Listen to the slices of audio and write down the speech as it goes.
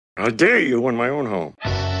How dare you in my own home?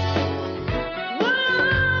 Let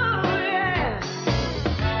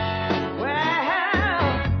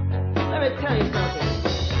me tell you something.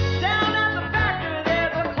 Down at the factory,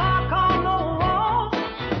 there's a clock on the wall.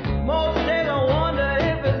 Most days I wonder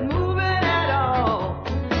if it's moving at all.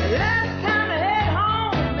 Last time to head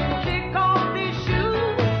home and kick off these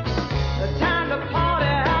shoes. The time to party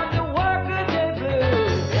out the workers they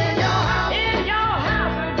blues. In your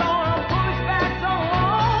house is gonna push back some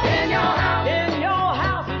walls. In your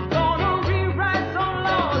house is gonna rewrite some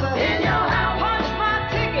laws. In your house, punch my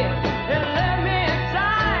ticket and let me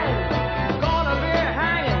inside. Gonna be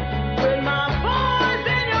hanging with my boys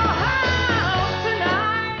in your house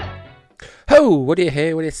tonight. Ho! What do you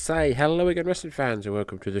hear? What do you say? Hello again, wrestling fans, and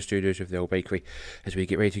welcome to the studios of the Old Bakery as we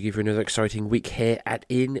get ready to give you another exciting week here at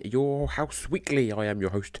In Your House Weekly. I am your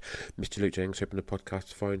host, Mr. Luke Jennings, hoping the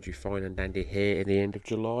podcast finds you fine and dandy here in the end of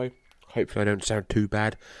July. Hopefully I don't sound too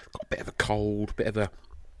bad. Got a bit of a cold, bit of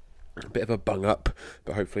a bung up,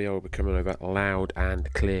 but hopefully I will be coming over loud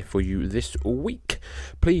and clear for you this week.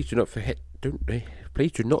 Please do not forget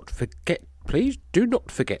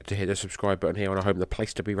to hit the subscribe button here on our home, the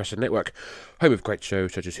Place to Be Wrestling Network, home of great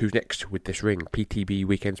shows such as Who's Next with This Ring, PTB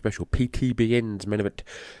Weekend Special, PTBN's Main Event,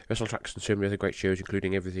 Wrestle Tracks, and so many other great shows,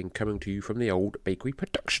 including everything coming to you from the Old Bakery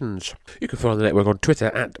Productions. You can find the network on Twitter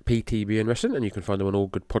at PTBN Wrestling, and you can find them on all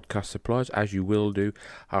good podcast suppliers, as you will do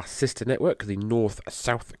our sister network, the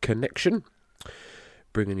North-South Connection,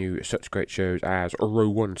 bringing you such great shows as Row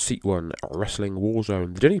 1, Seat 1, Wrestling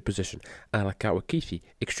Warzone, The Dunny Position, A La Carte with Keithy,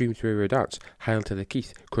 Extreme Superhero Dance, Hail to the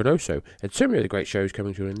Keith, Chronoso, and so many other great shows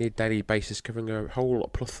coming to you on a near-daily basis, covering a whole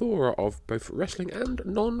plethora of both wrestling and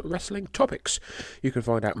non-wrestling topics. You can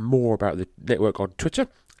find out more about the network on Twitter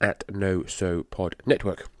at NoSoPod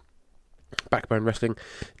Network. Backbone Wrestling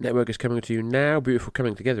Network is coming to you now. Beautiful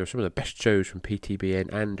coming together of some of the best shows from PTBN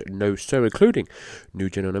and No So, including New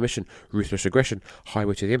Gen on a Mission, Ruthless Aggression,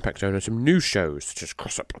 Highway to the Impact Zone, and some new shows such as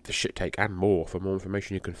Cross Up, The Shit Take, and more. For more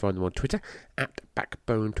information, you can find them on Twitter at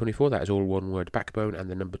Backbone24. That is all one word, Backbone and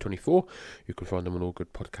the number 24. You can find them on all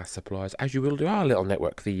good podcast suppliers, as you will do our little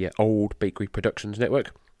network, the Old Bakery Productions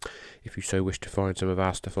Network. If you so wish to find some of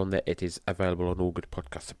our stuff on there, it is available on all good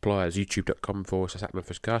podcast suppliers.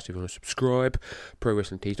 YouTube.com/@MemphisCast if you want to subscribe.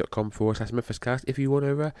 ProWrestlingTees.com/MemphisCast if you want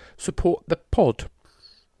to support the pod.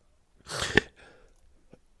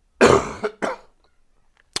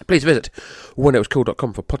 Please visit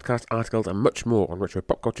whenitwascool.com for podcasts, articles, and much more on retro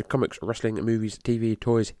pop culture, comics, wrestling, movies, TV,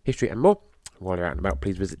 toys, history, and more. While you're out and about,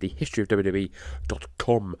 please visit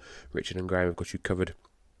thehistoryofWWE.com. Richard and Graham have got you covered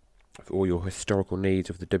for all your historical needs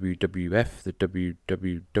of the WWF, the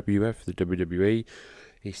WWF, the WWE,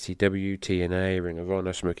 ECW, TNA, Ring of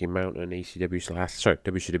Honor, Smoky Mountain,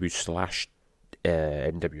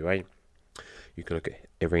 WCW/NWA. You can look at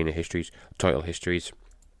arena histories, title histories,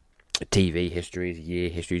 TV histories, year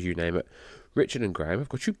histories, you name it. Richard and Graham have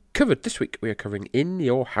got you covered. This week we are covering In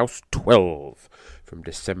Your House 12 from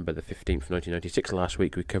December the 15th, 1996. Last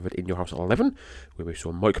week we covered In Your House 11, where we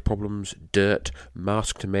saw mic problems, dirt,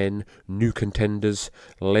 masked men, new contenders,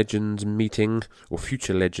 legends meeting, or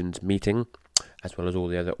future legends meeting, as well as all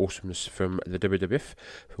the other awesomeness from the WWF.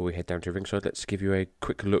 Before we head down to ringside, let's give you a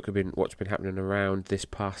quick look at what's been happening around this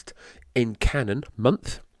past In Canon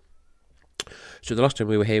month. So the last time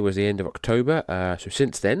we were here was the end of October. So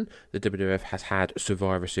since then, the WWF has had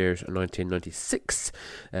Survivor Series 1996.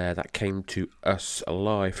 That came to us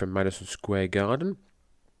live from Madison Square Garden.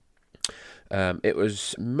 It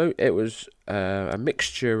was a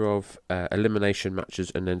mixture of elimination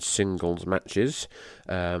matches and then singles matches.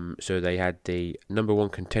 So they had the number one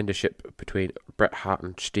contendership between Bret Hart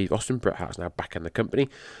and Steve Austin. Bret Hart's now back in the company.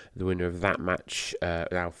 The winner of that match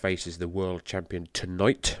now faces the world champion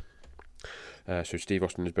tonight. So Steve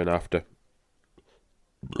Austin has been after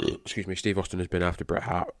Bret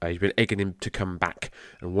Hart. He's been egging him to come back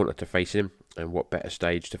and wanted to face him, and what better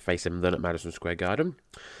stage to face him than at Madison Square Garden.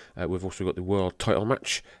 We've also got the world title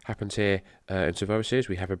match happens here in Survivor Series.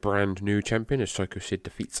 We have a brand new champion as Psycho Sid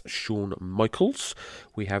defeats Shawn Michaels.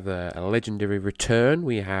 We have a legendary return.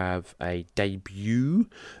 We have a debut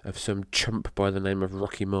of some chump by the name of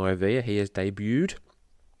Rocky Maivia. He has debuted.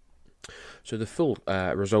 So the full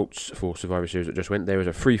results for Survivor Series that just went, there was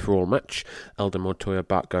a free-for-all match. Elder Montoya,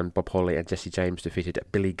 Bart Gunn, Bob Holly and Jesse James defeated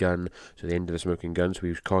Billy Gunn to the end of the Smoking Guns.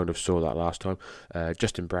 We kind of saw that last time.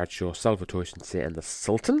 Justin Bradshaw, Salvatore Sincere and the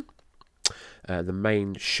Sultan. The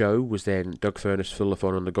main show was then Doug Furnas, Phil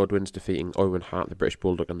LaFon and the Godwins defeating Owen Hart, the British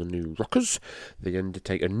Bulldog and the New Rockers. The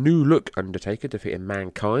Undertaker, new look Undertaker defeating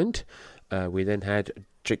Mankind. We then had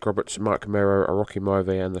Jake Roberts, Mark Mero, Rocky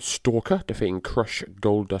Maivia, and the Stalker, defeating Crush,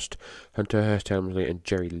 Goldust, Hunter Hearst Helmsley, and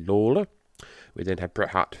Jerry Lawler. We then had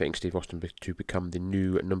Bret Hart defeating Steve Austin to become the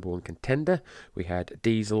new #1 contender. We had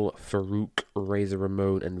Diesel, Farouk, Razor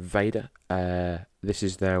Ramon, and Vader. This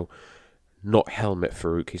is now not Helmet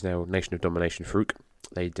Farouk. He's now Nation of Domination Farouk.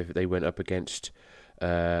 They went up against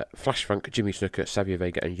Flash Funk, Jimmy Snuka, Savio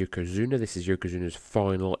Vega, and Yokozuna. This is Yokozuna's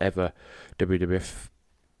final ever WWF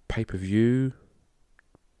pay-per-view.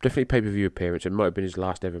 Definitely pay-per-view appearance. It might have been his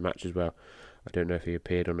last ever match as well. I don't know if he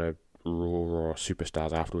appeared on a Raw or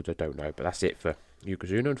Superstars afterwards, I don't know, but that's it for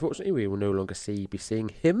Yokozuna. Unfortunately, we will no longer be seeing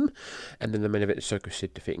him. And then the main event is Psycho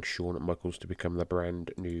Sid defeating Shawn Michaels to become the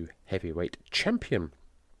brand new heavyweight champion.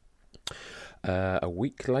 A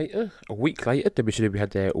week later, WCW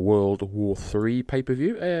had their World War III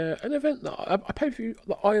pay-per-view, an event a pay-per-view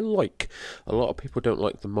that I like. A lot of people don't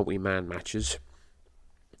like the multi-man matches,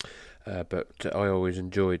 but I always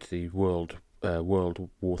enjoyed the World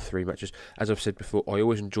War III matches. As I've said before, I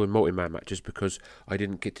always enjoy multi-man matches because I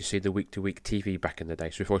didn't get to see the week-to-week TV back in the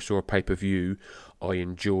day. So if I saw a pay-per-view, I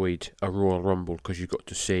enjoyed a Royal Rumble because you got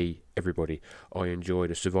to see everybody. I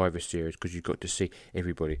enjoyed a Survivor Series because you got to see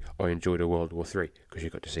everybody. I enjoyed a World War III because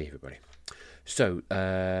you got to see everybody. So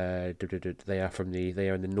they are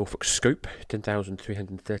in the Norfolk Scope.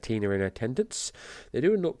 10,313 are in attendance. They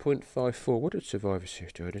do a 0.54. What did Survivor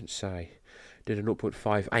Series do? I didn't say. Did a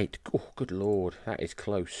 0.58. Oh, good lord, that is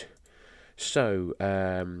close. So,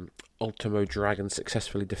 Ultimo Dragon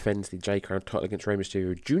successfully defends the J-Crown title against Rey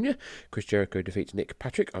Mysterio Jr. Chris Jericho defeats Nick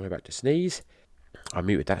Patrick. I'm about to sneeze. I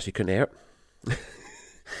muted that so you couldn't hear it.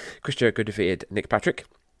 Chris Jericho defeated Nick Patrick.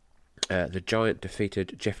 The Giant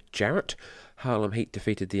defeated Jeff Jarrett. Harlem Heat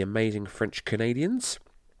defeated the Amazing French Canadians.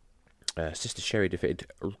 Sister Sherry defeated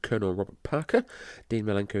Colonel Robert Parker. Dean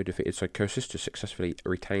Malenko defeated Psychosis to successfully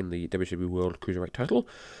retain the WCW World Cruiserweight title.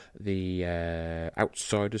 The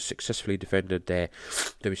Outsiders successfully defended their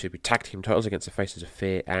WCW Tag Team titles against the Faces of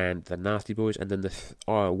Fear and the Nasty Boys. And then the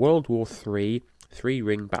World War III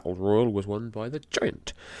three-ring battle royal was won by the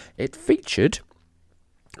Giant. It featured,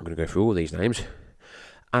 I'm going to go through all these names,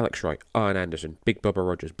 Alex Wright, Arn Anderson, Big Bubba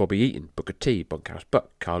Rogers, Bobby Eaton, Booker T, Bunkhouse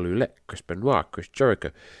Buck, Carl Ouellette, Chris Benoit, Chris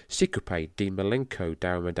Jericho, Sikope, Dean Malenko,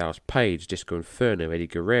 Darren Dallas Page, Disco Inferno, Eddie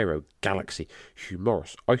Guerrero, Galaxy, Hugh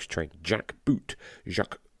Morris, Ice Train, Jack Boot,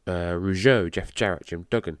 Jacques Rougeau, Jeff Jarrett, Jim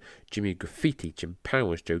Duggan, Jimmy Graffiti, Jim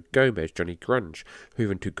Powers, Joe Gomez, Johnny Grunge,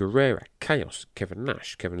 Juventud Guerrera, Chaos, Kevin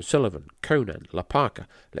Nash, Kevin Sullivan, Conan, La Parka,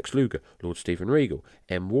 Lex Luger, Lord Stephen Regal,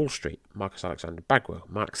 M. Wall Street, Marcus Alexander Bagwell,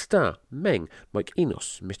 Mark Starr, Meng, Mike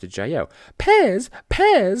Enos, Mr. JL, Pears,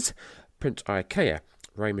 Prince Ikea,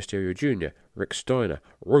 Rey Mysterio Jr., Rick Steiner,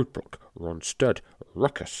 Roadblock, Ron Studd,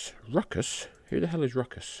 Ruckus, who the hell is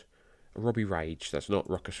Ruckus? Robbie Rage, that's not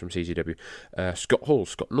Ruckus from CZW. Scott Hall,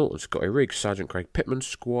 Scott Norton, Scotty Riggs, Sergeant Craig Pittman,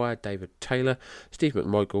 Squire David Taylor, Steve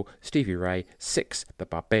McMichael, Stevie Ray, Six, The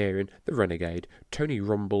Barbarian, The Renegade, Tony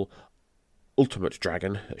Rumble, Ultimate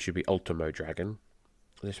Dragon, that should be Ultimo Dragon.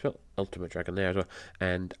 They spelled Ultimate Dragon there as well.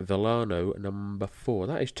 And Villano number 4.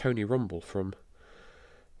 That is Tony Rumble from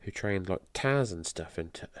who trained like Taz and stuff.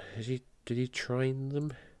 And did he train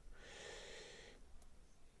them?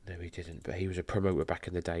 No, he didn't, but he was a promoter back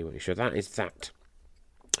in the day, wasn't he? So that is that.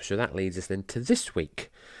 So that leads us then to this week.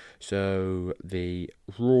 So the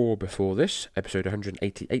Raw before this, episode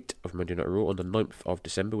 188 of Monday Night Raw on the 9th of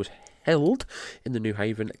December, was held in the New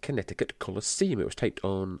Haven, Connecticut Coliseum. It was taped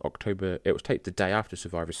the day after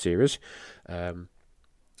Survivor Series.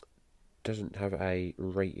 Doesn't have a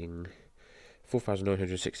rating.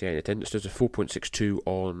 4,968 in attendance. Does a 4.62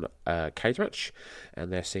 on cage match, and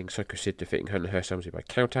they're seeing Psycho Sid defeating Hunter Hearst Helmsley by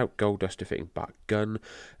countout, Goldust defeating Bart Gunn,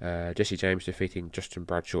 Jesse James defeating Justin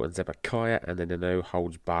Bradshaw and Zebekiah, and then a no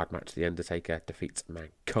holds barred match. The Undertaker defeats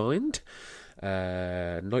Mankind.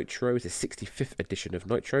 Nitro is the 65th edition of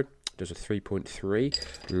Nitro. Does a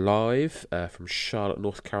 3.3 live from Charlotte,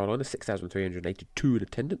 North Carolina, 6,382 in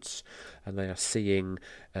attendance, and they are seeing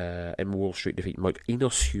Emma Wall Street defeat Mike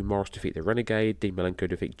Enos, Hugh Morris defeat the Renegade, Dean Malenko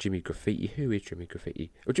defeat Jimmy Graffiti. Who is Jimmy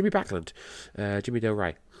Graffiti? Oh, Jimmy Backlund, Jimmy Del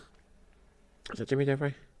Rey. Is that Jimmy Del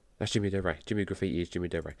Rey? That's Jimmy Del Rey. Jimmy Graffiti is Jimmy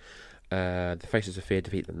Del Rey. The Faces of Fear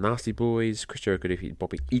defeat the Nasty Boys. Chris Jericho defeated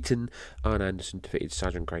Bobby Eaton. Arn Anderson defeated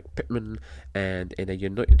Sergeant Craig Pittman. And in a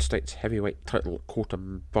United States heavyweight title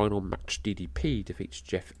quarter-final match, DDP defeats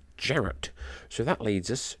Jeff Jarrett. So that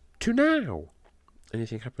leads us to now.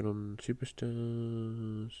 Anything happen on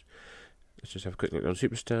Superstars? Let's just have a quick look on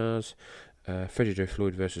Superstars. Freddie Joe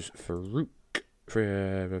Floyd versus Farouk.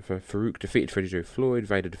 Farouk defeated Freddie Joe Floyd.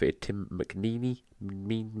 Vader defeated Tim McNeely.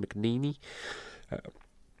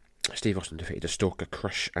 Steve Austin defeated a Stalker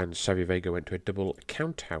Crush, and Savio Vega went to a double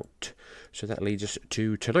count-out. So that leads us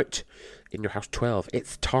to tonight, In Your House 12.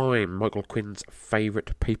 It's time, Michael Quinn's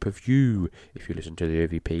favourite pay-per-view, if you listen to the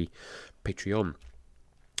OVP Patreon.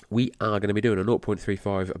 We are going to be doing a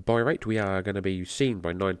 0.35 buy rate. We are going to be seen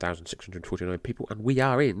by 9,649 people, and we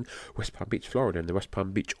are in West Palm Beach, Florida, in the West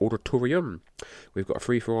Palm Beach Auditorium. We've got a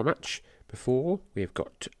free-for-all match. Before, we've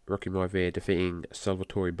got Rocky Maivia defeating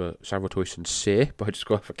Salvatore Sincere by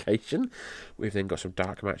disqualification. We've then got some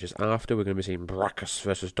dark matches after. We're going to be seeing Brackus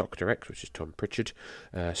versus Dr. X, which is Tom Pritchard.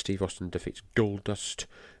 Steve Austin defeats Goldust.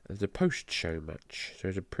 The post-show match. So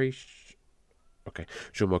there's a Okay,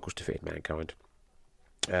 Shawn Michaels defeated Mankind.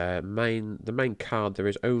 The main card, there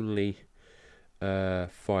is only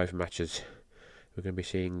 5 matches. We're going to be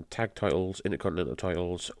seeing tag titles, intercontinental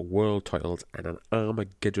titles, world titles, and an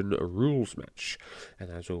Armageddon rules match. And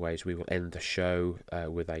as always, we will end the show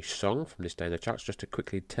with a song from this day in the charts. Just to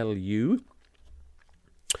quickly tell you,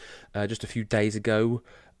 just a few days ago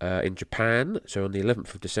in Japan, so on the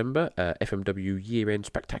 11th of December, FMW Year-End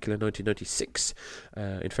Spectacular 1996,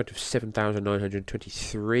 in front of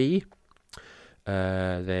 7,923.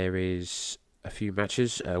 There is a few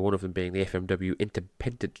matches, one of them being the FMW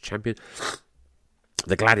Independent Champion.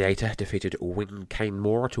 The Gladiator defeated Wing Kane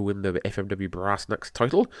Moore to win the FMW Brass Knucks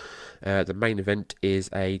title. The main event is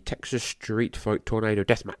a Texas Street Fight Tornado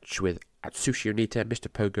Deathmatch with Atsushi Onita, Mr.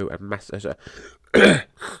 Pogo, and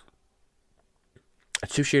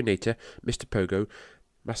Atsushi Onita, Mr. Pogo,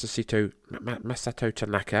 Masato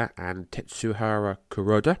Tanaka, and Tetsuhara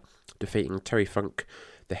Kuroda, defeating Terry Funk,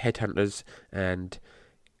 the Headhunters, and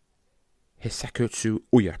Hisakotsu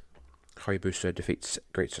Uya. Hayabusa defeats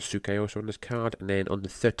Great Sasuke also on this card. And then on the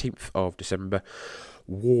 13th of December,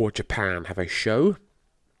 War Japan have a show.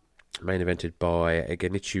 Main evented by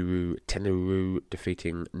Genichiro Tenryu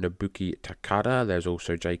defeating Nobuki Takada. There's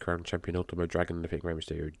also J Crown champion Ultimo Dragon defeating Rey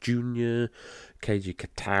Mysterio Jr. Keiji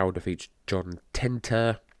Katao defeats John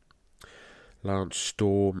Tenta. Lance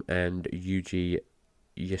Storm and Yuji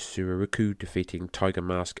Yasuruku defeating Tiger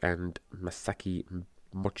Mask and Masaki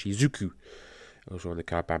Mochizuku. Also on the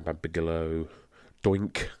card, Bam Bam Bigelow,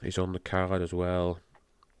 Doink is on the card as well.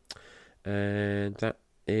 And that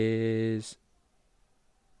is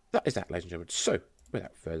that, ladies and gentlemen. So,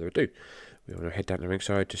 without further ado, we want to head down to the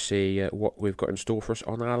ringside to see what we've got in store for us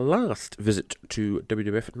on our last visit to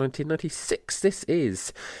WWF 1996. This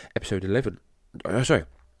is episode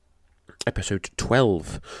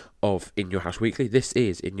 12 of In Your House Weekly. This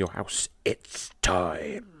is In Your House, It's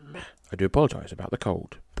Time. I do apologise about the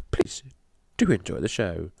cold. Please do enjoy the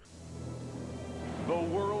show. The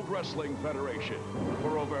World Wrestling Federation,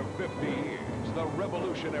 for over 50 years, the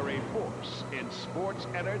revolutionary force in sports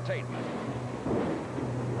entertainment.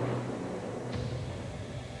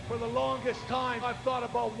 For the longest time, I've thought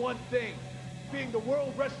about one thing: being the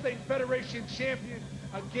World Wrestling Federation champion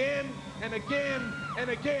again and again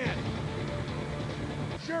and again.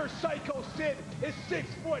 Sure, Psycho Sid is 6'9",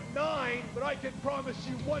 but I can promise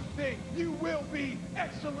you one thing: you will be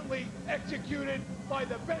excellently executed by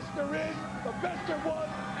the best there is, the best there was,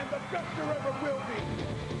 and the best there ever will be.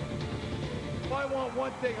 If I want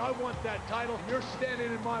one thing, I want that title. You're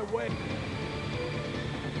standing in my way.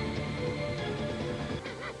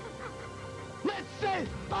 Let's say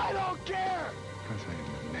I don't care! Because I am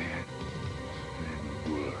the man and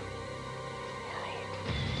ruler.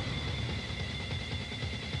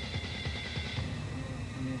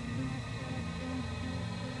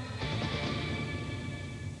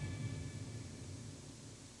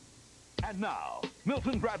 And now,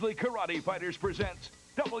 Milton Bradley Karate Fighters presents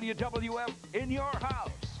WWF In Your House.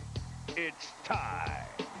 It's time.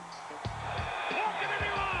 Welcome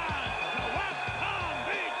everyone to West Palm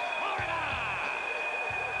Beach, Florida!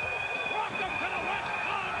 Welcome to the West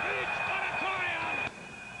Palm Beach Auditorium!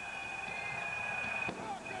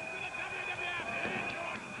 Welcome to the WWF In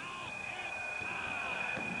Your House, It's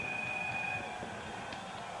Time!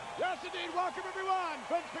 Yes, indeed. Welcome, everyone.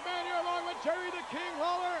 Vince McMahon here along with Jerry the King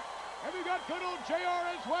Lawler. And we got good old JR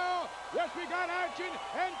as well. Yes, we got action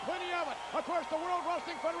and plenty of it. Of course, the World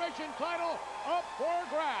Wrestling Federation title up for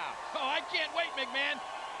grabs. Oh, I can't wait, McMahon.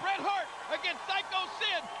 Bret Hart against Psycho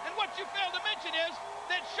Sid. And what you failed to mention is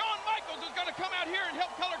that Shawn Michaels is going to come out here and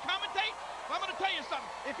help color commentate. Well, I'm going to tell you something.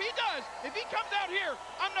 If he does, if he comes out here,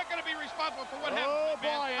 I'm not going to be responsible for what happens, Oh, McMahon.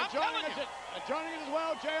 boy. And I'm telling you. joining us as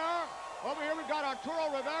well, JR. Over here, we've got Arturo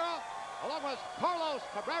Rivera, along with Carlos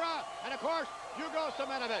Cabrera, and, of course, Hugo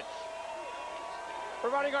Semenovich.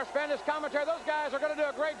 providing our Spanish commentary. Those guys are going to do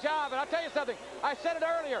a great job. And I'll tell you something. I said it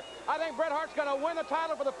earlier. I think Bret Hart's going to win the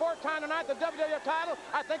title for the 4th time tonight, the WWF title.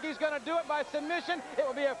 I think he's going to do it by submission. It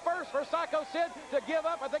will be a first for Psycho Sid to give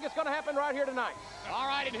up. I think it's going to happen right here tonight. All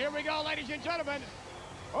right, and here we go, ladies and gentlemen.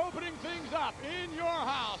 Opening things up in your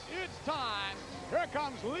house. It's time. Here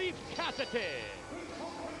comes Leif Cassidy.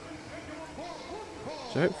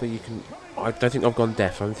 So hopefully you can... I don't think I've gone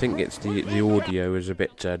deaf. I think it's the audio is a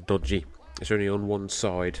bit dodgy. It's only on one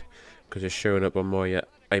side because it's showing up on my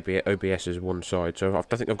OBS as one side. So I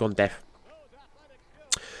don't think I've gone deaf.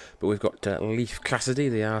 But we've got Leif Cassidy,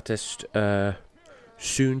 the artist,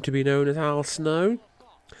 soon to be known as Al Snow,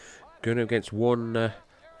 going up against one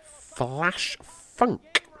Flash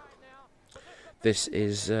Funk. This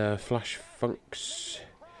is Flash Funk's...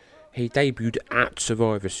 He debuted at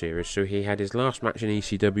Survivor Series, so he had his last match in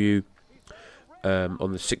ECW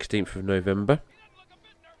on the 16th of November.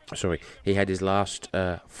 Sorry, he had his last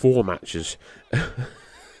 4 matches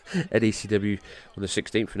at ECW on the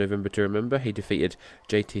 16th of November to remember. He defeated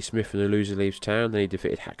JT Smith and the Loser Leaves Town, then he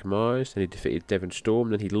defeated Hack Myers, then he defeated Devon Storm,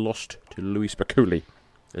 then he lost to Louis Spicoli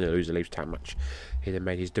in the Loser Leaves Town match. He then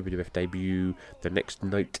made his WWF debut the next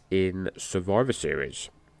night in Survivor Series.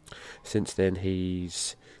 Since then,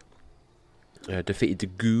 he's defeated the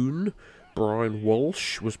Goon. Brian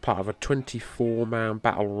Walsh was part of a 24-man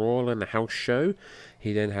battle royal in a house show.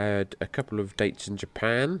 He then had a couple of dates in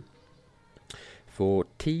Japan for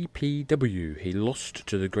TPW. He lost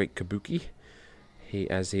to the Great Kabuki.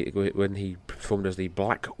 When he performed as the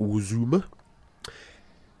Black Uzuma.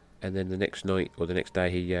 And then the next night, or the next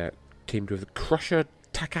day, he teamed with Crusher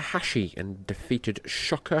Takahashi and defeated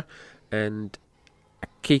Shocker and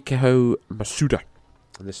Akikaho Masuda.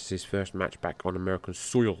 And this is his first match back on American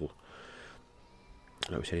soil.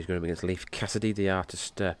 Like we said, he's going up against Leif Cassidy, the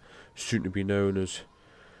artist soon to be known as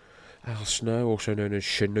Al Snow, also known as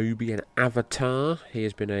Shinobi and Avatar. He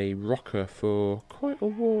has been a rocker for quite a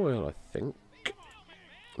while, I think.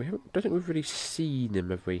 Don't think we've really seen him,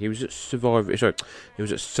 have we? He was at Survivor. Sorry, he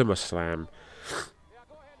was at SummerSlam.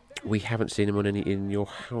 We haven't seen him on any In Your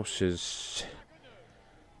Houses.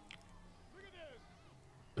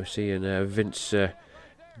 We're seeing Vince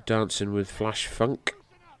dancing with Flash Funk.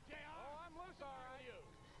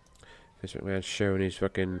 Vince McMahon showing his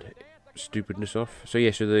fucking stupidness off. So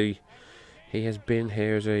yeah, he has been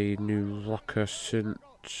here as a new rocker since...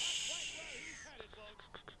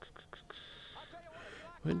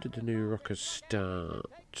 When did the New Rockers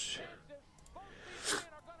start?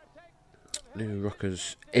 New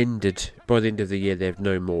Rockers ended. By the end of the year, they have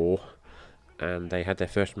no more. And they had their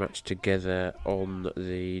first match together on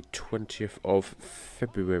the 20th of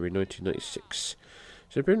February 1996.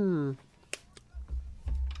 So they've been...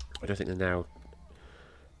 I don't think they're now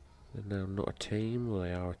not a team. Well,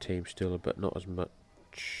 they are a team still, but not as much.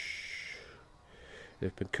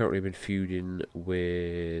 They've currently been feuding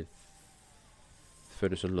with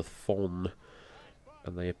Ferguson Lafon,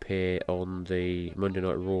 and they appear on the Monday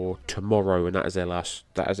Night Raw tomorrow, and that is their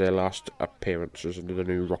last appearance as the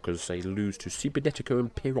New Rockers. They lose to Cibernetico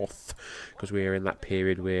and Piroth, because we are in that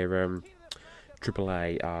period where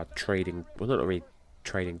AAA are trading, well, not really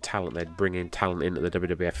trading talent, they're bringing talent into the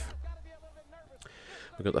WWF.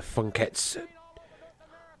 We've got the Funkettes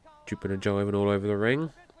jumping and jiving all over the ring.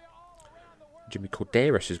 Jimmy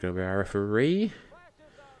Corderas is going to be our referee.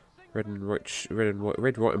 Red, white,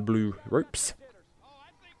 and blue ropes.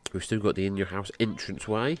 We've still got the In Your House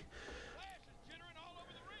entranceway.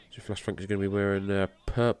 So Flash Funk is going to be wearing a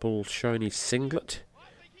purple shiny singlet,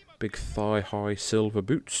 big thigh-high silver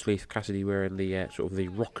boots. Leif Cassidy wearing the sort of the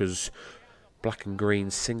Rockers black and green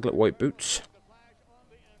singlet, white boots.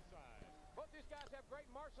 Both these guys have great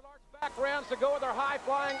martial arts backgrounds to go with their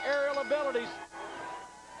high-flying aerial abilities.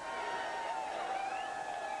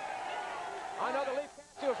 I know the Leif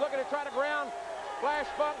Cassidy was looking to try to ground Flash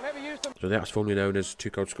Funk, maybe use them. So the artist formerly known as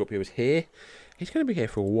Too Cold Scorpio is here. He's going to be here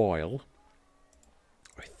for a while,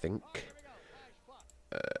 I think.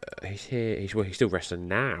 He's here. He's still wrestling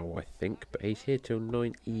now, I think, but he's here till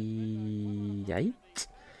 98,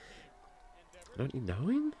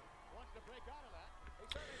 99.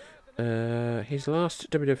 His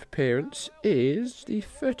last WWF appearance is the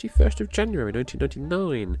 31st of January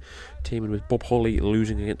 1999, teaming with Bob Holly,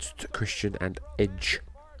 losing against Christian and Edge.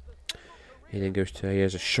 He then he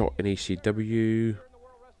has a shot in ECW,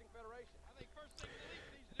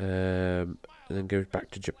 and then goes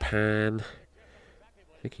back to Japan.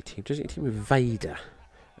 I think doesn't he team with Vader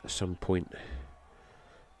at some point?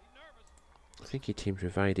 I think he teams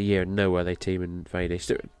with Vader. Yeah, Noah, they team in Vader.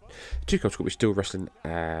 Too Cold Scorpio still wrestling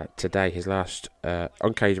today. His last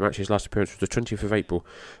on-cage match, his last appearance was the 20th of April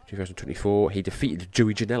 2024. He defeated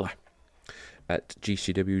Joey Janela at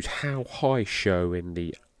GCW's How High show in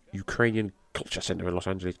the Ukrainian Culture Center in Los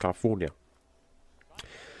Angeles, California.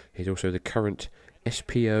 He's also the current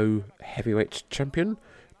SPO heavyweight champion,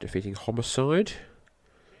 defeating Homicide.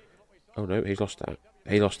 Oh no, he's lost that.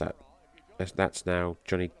 He lost that. That's now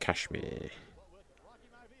Johnny Kashmir.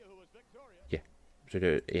 Yeah,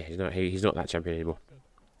 so he's not that champion anymore.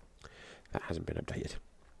 That hasn't been updated.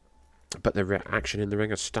 But the action in the ring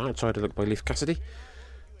has started. Side look by Leif Cassidy.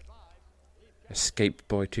 Escaped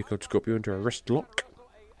by Too Cold Scorpio into a wrist lock.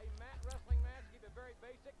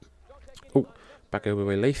 Oh, back over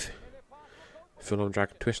by Leif. Full on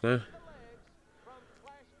drag twist now.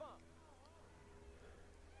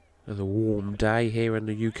 Another warm day here in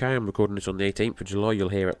the UK. I'm recording this on the 18th of July. You'll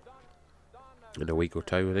hear it in a week or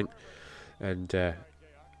two, I think. And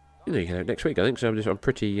you can hear it next week, I think. So I'm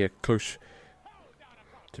pretty close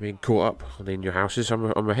to being caught up on In Your Houses.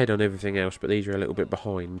 I'm ahead on everything else, but these are a little bit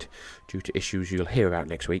behind due to issues you'll hear about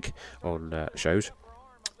next week on shows.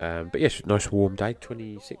 But yes, nice warm day,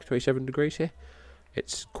 26, 27 degrees here.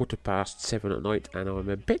 It's 7:15 at night, and I'm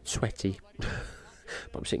a bit sweaty.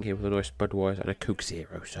 But I'm sitting here with a nice Budweiser and a Coke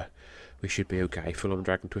Zero, so we should be okay. Full on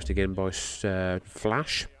Dragon Twist again by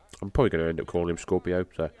Flash. I'm probably going to end up calling him Scorpio,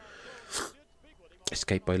 so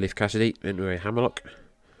escaped by Leif Cassidy into a hammerlock.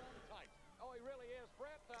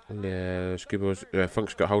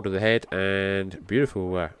 Funk's got hold of the head, and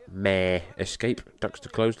beautiful meh escape. Ducks the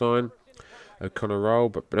clothesline. O'Connor roll,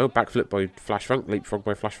 but no, backflip by Flash Funk. Leapfrog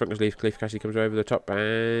by Flash Funk as Leif Cassidy comes over the top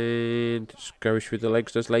and scurries through the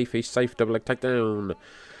legs. Does Leif? He's safe. Double leg takedown.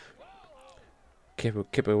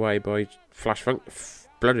 Kip away by Flash Funk.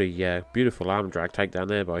 Bloody beautiful arm drag takedown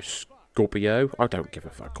there by Scorpio. I don't give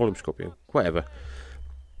a fuck. Call him Scorpio. Whatever.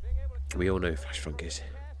 We all know who Flash Funk is.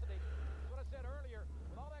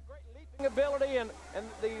 Ability and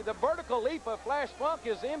the vertical leap of Flash Funk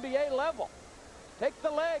is NBA level. Take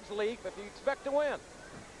the legs, Leif, if you expect to win.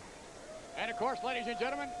 And of course, ladies and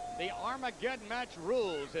gentlemen, the Armageddon match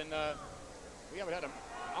rules. And we haven't had an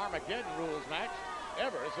Armageddon rules match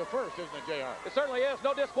ever. It's the first, isn't it, JR? It certainly is.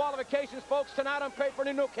 No disqualifications, folks. Tonight on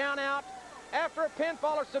pay-per-view, no count out. After a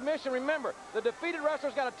pinfall or submission, remember, the defeated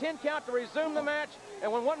wrestler's got a 10 count to resume the match.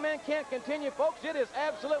 And when one man can't continue, folks, it is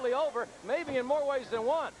absolutely over, maybe in more ways than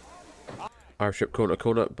one. Irish whip corner to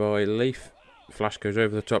corner by Leif. Flash goes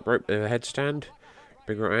over the top rope, the headstand.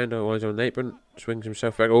 Big right hand, eyes on the apron. Swings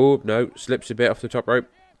himself back. Oh, no. Slips a bit off the top rope.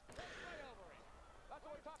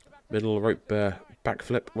 Middle rope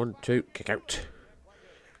backflip. 1, 2. Kick out.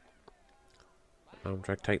 Arm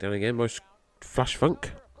drag takedown again by Flash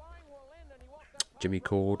Funk. Jimmy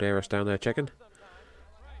Corderas down there checking.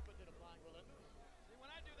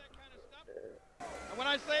 And when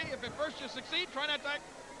I say, if at first you succeed, try not to act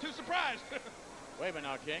too surprised. Wait a minute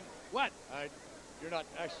now, King. What? You're not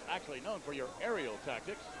actually known for your aerial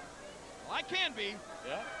tactics. Well, I can be.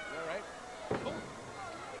 Yeah, all right.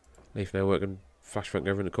 Leif now working Flash Funk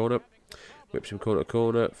over in the corner. Whips him corner to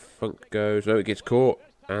corner. Funk goes. No, it gets caught.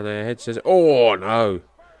 And their head says, oh, no.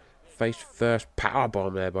 Face first power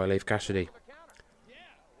bomb there by Leif Cassidy.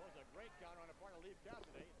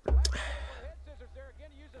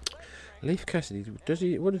 Leif Cassidy,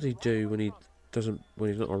 what does he do when he's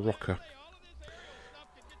not a rocker?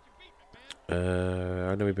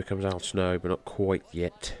 I know he becomes Al Snow, but not quite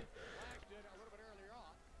yet.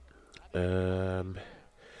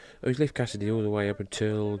 He's Leif Cassidy all the way up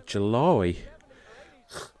until July.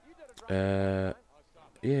 Yeah,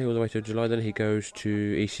 all the way to July. Then he goes to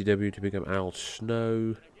ECW to become Al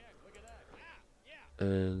Snow.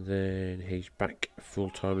 And then he's back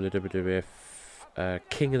full-time in the WWF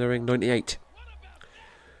King of the Ring 98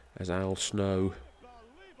 as Al Snow.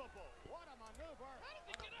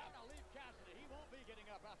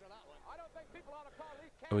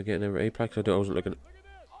 Are we getting a replay? Because I wasn't looking.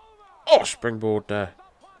 Oh, springboard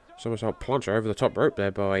somersault plancher over the top rope there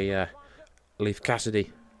by Leif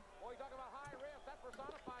Cassidy.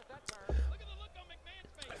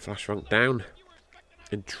 Flash Funk down.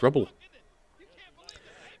 In trouble.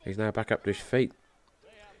 He's now back up to his feet.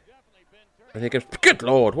 And he goes, good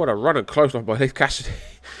lord, what a run and close line by Leif Cassidy.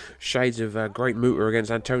 Shades of Great Muta against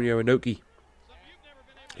Antonio Inoki.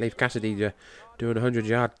 Leif Cassidy doing a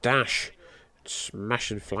 100-yard dash.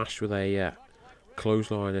 Smashing Flash with a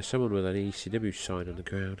clothesline. There's someone with an ECW sign on the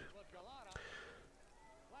ground.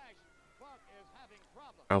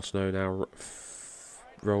 Al Snow now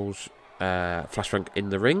rolls Flash Funk in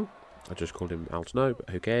the ring. I just called him Al Snow,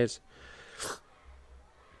 but who cares?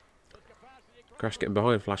 Crash getting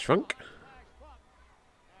behind Flash Funk.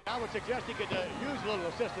 I would suggest he could use a little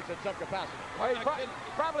assistance in some capacity. Well, he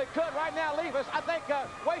probably could right now. Leif is, I think,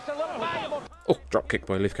 wasting a little valuable. Oh, drop kick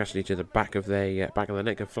by Leif Cassidy to the back of the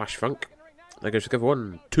neck of Flash Funk. There goes the cover.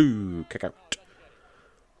 1, 2, kick out.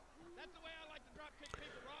 That's the way I like to drop kick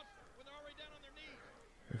people, Ross, when they're already down on their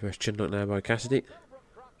knees. Reverse chin lock now by Cassidy.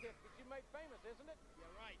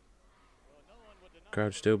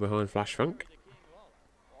 Crowd still behind Flash Funk.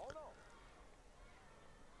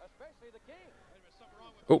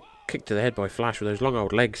 Oh, kick to the head by Flash with those long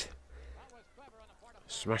old legs.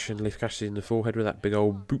 Smashing Leif Cassidy in the forehead with that big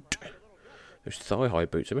old boot. Those thigh-high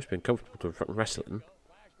boots, they must have been comfortable to fucking wrestling.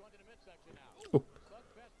 Oh.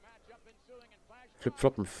 Flip,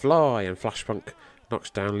 flop and fly, and Flash Funk knocks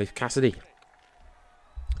down Leif Cassidy.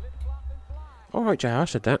 Alright, JR, I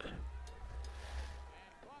said that.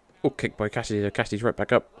 Oh, kick by Cassidy. Cassidy's right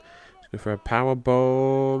back up. He's going for a power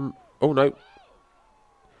bomb. Oh, no.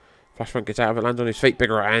 Flash Funk gets out of it, lands on his feet. Big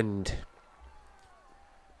right hand.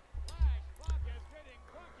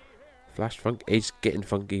 Flash Funk is getting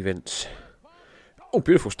funky, Vince. Oh,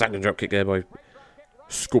 beautiful standing drop kick there by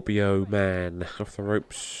Scorpio Man. Off the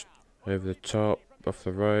ropes. Over the top. Off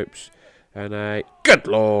the ropes. And a... Good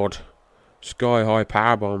Lord! Sky high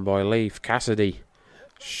powerbomb by Leif Cassidy.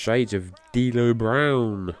 Shades of D'Lo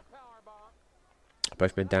Brown.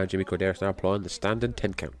 Both men down. Jimmy Corderas now applying the standing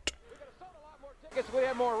 10 count. We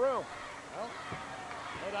have more room. Well,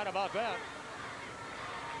 no doubt about that.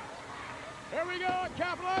 Here we go.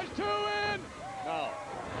 Capitalize 2 in. No.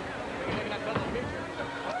 Look at that double feature.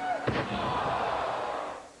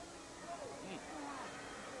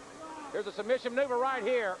 Here's a submission maneuver right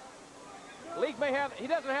here. Leif may have, he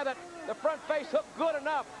doesn't have that, the front face hook good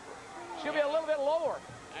enough. She'll be a little bit lower.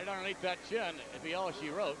 And underneath that chin, it'd be all she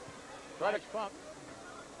wrote. Flash Funk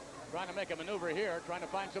trying to make a maneuver here, trying to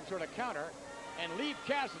find some sort of counter. And Leif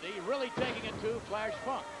Cassidy really taking it to Flash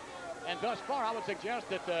Funk. And thus far, I would suggest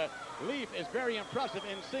that Leif is very impressive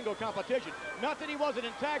in single competition. Not that he wasn't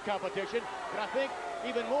in tag competition, but I think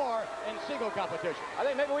even more in single competition. I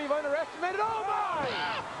think maybe we've underestimated. Oh, my!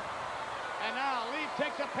 And now Leif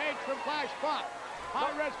takes a page from Flash Funk.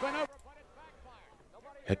 High red spin over,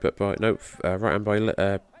 but it's backfired. Headbutt by... No, right hand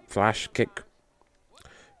by Flash. Kick.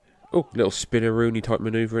 Oh, little spinner-rooney type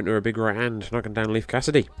manoeuvre into a big right hand. Knocking down Leif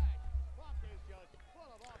Cassidy.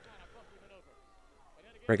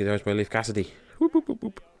 Recognized by Leif Cassidy. Whoop, whoop, whoop,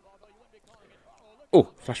 whoop.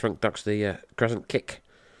 Oh, Flash Funk ducks the crescent kick.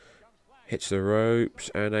 Hits the ropes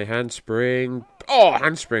and a handspring. Oh,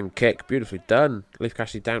 handspring kick. Beautifully done. Leif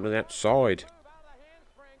Cassidy down to the outside.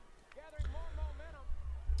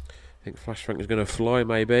 I think Flash Funk is going to fly,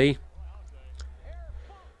 maybe.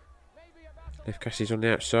 Leif Cassidy's on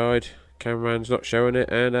the outside. Cameraman's not showing it.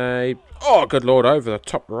 And a... Oh, good Lord, over the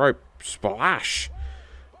top rope. Splash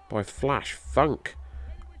by Flash Funk.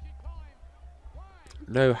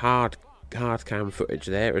 No hard cam footage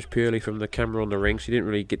there. It was purely from the camera on the ring, so you didn't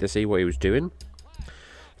really get to see what he was doing.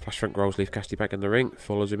 Flash Funk rolls Leif Cassidy back in the ring,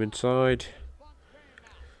 follows him inside.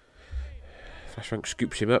 Flash Funk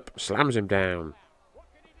scoops him up, slams him down.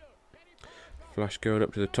 Flash going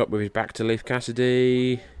up to the top with his back to Leif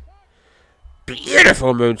Cassidy.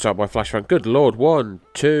 Beautiful moonsault by Flash Funk. Good Lord. 1,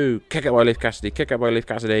 2. Kick out by Leif Cassidy. Kick out by Leif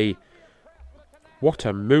Cassidy. What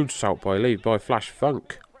a moonsault by Flash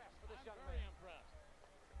Funk.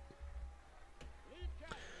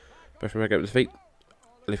 Both men go up to the feet.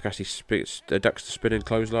 Leif Cassidy ducks the spinning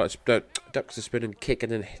clothesline, ducks the spinning kick,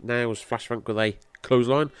 and then nails Flash Funk with a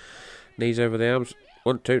clothesline. Knees over the arms.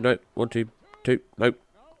 1, 2, no. 1, 2, 2, no.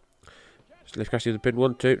 Leif Cassidy with the pin.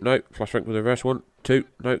 1, 2, no. Flash Funk with the reverse. 1, 2,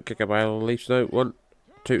 no. Kick out by Leif Snow. 1,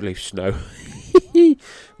 2, Leif Snow.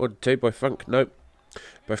 1, 2 by Funk. No.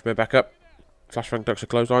 Both men back up. Flash Funk ducks a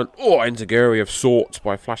clothesline. Oh, enziguri of sorts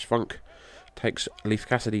by Flash Funk. Takes Leif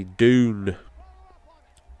Cassidy down.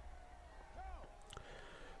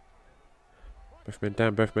 Both men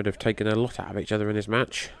down, both men have taken a lot out of each other in this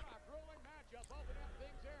match.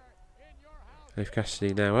 Leif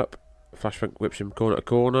Cassidy now up. Flash Funk whips him corner to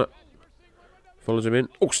corner. Follows him in.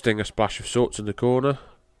 Oh, stinger splash of sorts in the corner.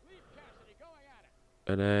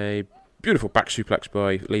 And a beautiful back suplex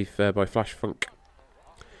by Flash Funk.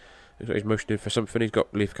 Looks like he's motioning for something. He's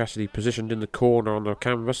got Leif Cassidy positioned in the corner on the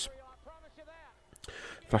canvas.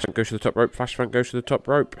 Flash Funk goes to the top rope. Flash Funk goes to the top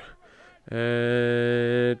rope.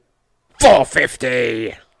 And...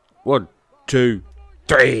 450! 1, 2,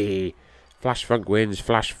 3. Flash Funk wins.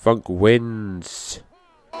 Flash Funk wins.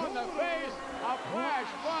 On the face of Flash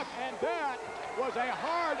Funk, and that was a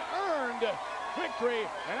hard-earned victory,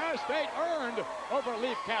 and as state earned over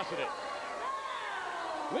Leif Cassidy.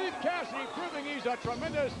 Leif Cassidy proving he's a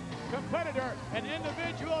tremendous competitor in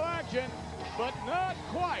individual action, but not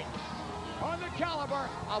quite on the caliber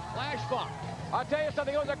of Flash Funk. I'll tell you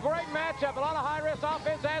something, it was a great matchup, a lot of high-risk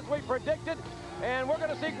offense as we predicted, and we're going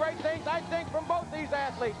to see great things, I think, from both these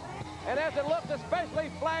athletes. And as it looks, especially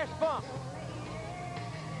Flash Funk.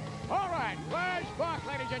 All right, Flash Funk,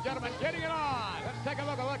 ladies and gentlemen, getting it on. Let's take a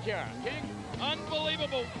look here. King.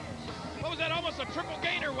 Unbelievable. What was that? Almost a triple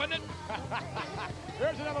gainer, wasn't it?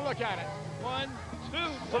 Here's another look at it. 1, 2,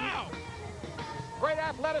 wow. Great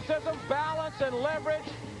athleticism, balance, and leverage.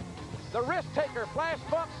 The risk taker, Flash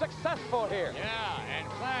Funk, successful here. Yeah, and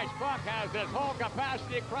Flash Funk has this whole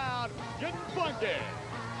capacity crowd getting funky.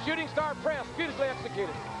 Shooting star press, beautifully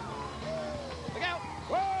executed. Look out.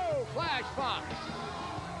 Whoa, Flash Funk.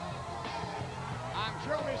 I'm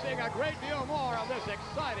sure we'll be seeing a great deal more of this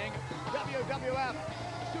exciting WWF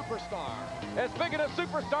superstar. And speaking of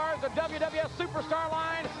superstars, the WWF superstar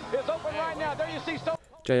line is open right now. There you see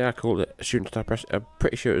JR called it a shooting star press. I'm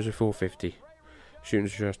pretty sure it was a 450. Shooting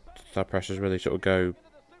star presses where they sort of go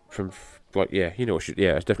from, like, yeah, you know what,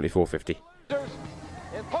 yeah, it's definitely 450.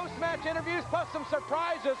 In post-match interviews, plus some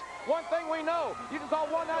surprises, one thing we know, you can call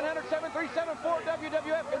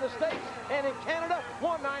 1-900-737-4WWF in the States, and in Canada,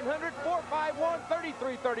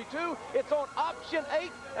 1-900-451-3332. It's on option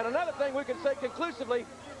 8, and another thing we can say conclusively,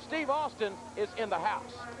 Steve Austin is in the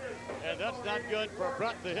house. And that's not good for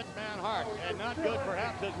Bret the Hitman Hart, and not good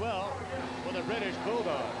perhaps as well for the British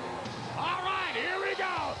Bulldog. All right, here we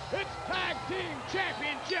go. It's Tag Team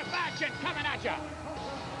Championship action coming at you.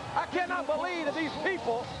 I cannot believe that these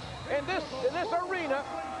people in this arena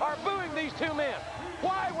are booing these two men.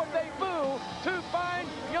 Why would they boo two fine,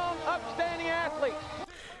 young, upstanding athletes?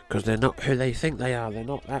 Because they're not who they think they are. They're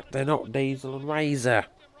not that. They're not Diesel and Razor.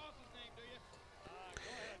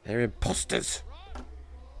 They're imposters.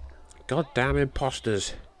 Goddamn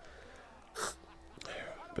imposters.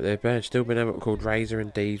 But they've still been called Razor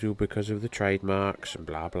and Diesel because of the trademarks and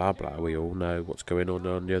blah blah blah. We all know what's going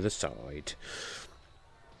on the other side.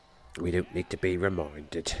 We don't need to be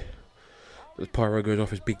reminded. The pyro goes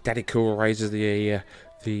off. His Big Daddy Cool raises the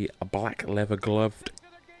black leather gloved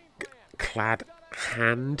clad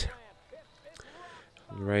hand.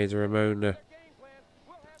 And Razor Ramon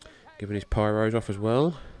giving his pyros off as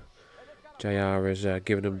well. JR is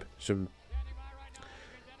giving him some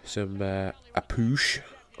a push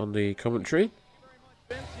on the commentary.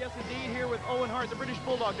 Yes, indeed, here with Owen Hart, the British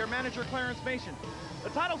Bulldog, their manager Clarence Mason. The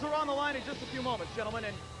titles are on the line in just a few moments, gentlemen,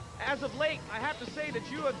 and as of late, I have to say that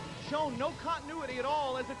you have shown no continuity at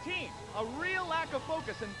all as a team. A real lack of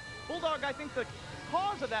focus, and Bulldog, I think the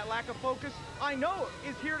cause of that lack of focus, I know,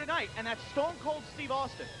 is here tonight, and that's Stone Cold Steve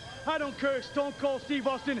Austin. I don't care if Stone Cold Steve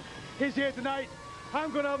Austin is here tonight.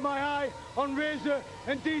 I'm going to have my eye on Razor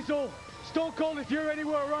and Diesel. Stone Cold, if you're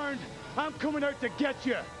anywhere around, I'm coming out to get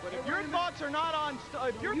you. But if your thoughts are not on,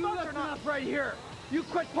 if your thoughts are not right here. You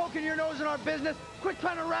quit poking your nose in our business. Quit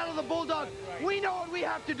trying to rattle the Bulldog. We know what we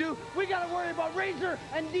have to do. We got to worry about Razor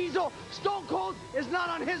and Diesel. Stone Cold is not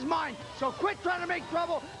on his mind. So quit trying to make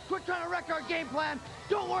trouble. Quit trying to wreck our game plan.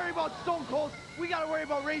 Don't worry about Stone Cold. We got to worry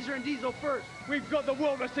about Razor and Diesel first. We've got the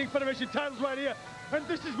World Wrestling Federation titles right here. And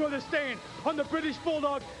this is where they're staying, on the British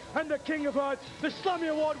Bulldog and the King of Hearts, the Slammy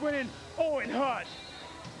Award-winning Owen Hart.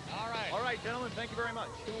 All right, gentlemen, thank you very much.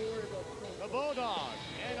 The Bulldog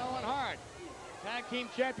and Owen Hart, tag team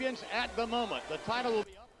champions at the moment. The title will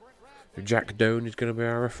be up for it. Jack Doan is going to be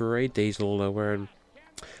our referee. Diesel wearing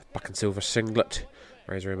black and silver singlet.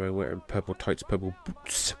 Razor Ramon wearing purple tights, purple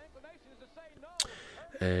boots.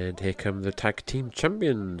 And here come the tag team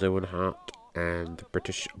champions, Owen Hart and the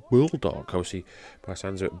British Bulldog. Obviously, by the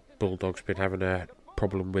sounds of it, Bulldog's been having a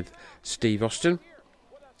problem with Steve Austin.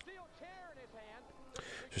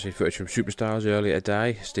 Just see footage from Superstars earlier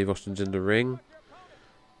today. Steve Austin's in the ring,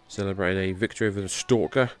 celebrating a victory over the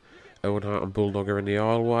Stalker. Owen Hart and Bulldog are in the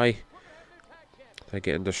aisleway. They're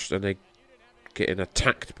getting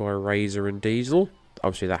attacked by Razor and Diesel.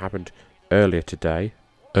 Obviously, that happened earlier today.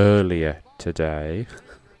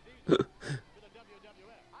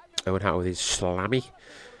 Owen Hart with his slammy.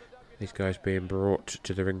 These guys being brought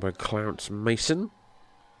to the ring by Clarence Mason.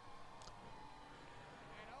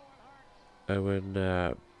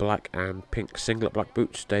 Owen black and pink singlet, black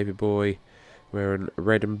boots. Davey Boy wearing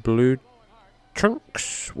red and blue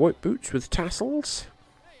trunks, white boots with tassels.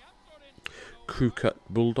 Crew cut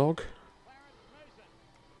Bulldog.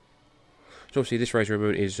 So obviously this Razor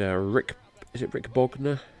Ramon is Rick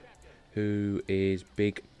Bogner, who is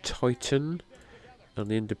Big Titan on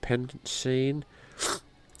the independent scene.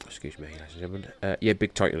 Excuse me, ladies and gentlemen. Yeah,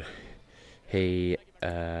 Big Titan. He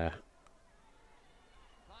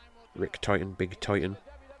Rick Titan, Big Titan.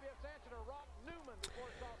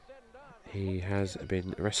 He has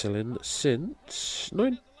been wrestling since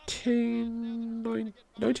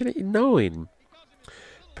 1989.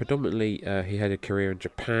 Predominantly, he had a career in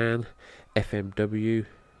Japan, FMW,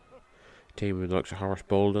 team with likes of Horace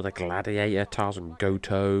Boulder, the Gladiator, Tarzan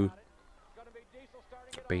Goto.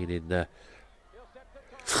 Been in the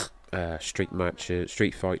street matches,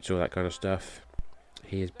 street fights, all that kind of stuff.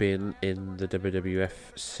 He has been in the WWF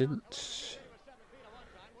since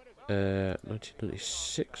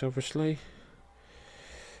 1996, obviously.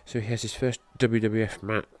 So he has his first WWF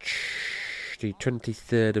match the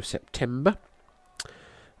 23rd of September.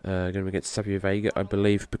 Going to be against Savio Vega, I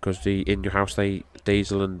believe, because the In Your House,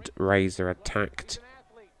 Diesel and Razor attacked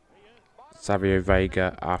Savio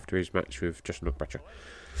Vega after his match with Justin Hookbreacher.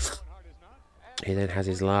 He then has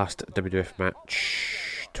his last WWF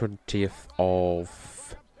match 20th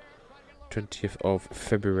of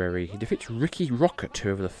February. He defeats Ricky Rocket,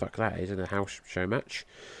 whoever the fuck that is, in a house show match.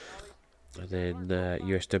 And then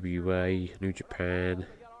USWA, New Japan,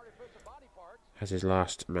 has his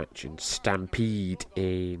last match in Stampede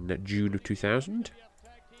in June of 2000.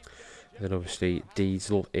 And then obviously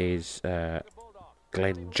Diesel is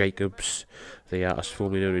Glenn Jacobs, the artist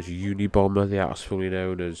formerly known as Unibomber, the artist formerly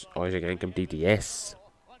known as Isaac Yankem DDS.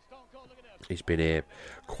 He's been here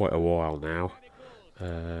quite a while now.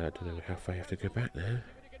 I don't know how far you have to go back now.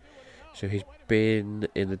 So he's been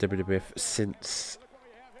in the WWF since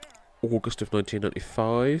August of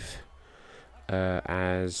 1995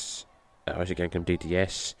 as Isaac Yankem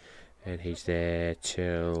DDS, and he's there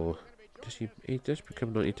till he does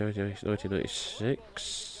become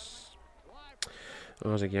 1996.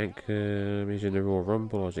 Isaac Yankem, he's in the Royal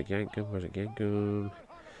Rumble. Isaac Yankem.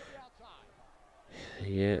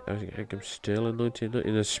 Yeah, Isaac Yankem still in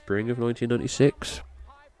the spring of 1996.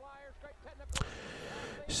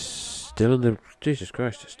 Still in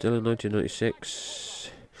 1996.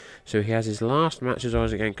 So he has his last match as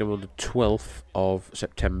Isaac Yankem on the 12th of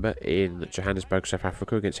September in Johannesburg, South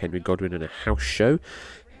Africa, against Henry Godwin in a house show.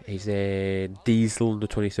 He's there Diesel on the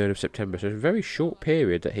 23rd of September. So it's a very short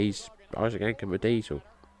period that he's Isaac Yankem with Diesel.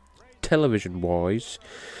 Television-wise,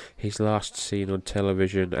 he's last seen on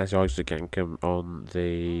television as Isaac Yankem on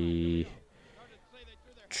the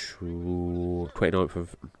 29th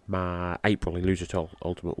of April. He loses to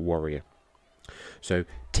Ultimate Warrior. So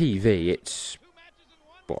TV, it's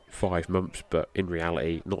 5 months, but in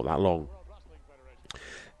reality, not that long.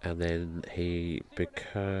 And then he's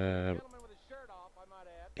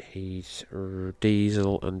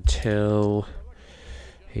Diesel until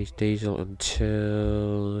his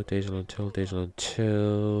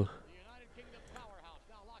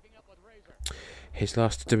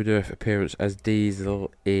last WWF appearance as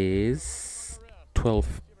Diesel is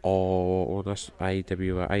 12th or that's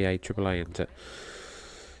AWA, AAA into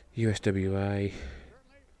USWA.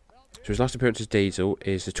 So his last appearance as Diesel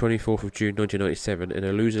is the 24th of June 1997 in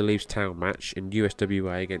a loser leaves town match in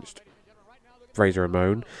USWA against Razor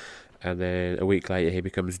Ramon. And then a week later he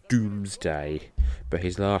becomes Doomsday. But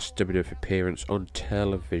his last WWF appearance on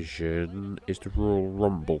television is the Royal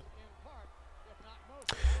Rumble.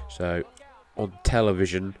 So on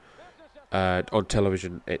television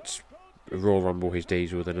it's Royal Rumble, he's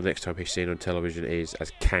Diesel. Then the next time he's seen on television is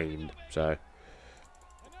as Kane. So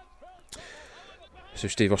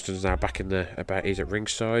Steve Austin's now back he's at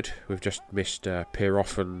ringside. We've just missed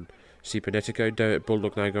Pieroff and Cibernetico.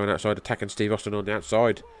 Bulldog now going outside, attacking Steve Austin on the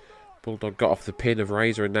outside. Bulldog got off the pin of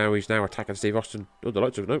Razor and now he's attacking Steve Austin. Oh, the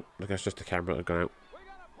lights have no. Look, that's just the camera that have gone out.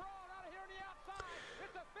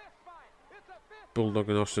 Bulldog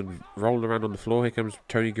and Austin rolling around on the floor. Here comes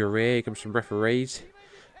Tony Gurrier. Here comes some referees.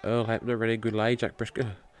 Earl Hebner, René Goulet, Jack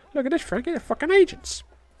Briscoe. Look at this, Frankie. They're fucking agents.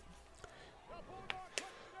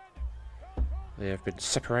 They have been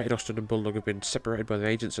separated. Austin and Bulldog have been separated by the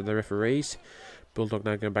agents and the referees. Bulldog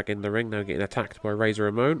now going back in the ring, now getting attacked by Razor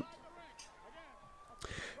Ramon.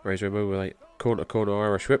 Razor Ramon with a corner-to-corner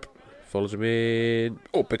Irish whip. Follows him in.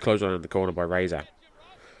 Oh, big clothesline in the corner by Razor.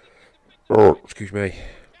 Oh, excuse me.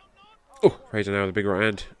 Oh, Razor now with a big right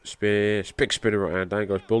hand. Big spinner right hand. Down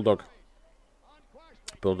goes Bulldog.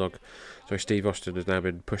 So Steve Austin has now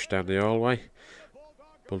been pushed down the aisleway.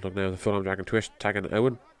 Bulldog now with a full-arm dragon twist, tagging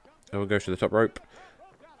Owen. Owen goes to the top rope.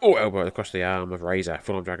 Oh, elbow across the arm of Razor.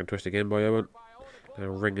 Full-arm dragon twist again by Owen. Now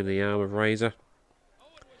ringing the arm of Razor.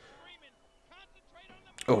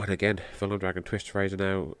 Oh, and again, full-arm dragon twist. Razor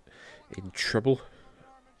now in trouble.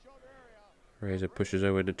 Razor pushes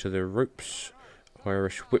Owen into the ropes.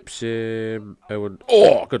 Irish whips him. Owen.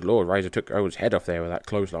 Oh, good lord. Razor took Owen's head off there with that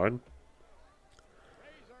clothesline.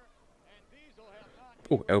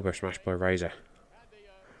 Oh, elbow smash by Razor.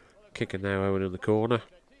 Kicking now Owen in the corner.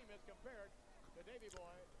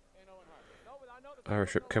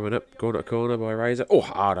 Irish whip coming up, corner to corner by Razor. Oh,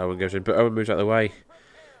 hard Owen goes in, but Owen moves out of the way.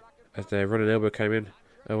 As the running elbow came in,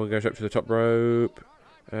 Owen goes up to the top rope.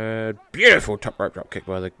 And beautiful top rope drop kick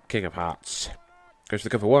by the King of Hearts. Goes to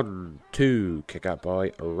the cover 1, 2, kick out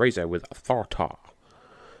by Razor with authority.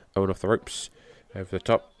 Owen off the ropes, over the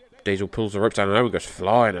top. Diesel pulls the ropes down and Owen goes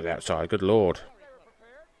flying at the outside. Good lord.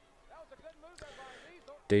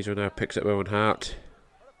 Diesel now picks up Owen Hart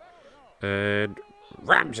and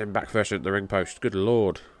rams him back first into the ring post. Good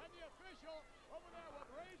lord.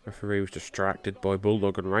 Referee was distracted by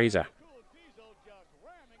Bulldog and Razor.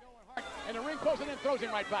 And the ring post and then throws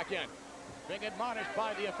him right back in. Being admonished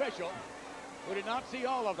by the official, who did not see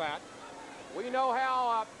all of that. We know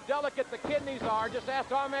how delicate the kidneys are. Just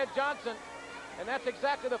ask Ahmed Johnson. And that's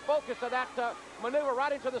exactly the focus of that maneuver,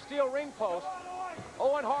 right into the steel ring post.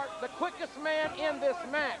 Owen Hart, the quickest man in this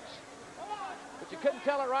match. But you couldn't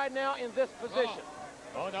tell it right now in this position.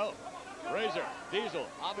 Oh no. Razor, Diesel,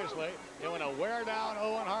 obviously, they want to wear down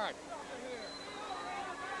Owen Hart.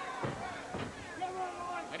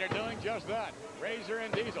 And they're doing just that. Razor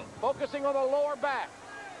and Diesel. Focusing on the lower back.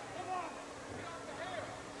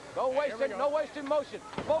 No wasting motion.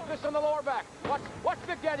 Focus on the lower back. Watch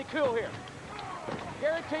Big Daddy Cool here.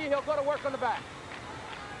 Guarantee he'll go to work on the back.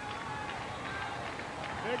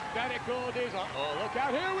 Big Daddy Cool Diesel. Oh, look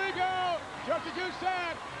out. Here we go. Just as you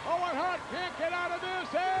said, Owen Hart can't get out of this.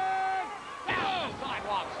 And down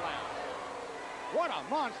sidewalk slam. What a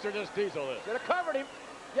monster this Diesel is. Should have covered him.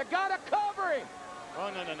 You got to cover him. Oh,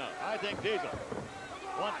 no. I think Diesel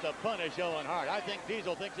wants to punish Owen Hart. I think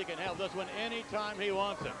Diesel thinks he can have this one anytime he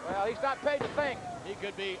wants it. Well, he's not paid to think. He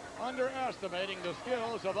could be underestimating the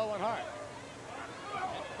skills of Owen Hart.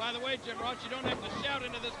 By the way, Jim Ross, you don't have to shout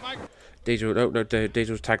into this microphone.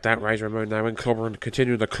 Diesel's tagged out. Razor Ramon now in,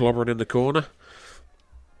 continuing the clobbering in the corner.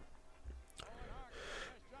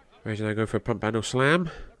 Razor now going for a pump handle slam.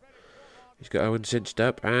 He's got Owen cinched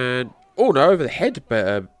up and oh no, over the head,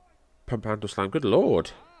 but pump handle slam. Good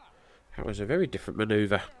lord, that was a very different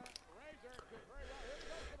manoeuvre.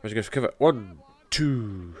 Razor goes for cover 1,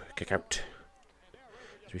 2, kick out.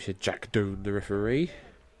 As we said, Jack Doan, the referee.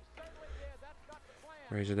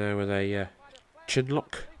 Razor now with a chin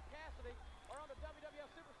lock.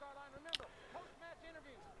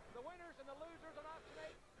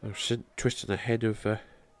 Twisting the head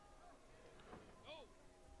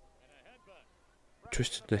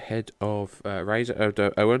of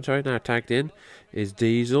Razor. Owen, sorry, now tagged in is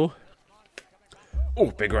Diesel. Oh,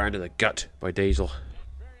 big round in the gut by Diesel.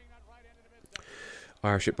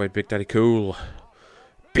 Irish whip by Big Daddy Cool.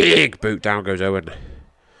 Big boot, down goes Owen.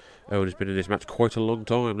 Owen has been in this match quite a long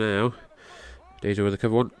time now. Diesel with a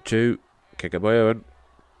cover 1, 2, kick up by Owen.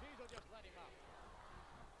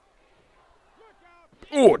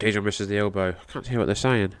 Oh, Diesel misses the elbow. I can't hear what they're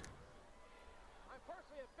saying.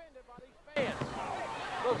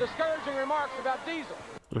 Those discouraging remarks about Diesel.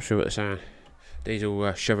 Not sure what they're saying.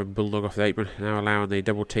 Diesel shoving Bulldog off the apron, now allowing the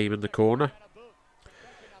double team in the corner.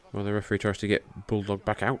 While the referee tries to get Bulldog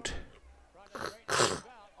back out.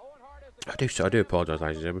 I do apologise,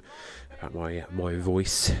 ladies and gentlemen, about my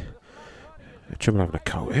voice. Trouble having a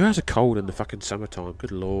cold. Who has a cold in the fucking summertime?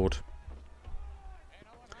 Good lord.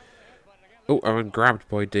 Oh, Owen grabbed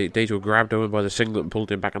by Diesel grabbed Owen by the singlet and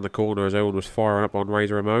pulled him back in the corner as Owen was firing up on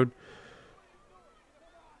Razor Ramon.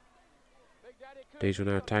 Diesel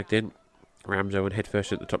now tagged in. Rams Owen head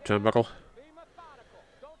first at the top turnbuckle.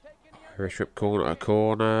 Irish whip corner to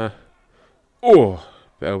corner. Oh!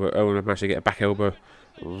 But Owen managed to get a back elbow.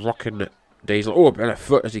 Rocking Diesel. Oh, and a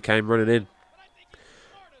foot as he came running in.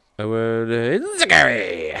 Owen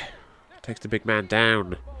Inzagari takes the big man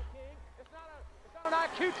down. It's not an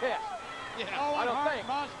IQ test. Yeah, Owen Hart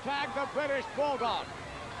must tag the British Bulldog.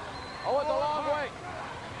 Oh, it's a long way.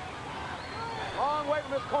 Long way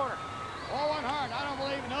from this corner. Owen Hart, I don't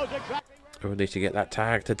believe, knows exactly. Owen needs to get that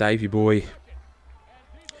tag to Davey Boy.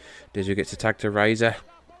 Diesel gets a tag to Razor.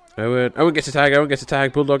 Owen gets a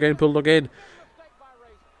tag. Bulldog in.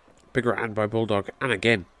 Big round by Bulldog. And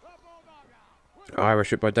again.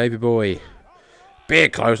 Irish whip by Davey Boy.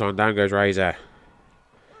 Big clothesline, down goes Razor.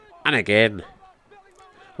 And again.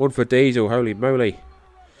 One for Diesel, holy moly.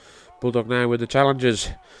 Bulldog now with the challengers.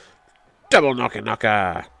 Double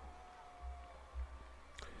knocker.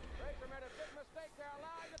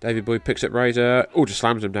 Davey Boy picks up Razor. Oh, just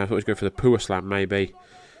slams him down. I thought he was going for the Pua slam, maybe.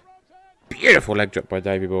 Beautiful leg drop by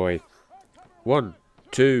Davey Boy. 1,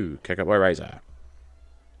 2, kick up by Razor.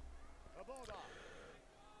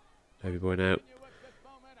 Davey Boy now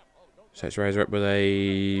sets Razor up with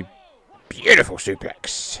a beautiful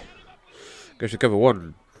suplex. Goes to cover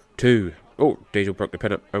 1, 2. Oh, Diesel broke the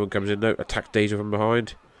pin up. Owen comes in though, attacks Diesel from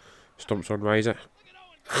behind. Stomps on Razor.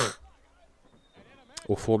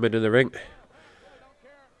 All 4 men in the ring.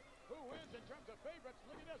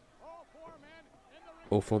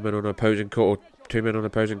 All 4 men on opposing corner. 2 men on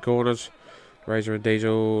opposing corners. Razor and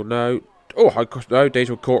Diesel. No. Oh, no.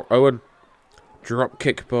 Diesel caught Owen. Drop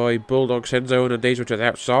kick by Bulldog sends Owen and Diesel to the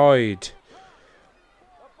outside.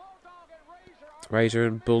 Razor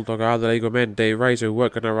and Bulldog are the legal men. Razor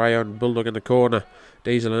working away on Bulldog in the corner.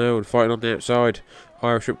 Diesel and Owen fighting on the outside.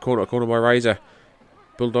 Irish whip corner by Razor.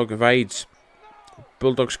 Bulldog evades.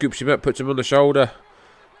 Bulldog scoops him up, puts him on the shoulder.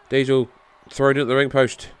 Diesel thrown at the ring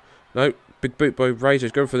post. No, big boot by Razor.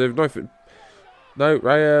 He's going for the knife.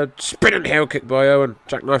 No, spinning heel kick by Owen.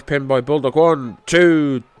 Jackknife pin by Bulldog. 1,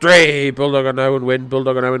 2, 3. Bulldog and Owen win.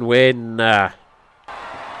 Bulldog and Owen win.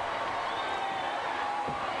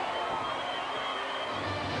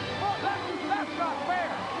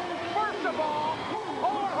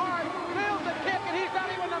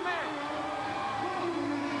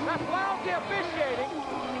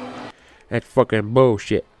 That's fucking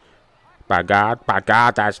bullshit. By God,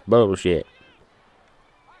 that's bullshit.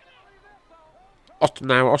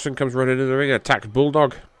 Austin comes running in the ring and attacks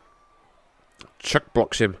Bulldog. Chuck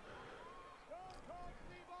blocks him.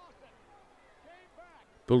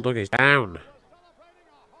 Bulldog is down.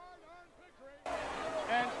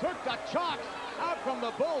 And took the chocks out from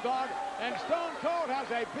the Bulldog, and Stone Cold has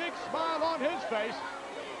a big smile on his face.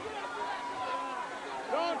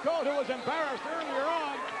 Stone Cold, who was embarrassed earlier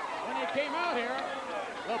on when he came out here,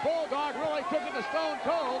 the Bulldog really took it to Stone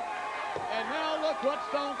Cold. And now look what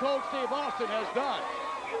Stone Cold Steve Austin has done.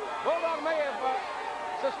 Bulldog may have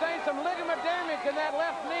sustained some ligament damage in that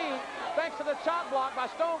left knee thanks to the chop block by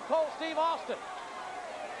Stone Cold Steve Austin.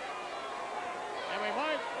 And we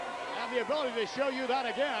might have the ability to show you that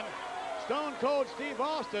again. Stone Cold Steve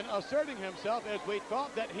Austin asserting himself as we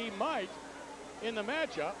thought that he might in the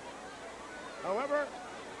matchup. However,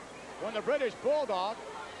 when the British Bulldog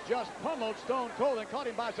just pummeled Stone Cold and caught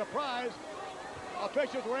him by surprise,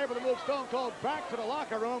 officials were able to move Stone Cold back to the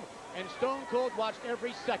locker room, and Stone Cold watched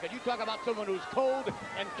every second. You talk about someone who's cold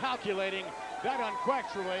and calculating. That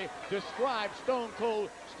unquestionably describes Stone Cold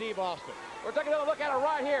Steve Austin. We're taking a look at it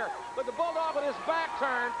right here. Look, the Bulldog with his back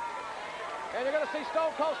turned, and you're going to see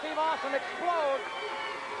Stone Cold Steve Austin explode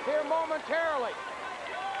here momentarily.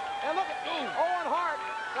 And look at Owen Hart.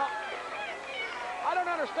 Now, I don't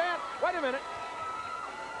understand. Wait a minute.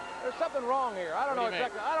 There's something wrong here. I don't know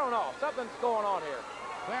exactly. I don't know. Something's going on here.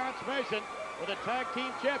 Clarence Mason with the tag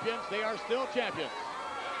team champions. They are still champions.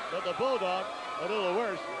 But the Bulldog, a little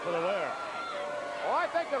worse for the wear. Well, I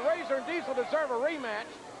think that Razor and Diesel deserve a rematch.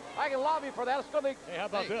 I can lobby for that. It's going to be. Hey, how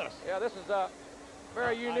about this? Yeah, this is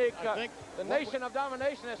very unique. I think the Nation of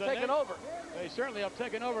Domination has taken over. They certainly have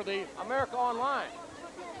taken over the America Online.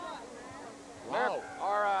 Wow.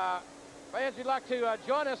 Our fans, you'd like to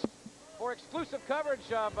join us for exclusive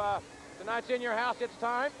coverage of tonight's In Your House. It's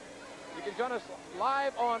time. You can join us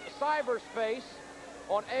live on cyberspace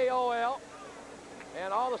on AOL,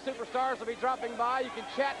 and all the superstars will be dropping by. You can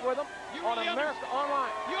chat with them on America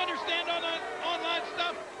Online. You understand all that online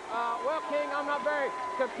stuff? Well, King, I'm not very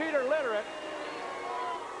computer literate.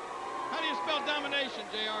 How do you spell domination,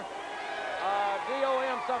 JR?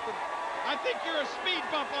 D-O-M something. I think you're a speed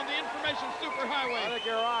bump on the information superhighway. I think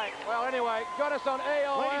you're right. Well, anyway, join us on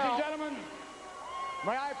AOL. Ladies and gentlemen,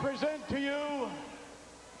 may I present to you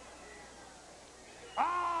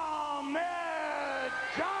Ahmed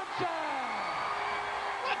Johnson.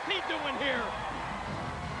 What's he doing here?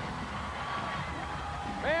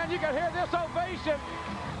 Man, you can hear this ovation.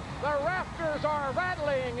 The rafters are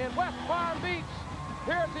rattling in West Palm Beach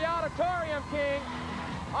here at the Auditorium, King.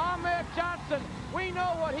 Ahmed Johnson, we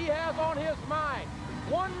know what he has on his mind.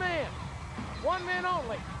 One man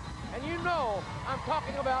only. And you know I'm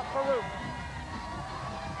talking about Farouk.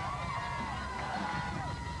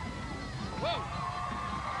 Whoa.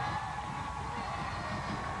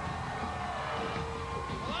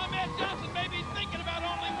 Well, Ahmed Johnson may be thinking about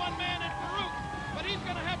only one man in Farouk, but he's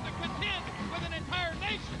going to have to contend with an entire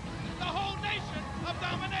nation, the whole nation of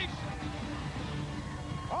domination.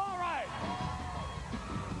 All right.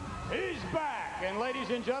 He's back. And ladies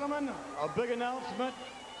and gentlemen, a big announcement.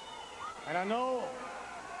 And I know,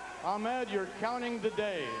 Ahmed, you're counting the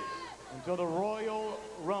days until the Royal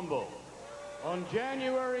Rumble. On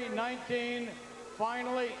January 19,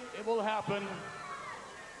 finally, it will happen.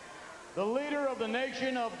 The leader of the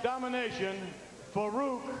Nation of Domination,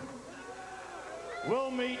 Farouk,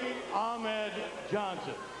 will meet Ahmed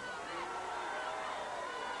Johnson.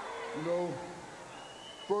 You know,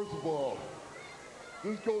 first of all,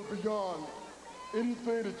 this goes beyond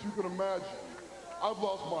anything that you can imagine. I've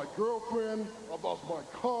lost my girlfriend, I've lost my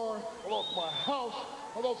car, I lost my house,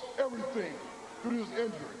 I lost everything due to this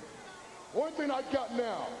injury. The only thing I got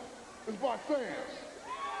now is my fans.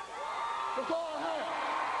 That's all I have.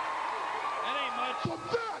 That ain't much. So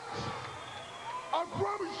that, I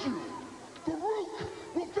promise you, Farouk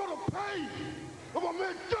will feel the pain of a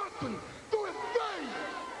man Johnson through his veins.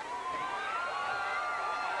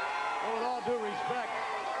 Well, with all due respect,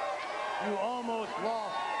 you almost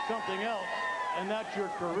lost something else, and that's your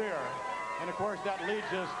career. And of course, that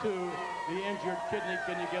leads us to the injured kidney.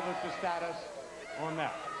 Can you give us the status on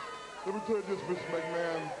that? Let me tell you this, Mr.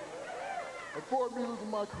 McMahon. As far as me losing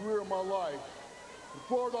my career and my life, as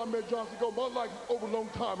far as I met Johnson go, my life was over a long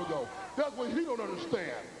time ago. That's what he don't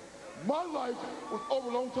understand. My life was over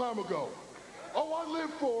a long time ago. All I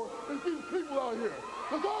live for is these people out here.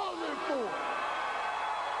 That's all I live for.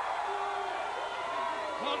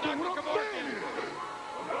 Well, So Dr. what I'm saying Kevorkian. is,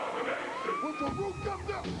 when Farouk comes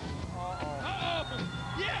up,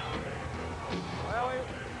 Yeah. Well,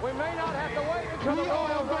 we may not have to wait until the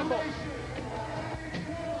Royal Rumble.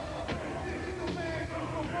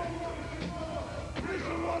 Listen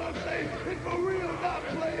to what I'm saying. It's for real, not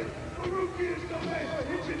playing. Farouk is the man.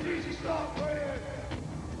 It's your need to stop praying.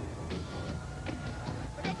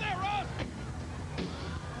 Look up there, Ross.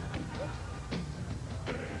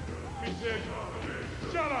 Let me tell you.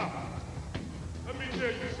 Shut up. Let me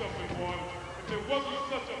tell you something, boy. If there wasn't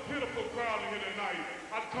such a pitiful crowd in here tonight,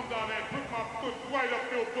 I'd come down there and put my foot right up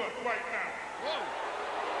your butt right now. Whoa.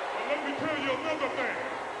 And let me tell you another thing.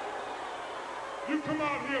 You come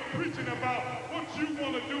out here preaching about what you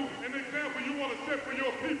want to do, an example you want to set for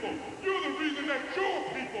your people. You're the reason that your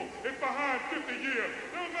people is behind 50 years.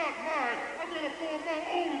 They're not mine. I'm going to form my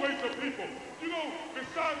own race of people. You know,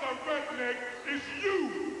 besides a redneck, it's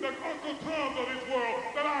you, the Uncle Toms of this world,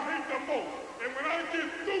 that I hate the most. And when I get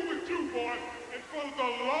through with you, boy, in front of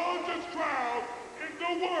the largest crowd in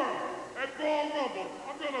the world at Royal Rumble,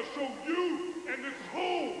 I'm going to show you and this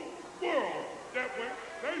whole world that when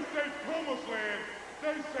they say Promised Land,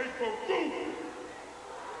 they say Farouk.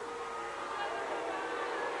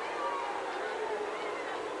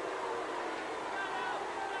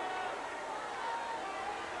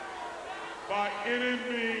 By any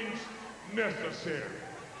means necessary.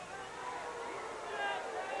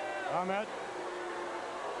 Ahmed?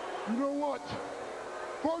 you know what?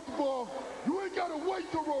 First of all, you ain't got to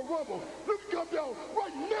wait till Royal Rumble. You can come down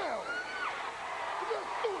right now.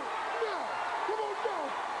 Let's do it now. Come on down.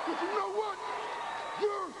 Because you know what?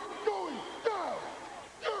 You're going down.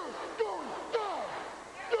 You're going down.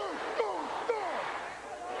 You're going down.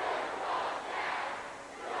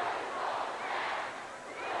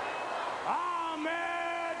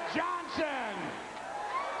 Ahmed Johnson.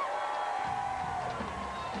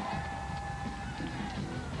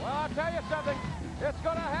 Well, I'll tell you something. It's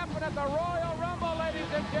going to happen at the Royal Rumble, ladies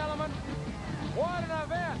and gentlemen. What an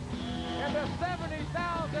event in the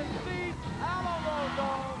 70,000-seat Alamo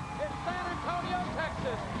Dome in San Antonio,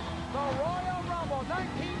 Texas. The Royal Rumble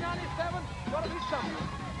 1997 going to be something.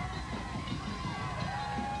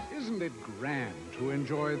 Isn't it grand to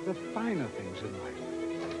enjoy the finer things in life?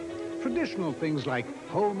 Traditional things like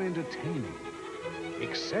home entertaining.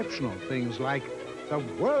 Exceptional things like the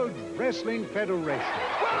World Wrestling Federation.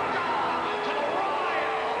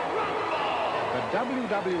 The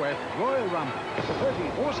WWF Royal Rumble.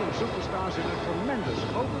 30 awesome superstars in a tremendous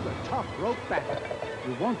over-the-top rope battle.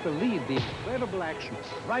 You won't believe the incredible action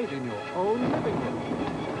right in your own living room.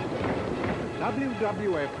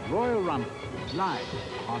 WWF Royal Rumble. Live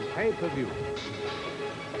on pay-per-view.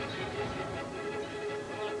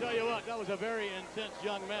 I'll tell you what, that was a very intense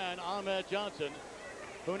young man, Ahmed Johnson,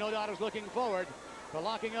 who no doubt is looking forward to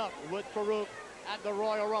locking up with Farouk at the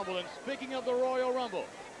Royal Rumble. And speaking of the Royal Rumble,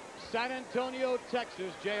 San Antonio,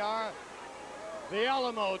 Texas, JR, the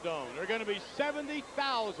Alamo Dome. There are going to be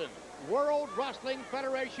 70,000 World Wrestling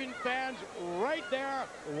Federation fans right there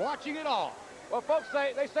watching it all. Well, folks,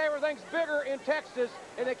 they say everything's bigger in Texas,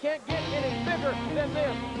 and it can't get any bigger than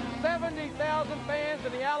this. 70,000 fans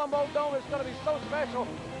in the Alamo Dome is going to be so special,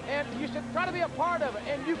 and you should try to be a part of it,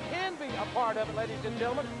 and you can be a part of it, ladies and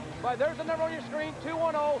gentlemen. But there's the number on your screen,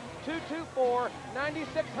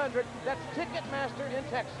 210-224-9600. That's Ticketmaster in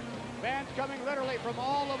Texas. Fans coming literally from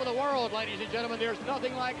all over the world, ladies and gentlemen. There's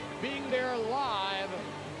nothing like being there live.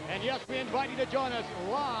 And yes, we invite you to join us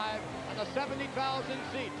live at the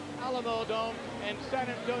 70,000-seat Alamo Dome in San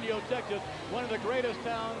Antonio, Texas, one of the greatest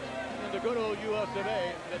towns in the good old US of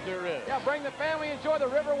A that there is. Yeah, bring the family, enjoy the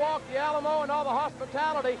Riverwalk, the Alamo, and all the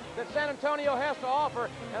hospitality that San Antonio has to offer.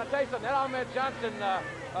 And I'll tell you something, that Ahmed Johnson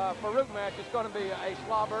Farouk match is going to be a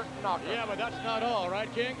slobber knocker. Yeah, but that's not all,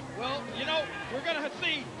 right, King? Well, you know, we're going to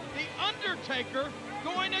see The Undertaker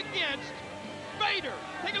going against Vader.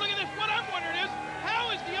 Take a look at this. What I'm wondering is, how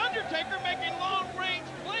is The Undertaker making long-range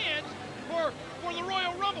plans for the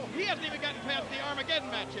Royal Rumble? He hasn't even gotten past the Armageddon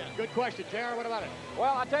match yet. Good question, Tara. What about it?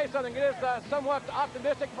 Well, I'll tell you something. It is somewhat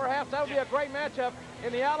optimistic, perhaps. That would be a great matchup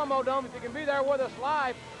in the Alamo Dome if you can be there with us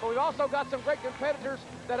live. But we've also got some great competitors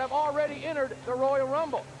that have already entered the Royal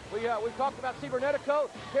Rumble. We've talked about Cibernetico,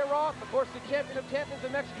 Pirog, of course, the champion of champions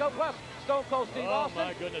in Mexico, plus Stone Cold Steve Austin. Oh,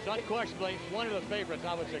 my goodness. Unquestionably, one of the favorites,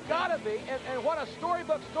 I would say. Gotta be. And what a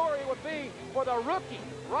storybook story it would be for the rookie,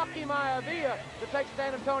 Rocky Maivia, to take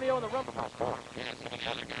San Antonio in the Rumble.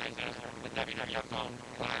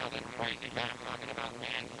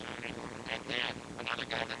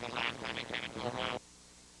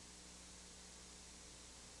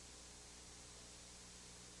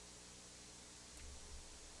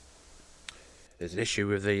 There's an issue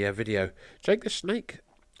with the video. Jake the Snake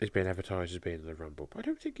is being advertised as being in the Rumble, but I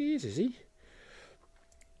don't think he is he?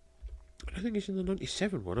 I don't think he's in the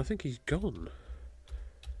 97 one. I think he's gone.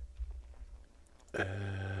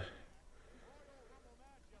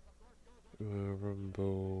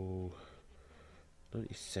 Rumble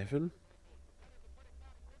 97?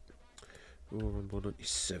 Rumble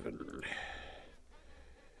 97.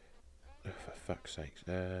 Oh, for fuck's sake.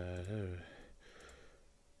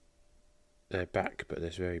 They're back, but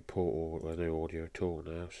there's very poor no audio at all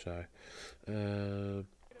now, so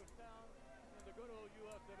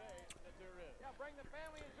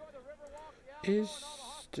is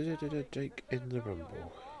Jake in the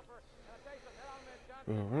Rumble?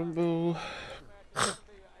 Rumble.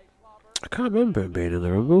 I can't remember him being in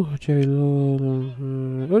the Rumble. Jerry Lawler.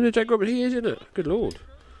 Oh, no, Jake Roberts, he is in it. Good lord.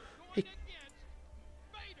 Hey.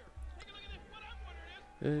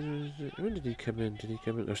 When did he come in? Did he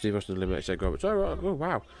come in? Oh, Steve Austin eliminated Jake Roberts. Oh, right. Oh,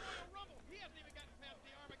 wow.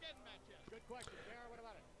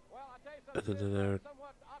 And then they're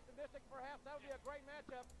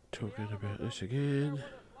talking about this again.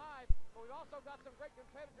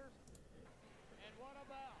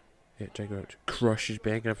 Yeah, Jake Roberts. Crush is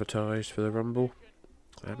being advertised for the Rumble.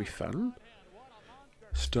 That'd be fun.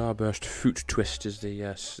 Starburst Foot Twist is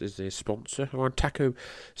the sponsor. Oh, and Taco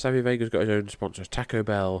Savvy Vega's got his own sponsor. Taco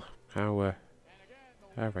Bell. How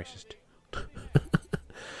racist.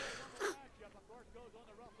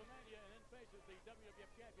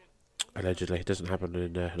 Allegedly, it doesn't happen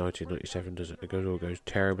in 1997, does it? It all goes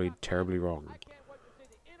terribly, terribly wrong.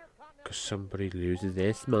 Because somebody loses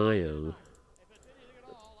their smile.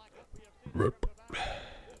 Rip.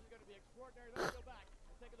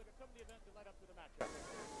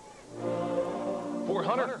 For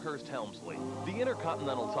Hunter Hearst Helmsley, the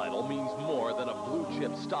Intercontinental title means more than a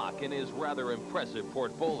blue-chip stock in his rather impressive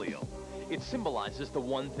portfolio. It symbolizes the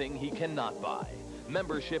one thing he cannot buy: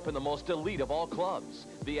 membership in the most elite of all clubs,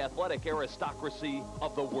 the athletic aristocracy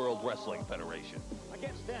of the World Wrestling Federation. I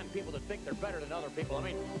can't stand people that think they're better than other people. I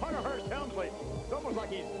mean, Hunter Hearst Helmsley, it's almost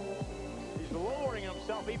like he's lowering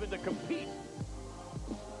himself even to compete.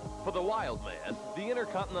 For the Wild Man, the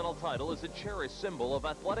Intercontinental title is a cherished symbol of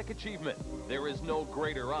athletic achievement. There is no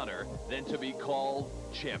greater honor than to be called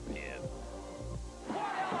champion. What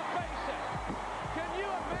elevation! Can you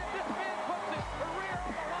imagine? This man puts his career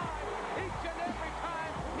on the line each and every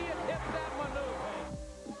time he attempts that maneuver.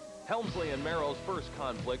 Helmsley and Merrill's first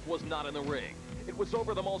conflict was not in the ring. It was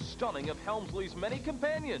over the most stunning of Helmsley's many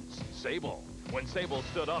companions, Sable. When Sable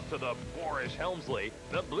stood up to the boorish Helmsley,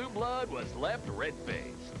 the blue blood was left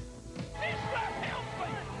red-faced. He slapped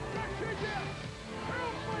Helmsley! Yes, he did!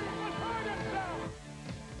 Helmsley was hurt himself!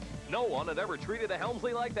 No one had ever treated a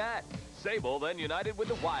Helmsley like that. Sable then united with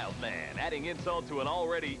the Wild Man, adding insult to an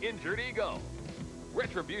already injured ego.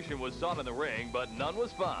 Retribution was sought in the ring, but none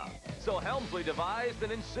was found. So Helmsley devised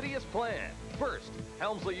an insidious plan. First,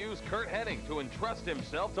 Helmsley used Curt Hennig to entrust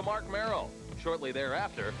himself to Mark Merrill. Shortly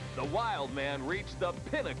thereafter, the Wild Man reached the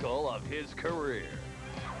pinnacle of his career.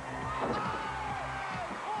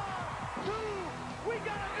 We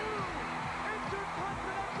got a new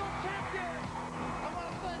Intercontinental champion! I want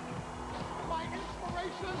to thank my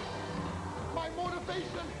inspiration, my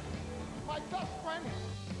motivation, my best friend,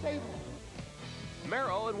 Sable.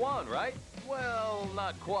 Merrill had won, right? Well,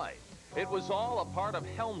 not quite. It was all a part of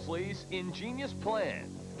Helmsley's ingenious plan.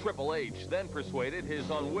 Triple H then persuaded his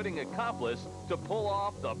unwitting accomplice to pull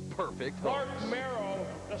off the perfect hoax. Mark Merrill,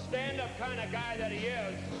 the stand-up kind of guy that he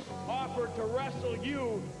is, offered to wrestle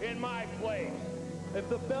you in my place. If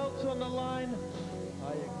the belt's on the line,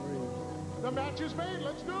 I agree. The match is made.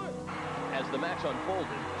 Let's do it. As the match unfolded,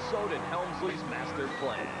 so did Helmsley's master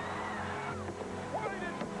plan.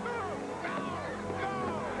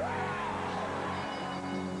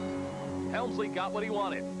 Helmsley got what he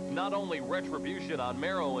wanted. not only retribution on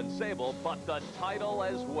Mero and Sable, but the title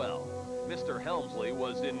as well. Mr. Helmsley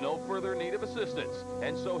was in no further need of assistance,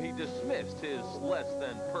 and so he dismissed his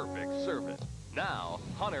less-than-perfect servant. Now,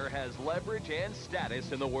 Hunter has leverage and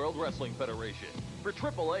status in the World Wrestling Federation. For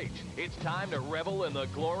Triple H, it's time to revel in the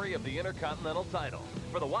glory of the Intercontinental title.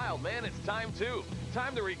 For the Wild Man, it's time too.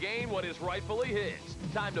 Time to regain what is rightfully his.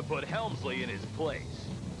 Time to put Helmsley in his place.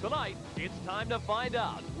 Tonight, it's time to find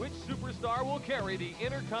out which superstar will carry the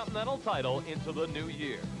Intercontinental title into the new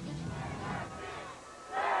year.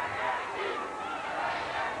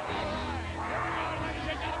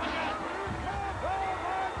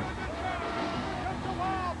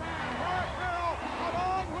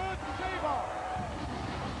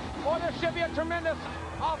 Boy, this should be a tremendous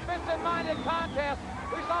offensive-minded contest.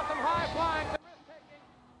 We saw some high-flying.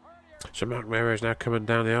 So Mark Mero is now coming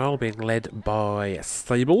down the aisle, being led by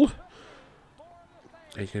Sable.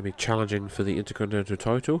 He's going to be challenging for the Intercontinental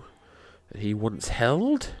title that he once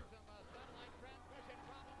held.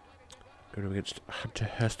 Going up against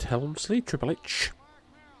Hunter Hearst Helmsley, Triple H.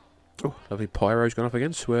 Oh, lovely pyro's gone off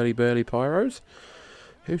again, swirly burly pyros.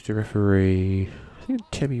 Who's the referee? I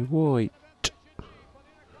think Timmy White.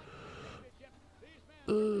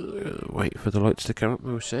 Wait for the lights to come up,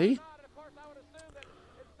 we'll see.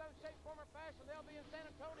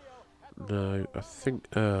 No, I think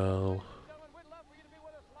Earl.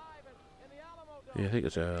 Yeah, I think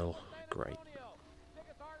it's Earl. Great.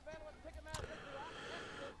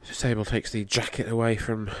 So Sable takes the jacket away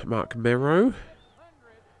from Mark Mero.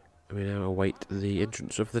 And we now await the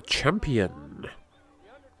entrance of the champion.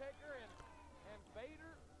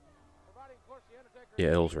 Yeah,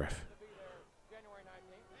 Earl's ref.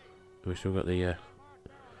 We still got the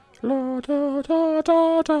la da da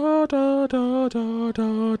da da da da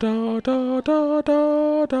da da da da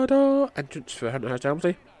da da da entrance for Hunter Hearst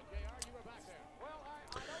Helmsley.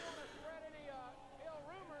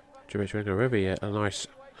 Triple H wearing a very a nice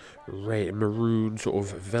red maroon sort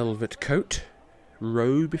of velvet coat,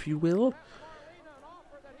 robe if you will.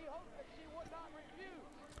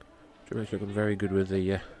 Triple H looking very good with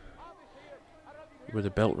the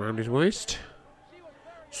belt round his waist.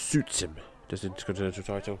 Suits him. Does the Intercontinental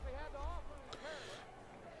title.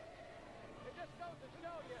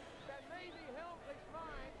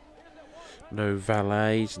 No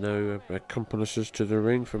valets, no accomplices to the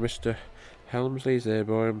ring for Mr. Helmsley. He's there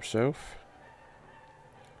by himself.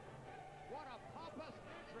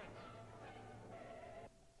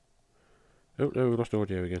 Oh no, we lost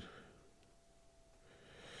audio again.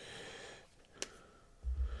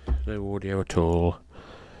 No audio at all.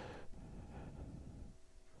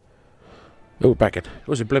 Oh, back in. It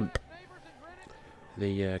was a blimp.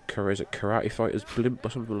 The is it Karate Fighters blimp or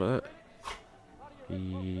something like that?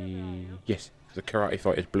 Yes, the Karate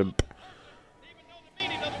Fighters blimp.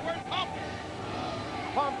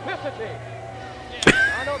 Pompicity.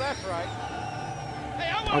 I know that's right.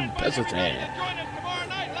 Hey, I want to invite everybody to join us tomorrow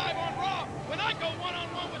night live on Raw when I go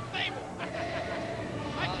one-on-one with Sable.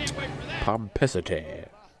 I can't wait for that. Pompicity.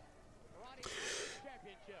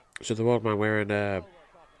 So the Wild Man wearing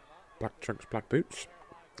black trunks, black boots.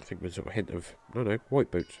 I think there's a hint of no, white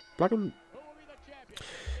boots. Black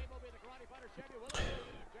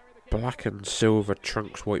and silver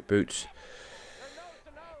trunks, white boots.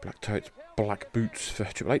 Black tights, black boots for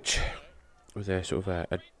Triple H. With a sort of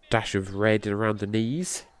a dash of red around the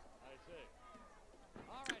knees.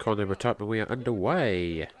 Corner number type, and we are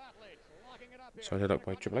underway. Sided up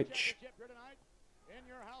by Triple H.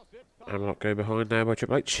 Hamlock going behind now by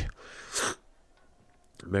Triple H.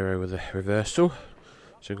 Mero with a reversal.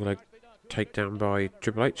 Single leg takedown by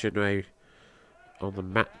Triple H and now on the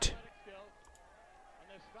mat.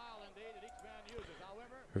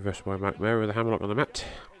 Reversal by Mark Mero with a hammerlock on the mat.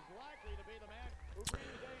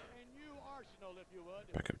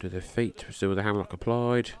 Back up to the feet, still with the hammerlock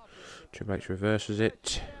applied. Triple H reverses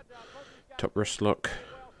it. Top wrist lock.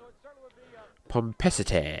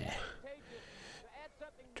 Pompicity.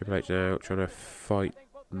 Triple H now trying to fight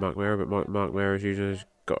Mark Mero, but Mark Mero's usually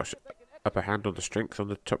got an upper hand on the strength on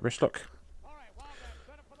the top wrist lock.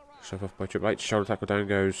 Shove off by Triple H. Shoulder tackle down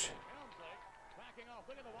goes.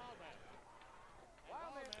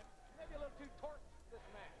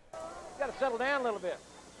 Got to settle down a little bit.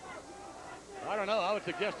 I don't know. I would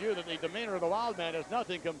suggest to you that the demeanor of the Wild Man is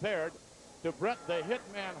nothing compared to Bret the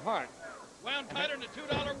Hitman Hart. Wound tighter than a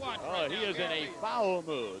 $2 watch. Oh, he is in a foul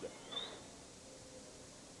mood.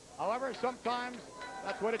 However, sometimes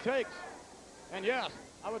that's what it takes. And yes,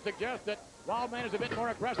 I would suggest that Wild Man is a bit more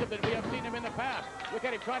aggressive than we have seen him in the past. Look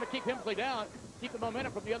at him trying to keep Helmsley down, keep the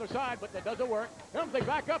momentum from the other side, but that doesn't work. Helmsley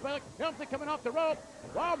back up, Helmsley coming off the rope.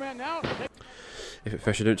 Wild Man now. If at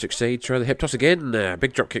first you don't succeed, try the hip toss again.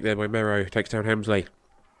 Big drop kick there by Mero. Takes down Helmsley.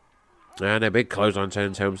 And a big clothesline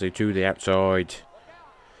sends Helmsley to the outside.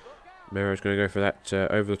 Mero's going to go for that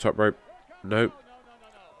over the top rope. Nope.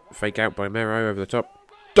 Fake out by Mero over the top.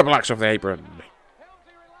 Double axe off the apron.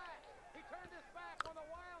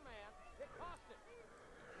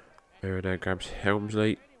 Mero now grabs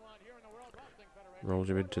Helmsley. Rolls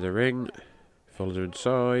him into the ring. Follows him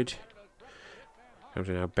inside.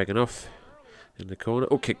 Helmsley now begging off. In the corner.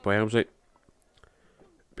 Oh, kick by Helmsley.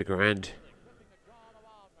 Big hand.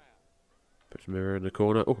 Puts Mero in the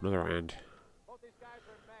corner. Oh, another hand.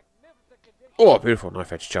 Oh, beautiful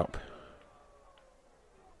knife edge chop.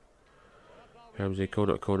 Helmsley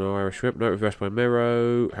corner to corner Irish whip. No, reversed by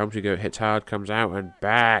Mero. Helmsley hits hard, comes out and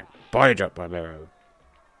back. Body drop by Mero.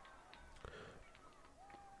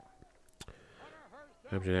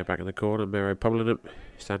 Helmsley now back in the corner. Mero pummeling him.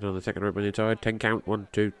 Standing on the second rope on the inside. 10 count. 1,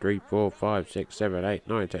 2, 3, 4, 5, 6, 7, 8,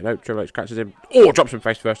 9, 10. No, Triple H catches him. Oh, drops him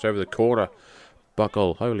face first over the corner.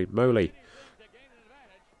 Buckle. Holy moly.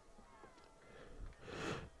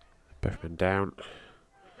 Both men down.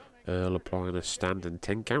 Earl applying a standing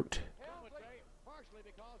 10 count.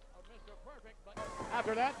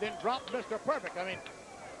 After that, then drop Mr. Perfect. I mean,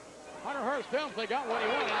 Hunter Hearst Helmsley got what he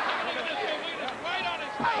wanted. Right on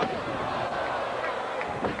his face.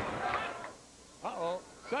 Uh-oh.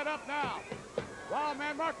 Set up now. Wild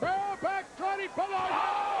man Mark Bell back trotting below.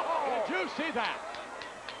 Oh! Did you see that?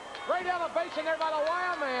 Great elevation there by the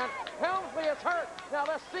Wild Man. Helmsley is hurt. Now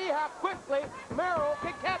let's see how quickly Mero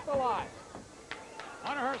can capitalize.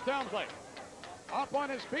 Hunter Hearst Helmsley. Up on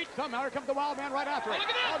his feet. Somehow here comes the Wild Man right after him.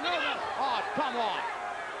 Oh, no, no. Oh, come on.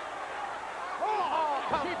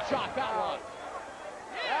 Oh, cheap shot that was.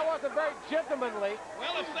 That wasn't very gentlemanly.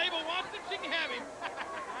 Well, if Sable wants him, she can have him.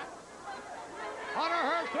 Hunter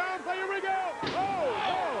Hearst Helmsley, here we go.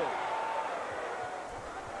 Oh.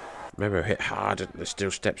 Mero hit hard at the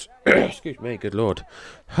steel steps. Excuse me, good lord.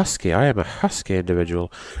 Husky, I am a husky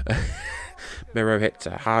individual. Mero hit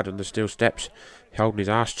hard on the steel steps, holding his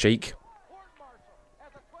arse cheek.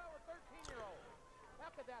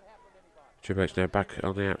 Triple H now back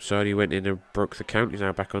on the outside. He went in and broke the count. He's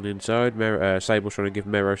now back on the inside. Sable's trying to give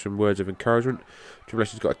Mero some words of encouragement. Triple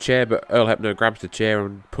H has got a chair, but Earl Hebner grabs the chair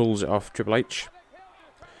and pulls it off Triple H.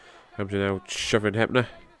 Comes in now shoving Hebner.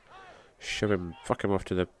 Shove him, fuck him off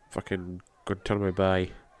to the fucking Guantanamo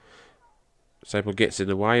Bay. Sable gets in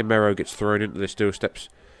the way and Mero gets thrown into the steel steps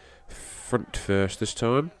front first this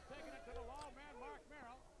time.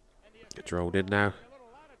 Gets rolled in now.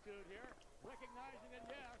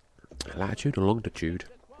 Latitude or longitude?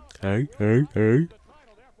 Hey. Triple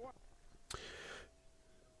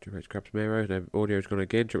H grabs Mero. The audio's gone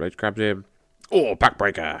again. Triple H grabs him. Oh,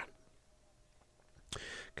 backbreaker.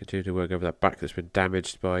 Continue to work over that back that's been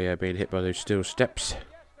damaged by being hit by those steel steps.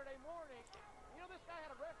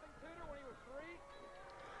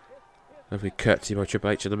 Lovely curtsy by Triple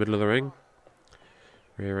H in the middle of the ring.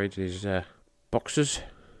 Rearranging his boxers.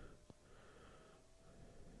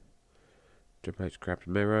 Triple H grabs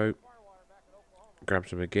Mero.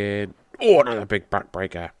 Grabs him again. Oh, another big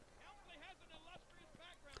backbreaker.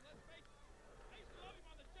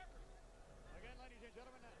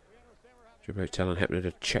 Triple H telling Hebner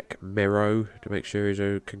to check Mero to make sure he's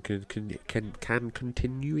can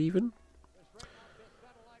continue even.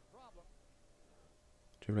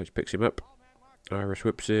 Triple H picks him up. Irish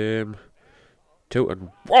whips him. Tilt and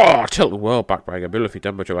world backbreaker. Beautifully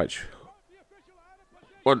done by Triple H.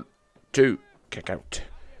 1, 2, kick out.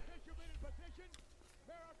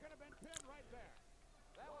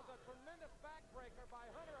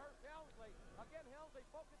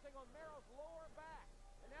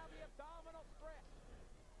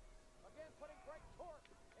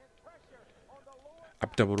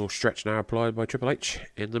 Abdominal stretch now applied by Triple H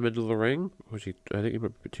in the middle of the ring. I think he might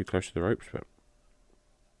be a bit too close to the ropes, but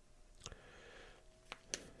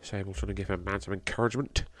Sable trying to give him man some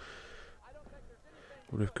encouragement.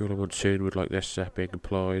 I wonder if Gula Monsoon would like this being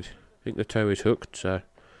applied. I think the toe is hooked, so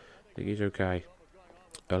I think he's okay.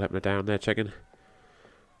 Earl Hebner down there checking.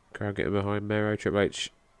 Crowd getting behind Mero. Triple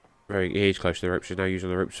H, he's close to the ropes. He's now using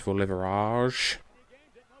the ropes for leverage.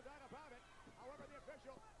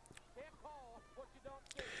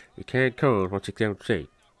 You can't call what you don't see.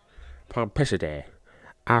 Pompicity.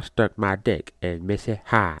 I stuck my dick in Missy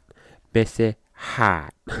Hart. Missy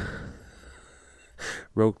Hart.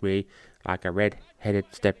 Rolled me like a red-headed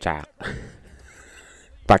stepchild.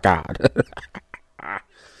 By God.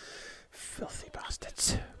 Filthy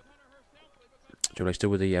bastards. Triple H still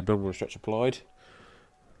with the abdominal stretch applied.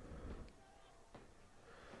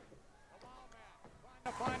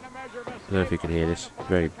 I don't know if you can hear this.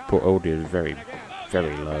 Very poor audio, very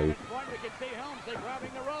very low.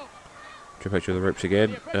 Triple H with the ropes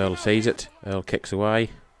again. Earl sees it. Earl kicks away.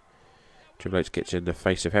 Triple H gets in the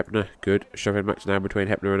face of Hebner. Good. Shoving match now between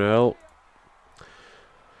Hebner and Earl.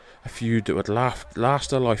 A feud that would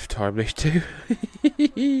last a lifetime, these two.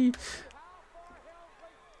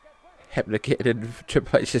 Hebner getting in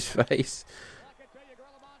Triple H's face.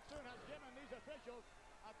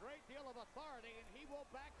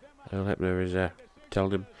 Earl Hebner is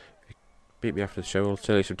telling him, beat me after the show, I'll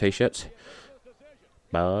sell you some t-shirts.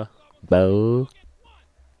 Bow.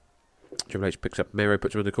 Triple H picks up Miro,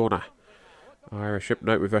 puts him in the corner. Irish Whip,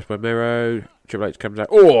 note reversed by Miro. Triple H comes out.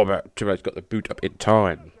 Oh, but Triple H got the boot up in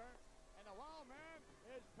time.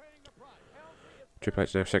 Triple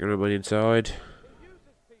H now second room on the inside.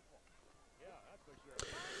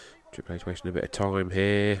 Triple H wasting a bit of time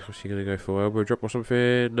here. What's he going to go for? Elbow drop or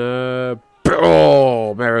something?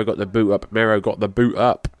 Oh, Miro got the boot up. Miro got the boot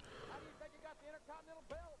up.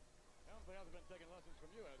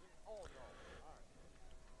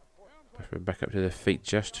 Back up to the feet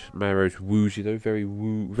just. Miro's woozy though. Very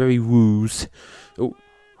woos. Oh,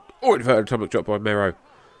 inverted atomic drop by Miro.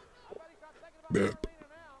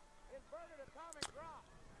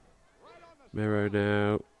 Miro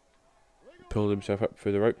now pulled himself up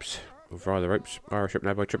through the ropes, or via the ropes. Irish Whip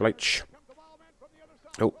now by Triple H.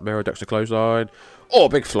 Oh, Miro ducks the clothesline. Oh,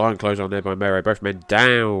 big flying clothesline there by Miro. Both men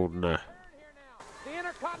down. The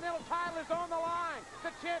Intercontinental title is on the line.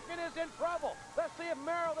 The champion is in trouble. Let's see if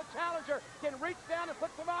Miro, the challenger, can reach down and put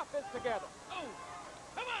some offense together. Oh,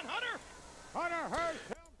 come on, Hunter. Hunter hurts.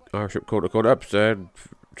 Irish Whip caught up, and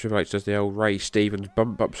Triple H does the old Ray Stevens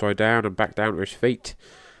bump upside down and back down to his feet.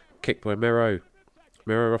 Kick by Miro.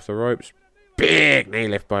 Miro off the ropes. Big knee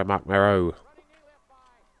lift by Mark Miro.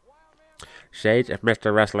 Shades of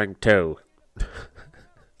Mr. Wrestling 2.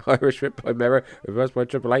 Irish Whip by Miro. Reversed by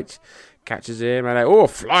Triple H. Catches him. And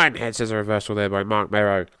flying head scissor reversal there by Mark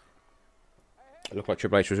Miro. It looked like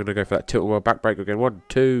Triple H was going to go for that tilt world backbreaker again. 1,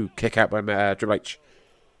 2. Kick out by Triple H.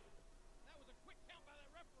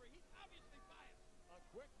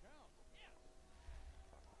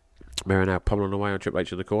 Miro now pummeling away on Triple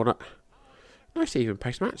H in the corner. Nice even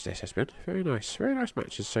paced match this has been. Very nice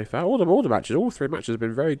matches so far. All three matches have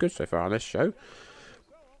been very good so far on this show.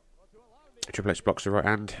 Triple H blocks the right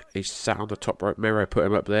hand. He's sat on the top rope. Miro put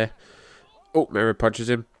him up there. Oh, Miro punches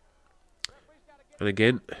him. And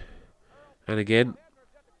again.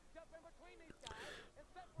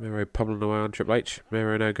 Miro pummeling away on Triple H.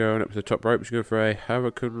 Miro now going up to the top rope. He's going for a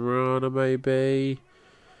Hurricane Rana maybe.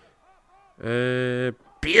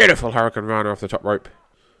 Beautiful Hurricane Rana off the top rope.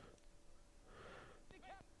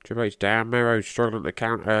 Triple H down. Miro struggling to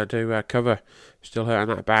cover. Still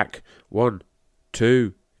hurting that back. 1,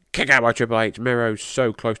 2. Kick out by Triple H. Miro's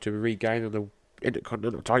so close to regaining the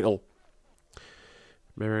Intercontinental title.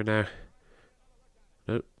 Miro now.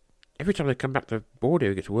 No. Every time they come back to board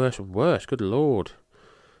here, it gets worse and worse. Good lord.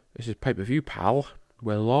 This is pay-per-view, pal.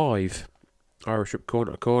 We're live. Irish Whip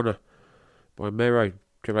corner to corner by Miro.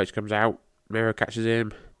 Triple H comes out. Miro catches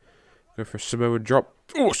him. Go for a Samoan drop.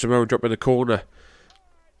 Oh, Samoan drop in the corner.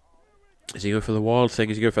 Is he going for the wild thing?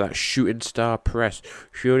 Is he going for that shooting star press?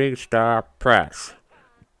 Shooting star press.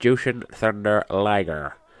 Jushin Thunder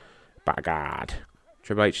Liger. By God.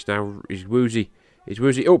 Triple H now is woozy. He's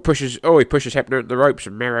woozy. He pushes Hebner into the ropes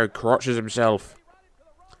and Miro crotches himself.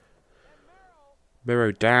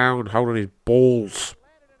 Miro down, holding his balls.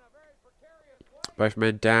 Both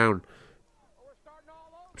men down.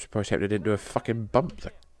 I'm surprised Hebner didn't do a fucking bump,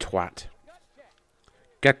 the twat.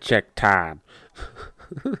 Gut check time.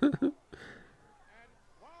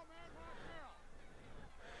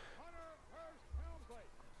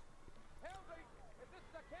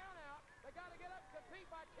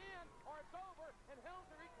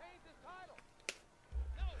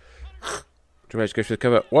 Triple H goes for the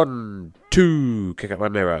cover. 1, 2. Kick out by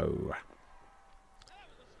Miro.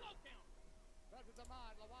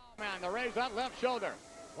 Man, the raise that left shoulder.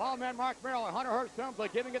 Wildman Mark Miro and Hunter Hearst Helmsley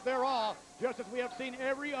giving it their all, just as we have seen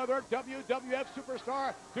every other WWF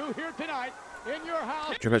superstar do here tonight in your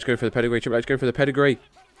house. Triple H going for the pedigree. Triple H going for the pedigree.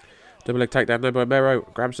 Double leg takedown there by Miro.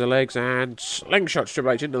 Grabs the legs and slingshots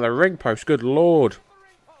Triple H into the ring post. Good lord.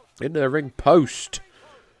 Into the ring post.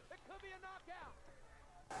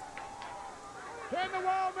 Can the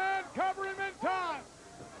Wildman cover him in time?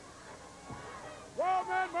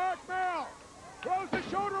 Wildman Mark Miro throws the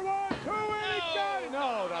shoulder 1, 2, and he's got it.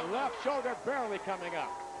 No, the left shoulder barely coming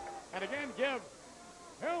up. And again, give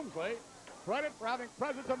Helmsley credit for having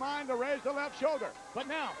presence of mind to raise the left shoulder. But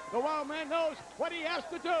now, the Wild Man knows what he has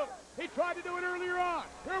to do. He tried to do it earlier on.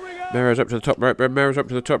 Here we go. Mero's up to the top rope. Mero's up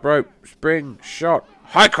to the top rope. Spring, shot.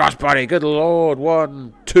 High cross body. Good Lord.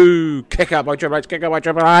 1, 2. Kick out by Triple H. Kick out by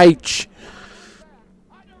Triple H.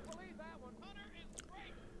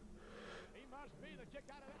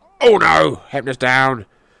 Oh no. Hebner's down.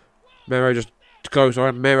 Mero just goes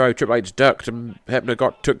on. Mero. Triple H ducked and Hebner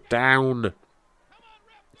got took down.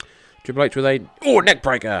 Triple H with a neck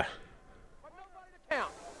breaker.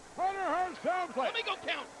 Let me go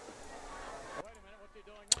count.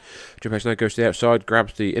 Triple H now goes to the outside,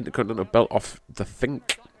 grabs the Intercontinental belt off the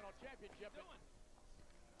Fink.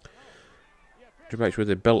 Triple H with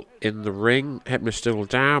the belt in the ring. Hebner's still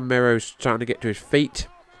down. Mero's starting to get to his feet.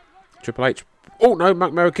 Triple H. Oh no,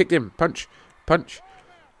 Mark Mero kicked him. Punch, punch,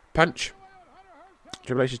 punch.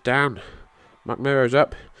 Triple H is down. Mark Mero's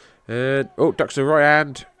up. And ducks the right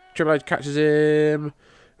hand. Triple H catches him.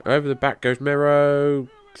 Over the back goes Mero.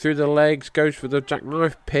 Through the legs, goes for the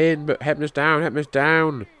jackknife pin, but Hebner's down. Hebner's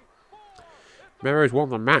down. Mero's won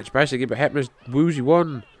the match basically, but Hebner's woozy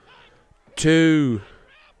 1, 2.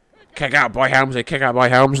 Kick out by Helmsley. Kick out by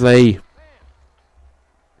Helmsley.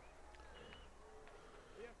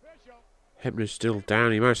 Hebner's still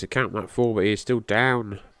down. He managed to count that 4, but he is still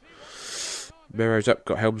down. Mero's up.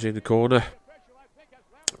 Got Helmsley in the corner.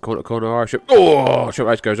 Corner Irish. Oh!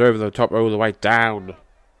 Triple H goes over the top all the way down.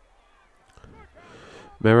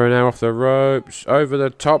 Mero now off the ropes, over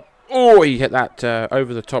the top. Oh, he hit that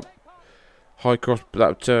over the top high cross,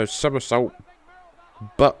 that somersault,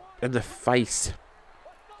 butt in the face.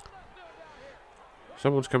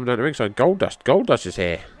 Someone's coming down the ringside. Goldust. Goldust is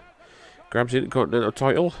here. Grabs the Intercontinental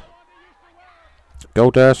title.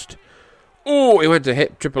 Goldust. Oh, he went to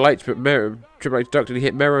hit Triple H, but Triple H ducked and he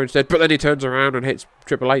hit Mero instead. But then he turns around and hits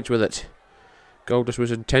Triple H with it. Goldust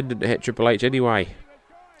was intending to hit Triple H anyway.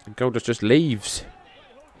 And Goldust just leaves.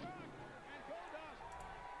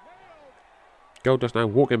 Goldust now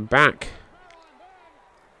walking back.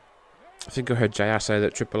 I think I heard JR say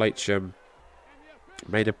that Triple H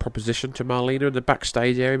made a proposition to Marlena in the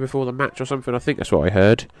backstage area before the match or something. I think that's what I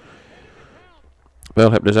heard. Bill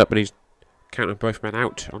Hebner's up and he's counting both men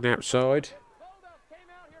out on the outside.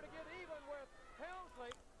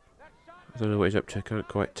 I don't know what he's up to. I can't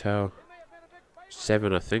quite tell.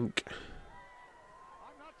 7, I think.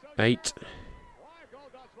 8.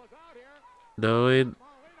 9.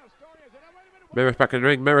 Mero's back in the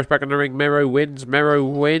ring. Mero's back in the ring. Mero wins. Mero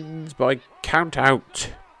wins by count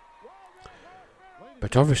out.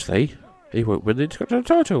 But obviously, he won't win the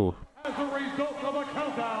Intercontinental title. As a result of a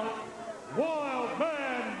countdown, Wild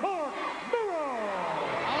Man Mark Mero.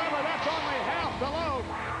 However, that's only half the load.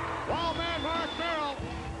 Wild Man Mark Mero,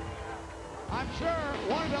 I'm sure,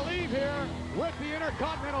 wanted to leave here with the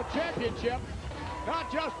Intercontinental Championship, not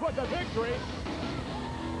just with the victory,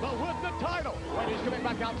 but with the title. Wait, he's coming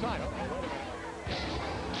back outside.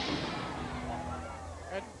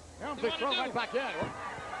 And Helmsley's thrown right back in.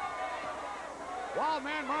 Wild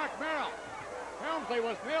Man Mark Mero. Helmsley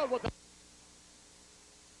was nailed with the...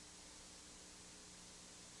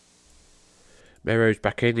 Mero's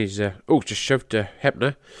back in. He's just shoved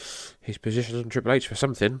Hebner. He's positioned on Triple H for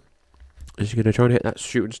something. Is he going to try and hit that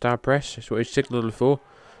shooting star press? That's what he's signaling for.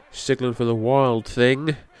 Signaling for the wild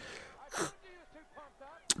thing.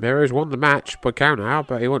 Mero's won the match by count out,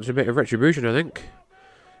 but he wants a bit of retribution, I think.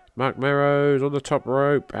 Mark Mero's on the top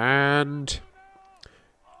rope and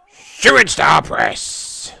shooting star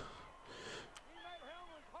press.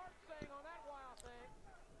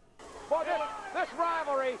 Well, this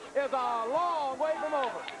rivalry is a long way from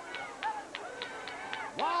over.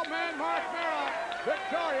 Wild Man Mark Mero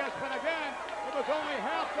victorious, but again, it was only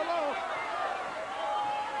half the load.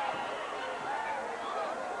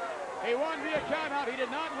 He won via countout. He did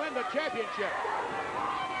not win the championship.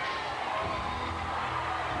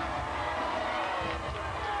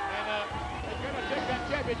 And he's going to take that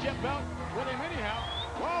championship belt with him anyhow.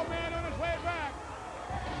 Wild Man on his way back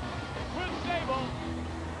with Sable.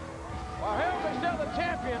 Well, Helmsley's still the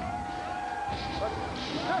champion, but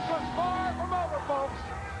this one's far from over, folks.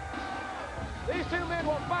 These two men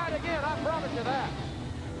will fight again, I promise you that.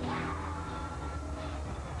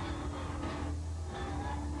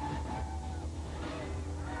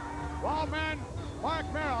 Wild Man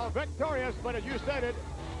Mark Mero victorious, but as you stated,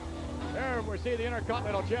 there we see the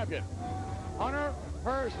Intercontinental Champion, Hunter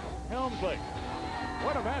Hearst Helmsley.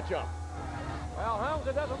 What a matchup. Well,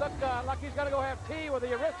 Helmsley doesn't look like he's going to go have tea with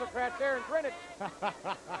the aristocrats there in Greenwich.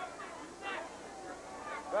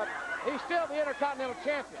 But he's still the Intercontinental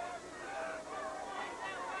Champion.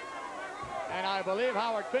 And I believe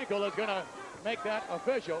Howard Finkel is going to make that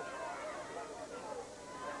official.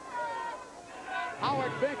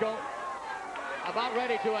 Howard Finkel about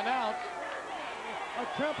ready to announce A to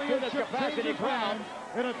championship this capacity changes crowd. hands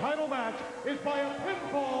in a title match is by a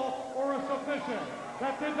pinfall or a submission.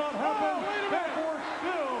 That did not happen. Therefore,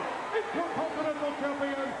 still Intercontinental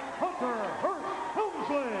Champion Hunter Hearst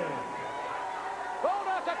Helmsley.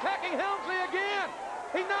 Goldust attacking Helmsley again.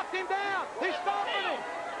 He knocked him down. He's stopping him.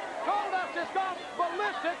 Goldust has gone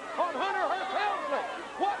ballistic on Hunter Hearst Helmsley.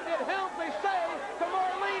 What did Helmsley say to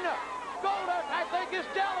Marlena? Goldust, I think, is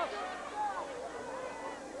jealous.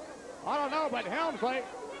 I don't know, but Helmsley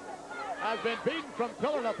has been beaten from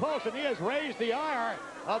pillar to post, and he has raised the ire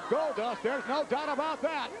of Goldust. There's no doubt about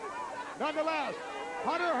that. Nonetheless,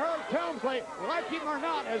 Hunter Hearst Helmsley, like him or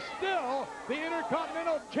not, is still the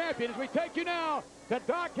Intercontinental Champion. As we take you now to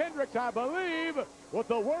Doc Hendricks, I believe, with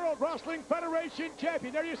the World Wrestling Federation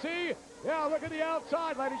Champion. There you see. Yeah, look at the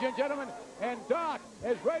outside, ladies and gentlemen. And Doc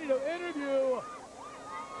is ready to interview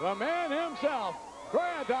the man himself. Go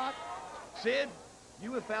ahead, Doc. Sid,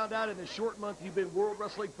 you have found out in the short month you've been World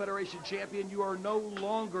Wrestling Federation Champion, you are no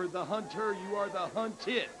longer the hunter, you are the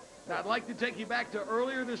hunted. And I'd like to take you back to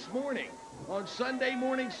earlier this morning on Sunday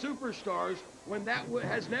Morning Superstars when that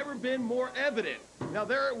has never been more evident. Now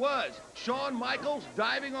there it was, Shawn Michaels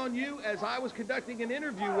diving on you as I was conducting an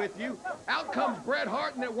interview with you. Out comes Bret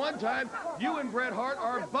Hart, and at one time, you and Bret Hart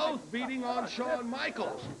are both beating on Shawn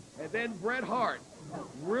Michaels. And then Bret Hart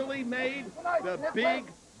really made the big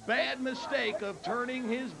bad mistake of turning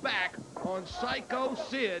his back on Psycho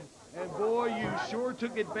Sid, and boy, you sure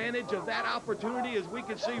took advantage of that opportunity, as we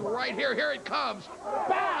can see right here. Here it comes.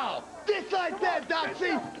 Bow! Just like that, Doc.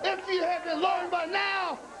 See, if you haven't learned by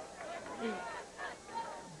now.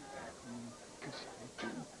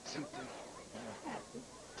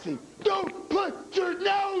 See, don't put your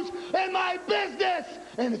nose in my business!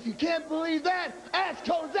 And if you can't believe that, ask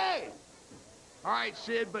Jose! All right,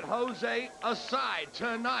 Sid, but Jose aside,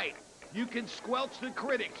 tonight, you can squelch the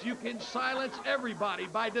critics. You can silence everybody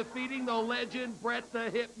by defeating the legend Bret the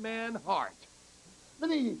Hitman Hart. Let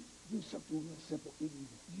me do something real simple. Even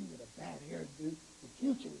you with a bad hairdo, the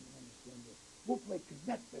future will understand this. We'll play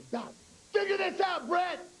Connect the Dots. Figure this out,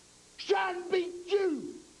 Bret! Sean beat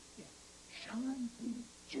you! Yeah, Sean beat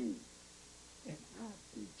you. And I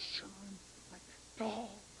beat Sean like a dog.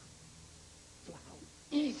 So how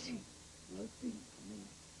easy will it be for me?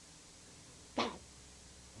 Stop!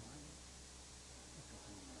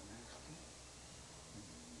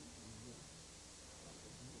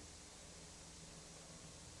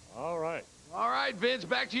 All right. All right, Vince,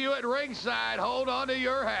 back to you at ringside. Hold on to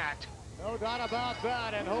your hat. No doubt about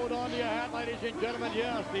that. And hold on to your hat, ladies and gentlemen.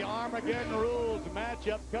 Yes, the Armageddon Rules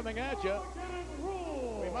matchup coming at you.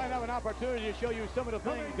 We might have an opportunity to show you some of the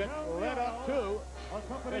things that led up to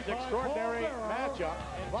this extraordinary matchup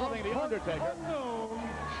involving The Undertaker,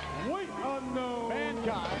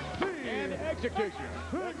 Mankind, and Execution.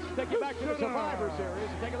 Let's take you back to the Survivor Series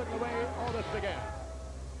and take a look at the way all this began.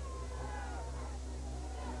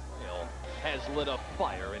 Has lit a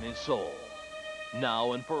fire in his soul.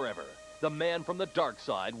 Now and forever, the man from the dark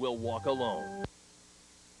side will walk alone.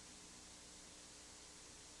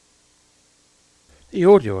 The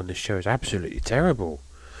audio on this show is absolutely terrible.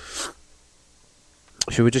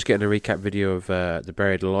 So we're just getting a recap video of the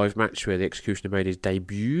Buried Alive match where the Executioner made his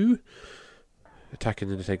debut, attacking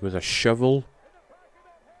the Undertaker with a shovel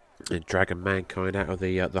and dragging Mankind out of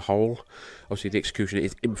the hole. Obviously, the Executioner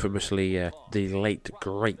is infamously the late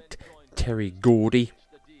great Terry Gordy.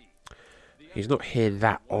 He's not here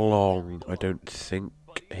that long, I don't think.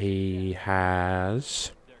 He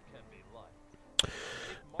has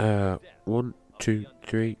 1, 2,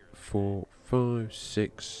 3, 4, 5,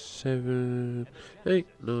 6, 7, 8,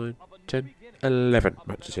 9, 10, 11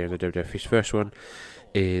 matches here in the WWF. His first one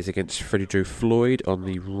is against Freddie Drew Floyd on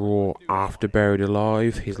the Raw after Buried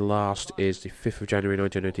Alive. His last is the 5th of January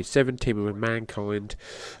 1997, teaming with Mankind,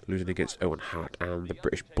 losing against Owen Hart and the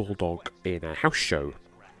British Bulldog in a house show.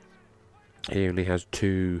 He only has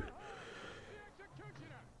 2.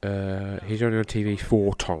 He's only on TV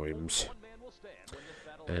 4 times.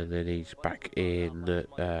 And then he's back in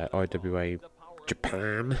IWA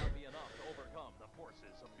Japan.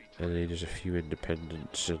 And then he does a few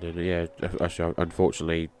independents. And then, yeah,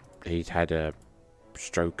 unfortunately, he's had a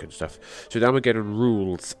stroke and stuff. So the Armageddon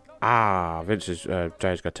Rules. Vince is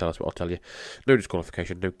Jay's going to tell us what I'll tell you. No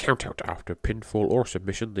disqualification, no count out after a pinfall or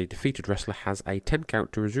submission. The defeated wrestler has a 10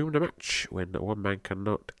 count to resume the match. When one man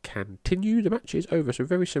cannot continue, the match is over. So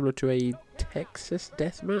very similar to a Texas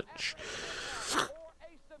death match.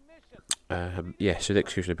 Yeah, so the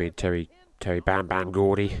Executioner being Terry Bam Bam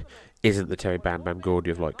Gordy isn't the Terry Bam Bam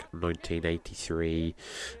Gordy of like 1983.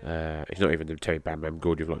 It's not even the Terry Bam Bam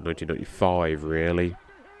Gordy of like 1995, really.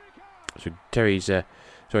 So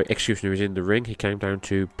Executioner is in the ring. He came down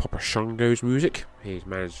to Papa Shango's music. He's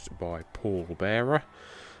managed by Paul Bearer.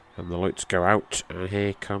 And the lights go out, and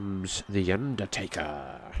here comes The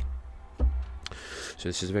Undertaker. So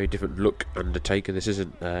this is a very different look Undertaker. This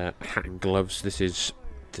isn't hat and gloves. This is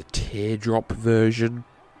the teardrop version.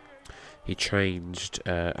 He changed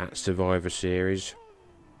at Survivor Series.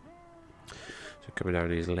 So coming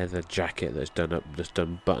down in his leather jacket that's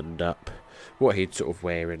done buttoned up. What he'd sort of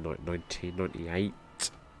wear in like 1998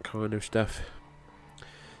 kind of stuff.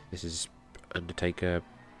 This is Undertaker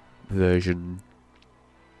version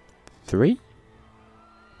 3?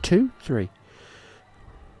 2? 3?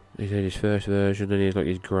 He's in his first version, then he's like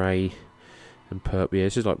his grey and purple. Yeah,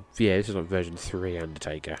 this is like version 3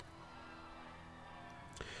 Undertaker.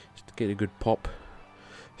 Just getting a good pop.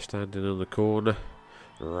 Standing on the corner,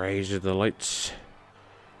 raising the lights.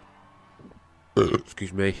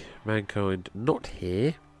 Excuse me. Mankind not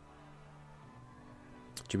here.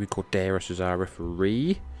 Jimmy Corderas is our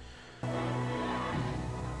referee.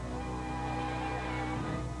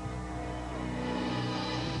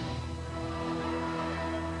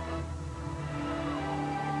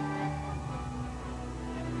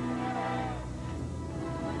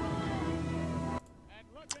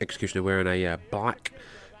 Executioner wearing a black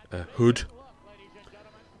hood,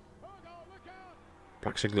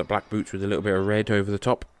 black singlet, black boots with a little bit of red over the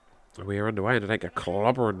top. We are underway, and I take a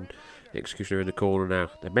clobber, and the Executioner in the corner now.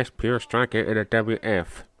 The best pure striker in a WF.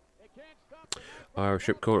 Irish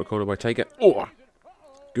whip corner by Taker. Oh,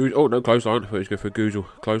 oh no, clothesline. I thought he was going for a Goozle.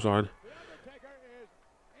 Clothesline.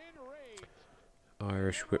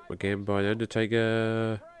 Irish whip again by the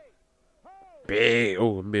Undertaker. Big,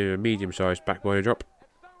 oh, medium-sized back body drop.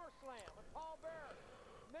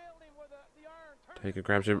 Taker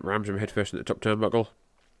grabs him, rams him headfirst in the top turnbuckle.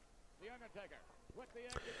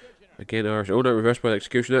 Again, Irish. Oh no, reversed by the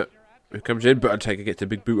Executioner. Who comes in, but Undertaker gets the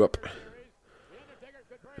big boot up.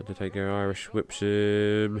 Undertaker Irish whips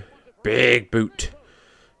him. Big boot.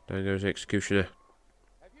 Down goes the Executioner.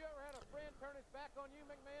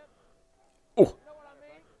 Oh!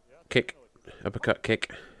 Kick. Uppercut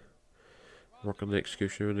kick. Rocking the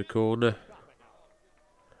Executioner in the corner.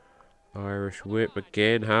 Irish whip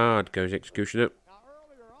again. Hard goes Executioner.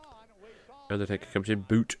 Undertaker comes in.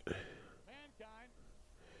 Boot.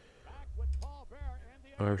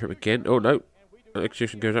 Irish whip again. Oh no.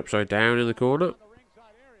 Execution goes upside down in the corner.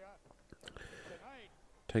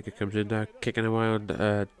 Taker comes in now, kicking away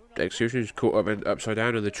on Execution. He's caught up upside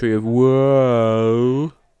down in the tree of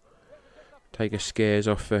woe. Taker scares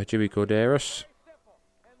off Jimmy Corderas.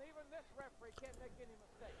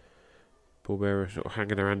 Paul Bearer sort of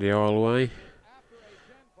hanging around the aisleway.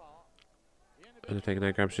 Undertaker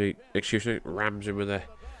now grabs the Executioner, rams him with a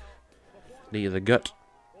knee of the gut.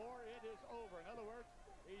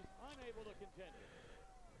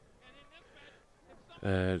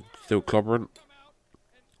 Still clobbering.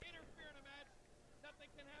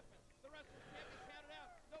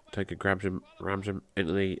 Taker grabs him, rams him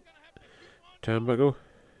into the turnbuckle.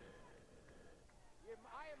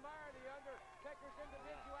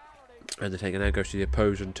 Undertaker now goes to the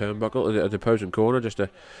opposing turnbuckle, the opposing corner, just to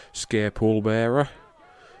scare Paul Bearer.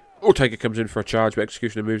 Oh, Taker comes in for a charge, but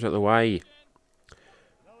Executioner moves out of the way.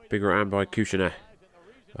 Big right hand by Executioner.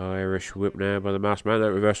 Irish whip now by the masked man.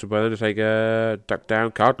 That reversal by the Undertaker. Duck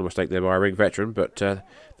down. Cardinal mistake there by a ring veteran, but the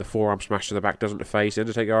forearm smash to the back doesn't face.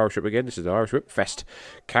 Undertaker Irish whip again. This is the Irish whip fest.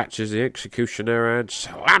 Catches the Executioner and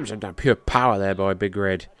slams him down. Pure power there by Big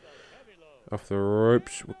Red. Off the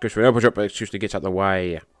ropes. Goes for an elbow drop, but Executioner gets out of the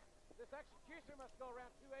way.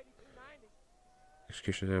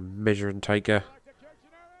 Executioner measuring Taker.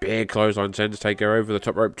 Big clothesline sends Taker over the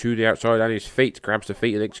top rope to the outside and his feet. Grabs the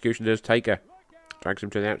feet of the Executioner's Taker. Drags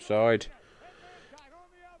him to the outside.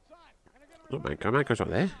 Oh, Mankind right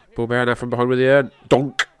there. Paul Bearer now from behind with the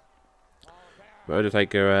donk. But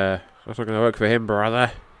Undertaker, that's not going to work for him,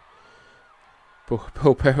 brother.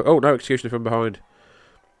 Paul Bearer, oh no, Executioner from behind.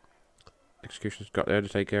 Executioner's got the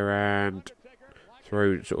Undertaker and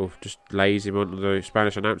sort of just lays him onto the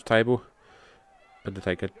Spanish announce table.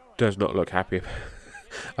 Undertaker does not look happy.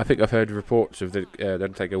 I think I've heard reports of the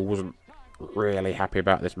Undertaker wasn't really happy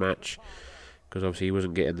about this match. Because obviously he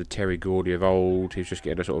wasn't getting the Terry Gordy of old. He was just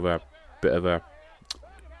getting a sort of a bit of a...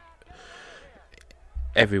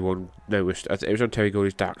 Everyone noticed. It was on Terry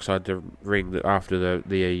Gordy's dark side of the ring that after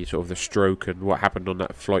the sort of the stroke and what happened on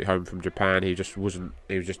that flight home from Japan, he just wasn't...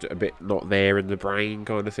 He was just a bit not there in the brain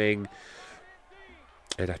kind of thing.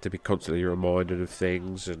 They'd have to be constantly reminded of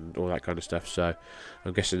things and all that kind of stuff. So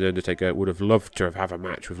I'm guessing the Undertaker would have loved to have a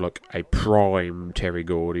match with like a prime Terry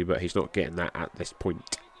Gordy, but he's not getting that at this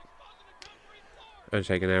point.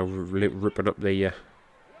 Undertaker now ripping up the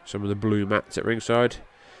some of the blue mats at ringside.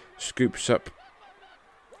 Scoops up.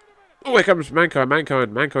 Oh, here comes Mankind.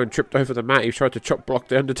 Mankind tripped over the mat. He tried to chop block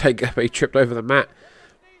the Undertaker, but he tripped over the mat.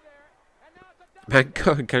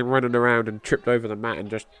 Mankind came running around and tripped over the mat and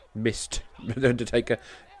just missed the Undertaker.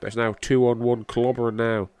 But it's now 2-on-1 clobbering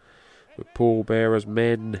now with Paul Bearer's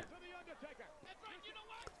men.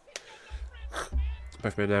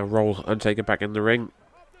 Both men now roll Undertaker back in the ring.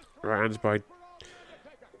 Right hands by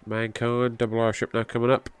Mankind. Double Irish now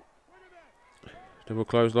coming up. Double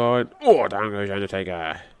clothesline. Oh, down goes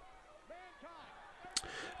Undertaker.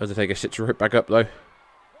 Undertaker sits right back up though.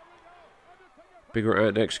 Big right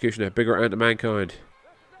hand to Executioner. Big right hand to Mankind.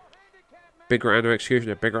 Big right hand to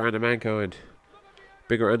Executioner. Big right hand to Mankind.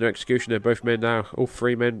 Big right hand to Executioner. Both men now. All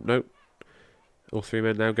three men. Nope. All three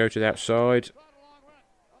men now go to the outside.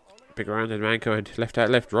 Big right hand to Mankind. Left out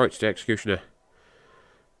left. Right to the Executioner.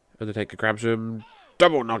 Undertaker grabs him.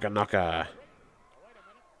 Double knocker.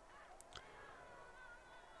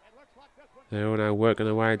 They're all now working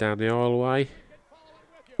their way down the aisleway.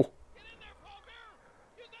 Oh.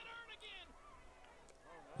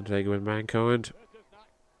 Undertaker with Mankind.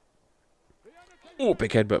 Oh,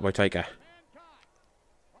 big headbutt by Taker.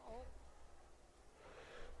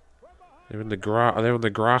 They're in the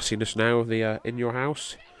grassiness now of the In Your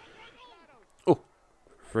House. Oh,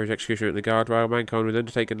 for his execution at the guardrail. Mankind with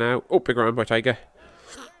Undertaker now. Oh, big round by Taker.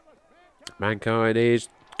 Mankind is,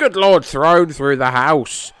 good lord, thrown through the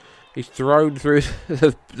house. He's thrown through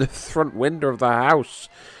the front window of the house.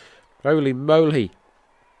 Holy moly.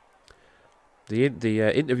 The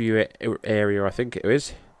interview area, I think it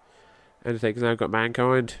is. Undertaker's now got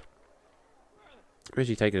Mankind. Where's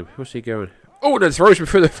he taking him? What's he going? Oh, and then throws him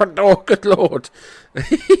through the front door. Good lord.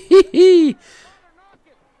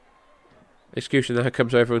 Execution now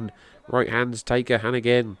comes over and right hands Taker, and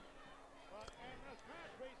again.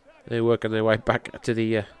 They're working their way back to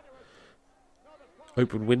the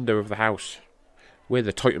open window of the house, where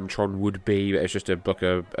the Titantron would be. But it's just a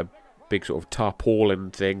big sort of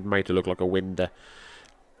tarpaulin thing made to look like a window.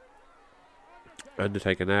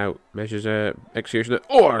 Undertaker now measures Executioner.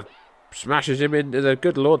 Oh, smashes him into the.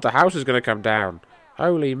 Good lord, the house is going to come down.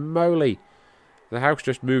 Holy moly! The house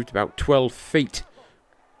just moved about 12 feet.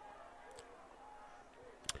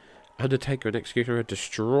 Undertaker and Executioner are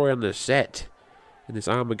destroying the set in this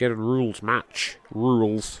Armageddon Rules match.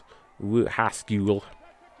 Rules. Haskell.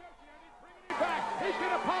 He's going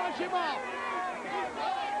to polish him off.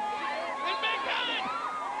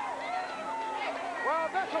 Well,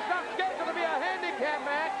 this was not scheduled to be a handicap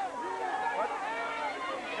match.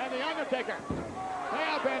 And the Undertaker. They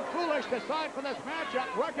have been foolish to sign for this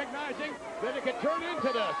matchup, recognizing that it could turn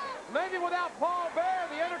into this. Maybe without Paul Bearer,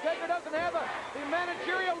 the Undertaker doesn't have the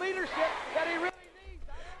managerial leadership that he really needs.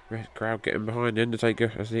 Red crowd getting behind the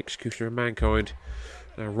Undertaker as the Executioner of Mankind.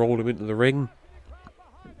 Now roll him into the ring.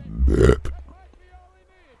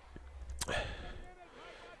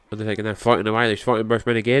 Undertaker now fighting away. He's fighting both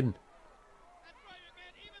men again.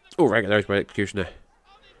 Oh, right, those by Executioner.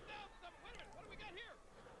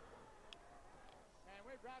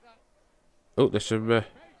 Oh, there's some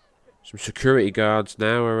security guards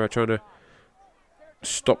now are trying to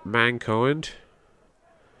stop Mankind.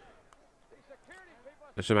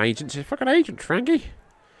 There's some agents. There's fucking agents, Frankie.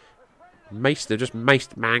 They've just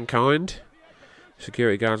maced Mankind.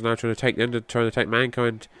 Security guards now trying to take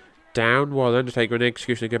Mankind down, while the Undertaker and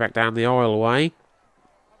Executioner go back down the aisleway.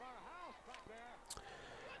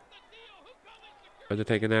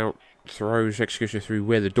 Undertaker now throws Executioner through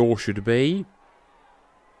where the door should be.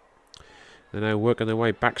 They're now working their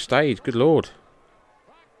way backstage. Good lord.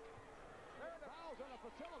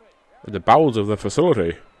 In the bowels of the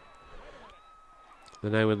facility.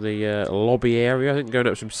 They're now in the lobby area, I think, going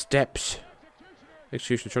up some steps.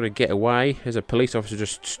 Executioner trying to get away. There's a police officer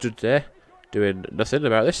just stood there, doing nothing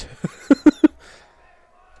about this.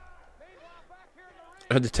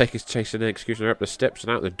 Undertaker's chasing the Executioner up the steps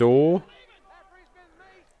and out the door.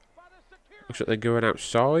 Looks like they're going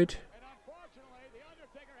outside.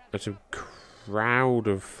 There's a crowd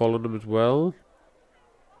of following them as well.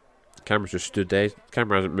 The camera's just stood there. The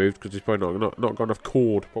camera hasn't moved because he's probably not got enough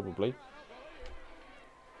cord, probably.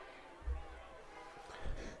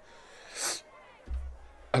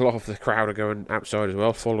 A lot of the crowd are going outside as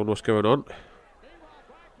well, following what's going on.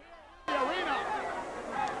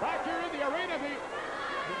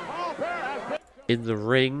 In the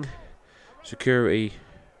ring, security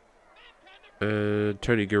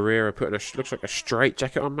Tony Guerrero putting looks like a straight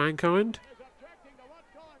jacket on Mankind.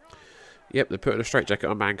 Yep, they're putting a straight jacket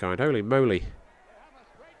on Mankind. Holy moly.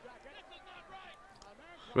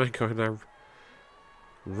 Mankind now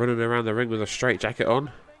running around the ring with a straight jacket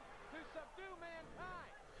on.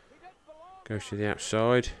 Goes to the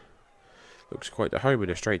outside. Looks quite at home in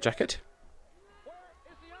a straight jacket.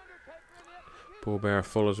 Paul Bearer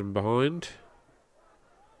follows him behind.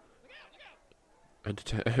 And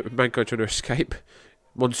Mankind trying to escape.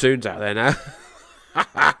 Monsoon's out there now.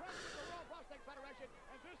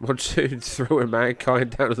 Monsoon throwing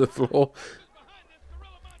Mankind down to the floor.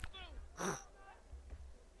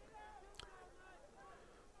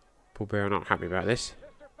 Paul Bearer not happy about this.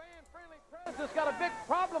 Got a big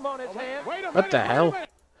problem on his hands. What the hell?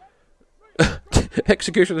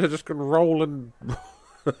 Executioner just gone rolling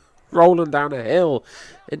down a hill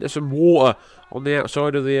into some water on the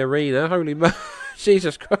outside of the arena. Holy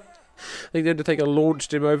Jesus Christ. I think the Undertaker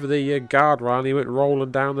launched him over the guardrail and he went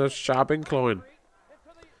rolling down the sharp incline.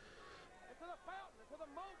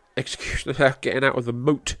 Executioner now getting out of the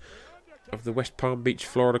moat of the West Palm Beach,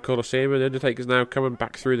 Florida Coliseum, and the Undertaker's now coming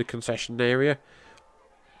back through the concession area.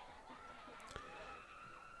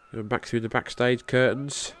 Going back through the backstage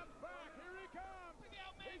curtains.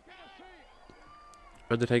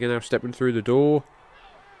 Undertaker now stepping through the door.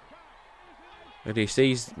 And he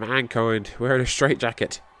sees Mankind wearing a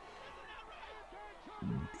straitjacket.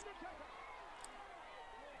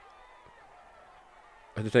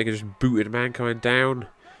 Undertaker just booted Mankind down.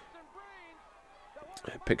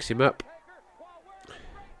 Picks him up.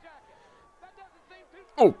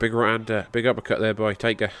 Oh, big right hand, big uppercut there by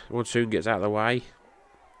Taker. Monsoon gets out of the way.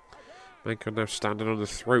 Mankind now standing on the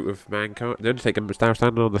throat of Mankind. The Undertaker is now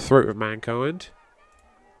standing on the throat of Mankind.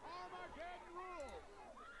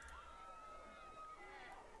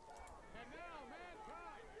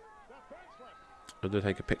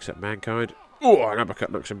 Undertaker picks up Mankind. Oh, an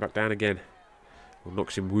uppercut knocks him back down again. Or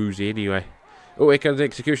knocks him woozy anyway. Oh, here comes the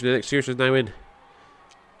Executioner. The Executioner's now in.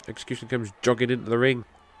 Executioner comes jogging into the ring.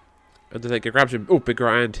 Undertaker grabs him. Oh, big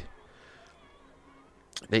right hand.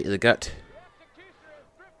 Knee to the gut.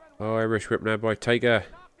 Oh, Irish whip now by Taker.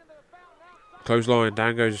 Clothesline.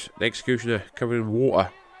 Down goes the Executioner, covered in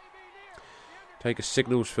water. Taker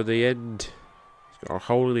signals for the end. He's got a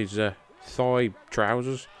hole in his thigh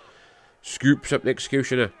trousers. Scoops up the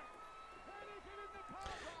Executioner.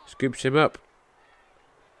 Scoops him up.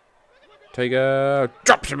 Taker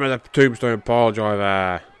drops him with a tombstone pile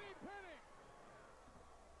driver.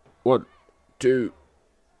 1, 2,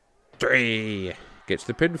 3. Gets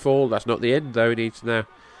the pinfall. That's not the end though. He needs now.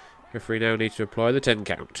 Referee now needs to apply the 10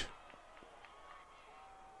 count.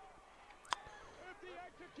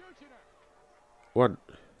 1,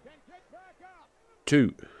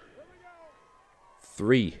 2,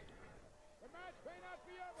 3,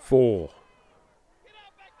 4,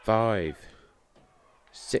 5,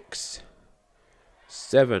 6,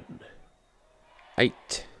 7,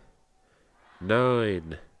 8,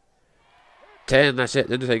 9, 10. That's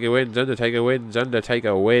it. Undertaker wins. Undertaker wins.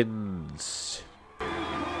 Undertaker wins.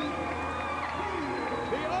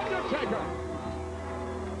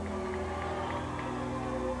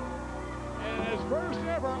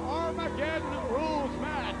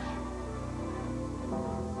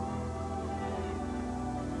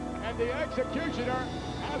 The Executioner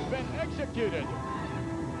has been executed.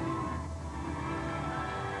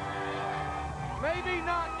 Maybe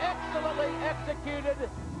not excellently executed,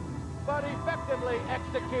 but effectively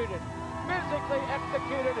executed. Physically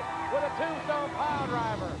executed with a tombstone pile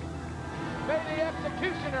driver. May the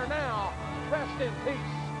Executioner now rest in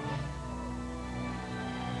peace.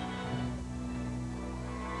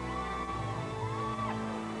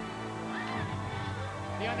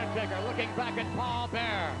 The Undertaker looking back at Paul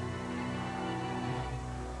Bearer.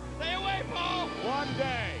 Stay away, Paul! One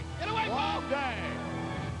day. Get away, Paul! One day.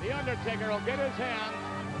 The Undertaker will get his hands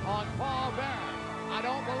on Paul Bearer. I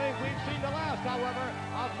don't believe we've seen the last, however,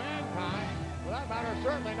 of Mankind. For that matter,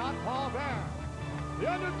 certainly not Paul Bearer.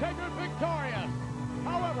 The Undertaker victorious.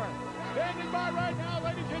 However, standing by right now,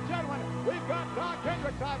 ladies and gentlemen, we've got Doc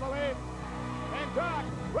Hendricks, I believe. And Doc,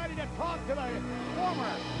 ready to talk to the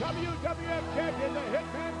former WWF champion, the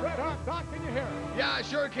Hitman Bret Hart. Doc, can you hear us? Yeah, I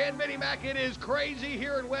sure can, Vinnie Mac. It is crazy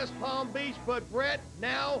here in West Palm Beach, but Bret,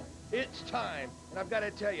 now it's time. And I've got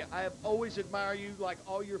to tell you, I have always admired you like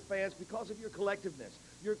all your fans because of your collectiveness,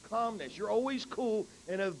 your calmness. You're always cool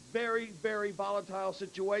in a very, very volatile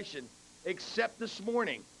situation, except this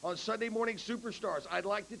morning on Sunday Morning Superstars. I'd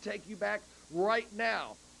like to take you back right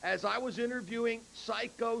now. As I was interviewing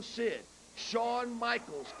Psycho Sid, Shawn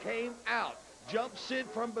Michaels came out jump Sid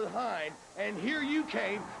from behind, and here you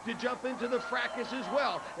came to jump into the fracas as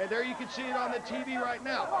well. And there you can see it on the TV right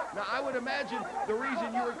now. Now, I would imagine the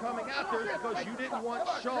reason you were coming out there is because you didn't want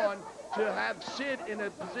Shawn to have Sid in a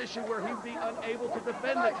position where he'd be unable to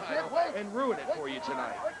defend the title and ruin it for you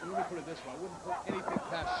tonight. Let me put it this way. I wouldn't put anything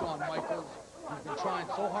past Shawn Michaels. He's been trying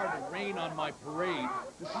so hard to rain on my parade.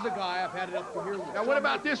 This is a guy I've had it up to here with. Now, what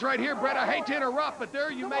about this right here, Bret? I hate to interrupt, but there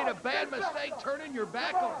you made a bad mistake turning your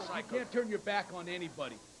back on Psycho. You can't turn your back on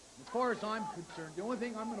anybody. As far as I'm concerned, the only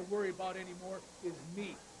thing I'm going to worry about anymore is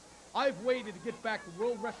me. I've waited to get back the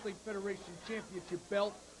World Wrestling Federation Championship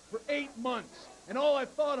belt for 8 months, and all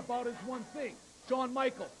I've thought about is one thing, Shawn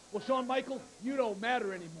Michaels. Well, Shawn Michaels, you don't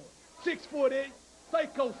matter anymore. 6'8",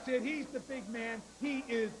 Psycho Sid, he's the big man. He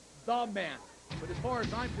is the man. But as far as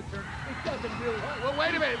I'm concerned, it doesn't really... Well,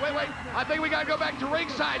 wait a minute, wait. I think we got to go back to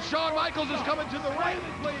ringside. Shawn Michaels is coming to the ring.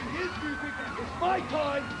 He's playing his music. It's my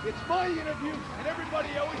time. It's my interview. And everybody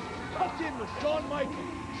always cuts in with Shawn Michaels.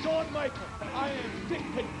 Shawn Michaels. I am sick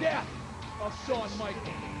to death of Shawn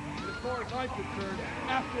Michaels. As far as I'm concerned,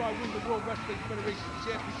 after I win the World Wrestling Federation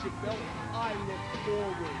Championship belt, I look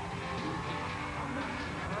forward.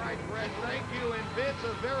 All right, Bret, thank you. And Vince,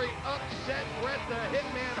 a very upset Bret the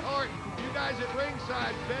Hitman Hart. You guys at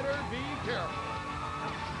ringside better be careful.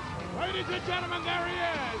 Ladies and gentlemen, there he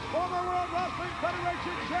is, former World Wrestling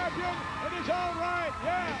Federation champion in his own right,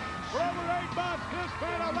 yeah. For over 8 months, this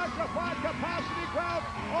man electrified capacity crowds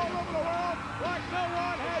all over the world like no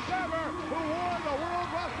one has ever who won the World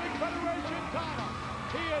Wrestling Federation title.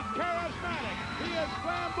 He is charismatic, he is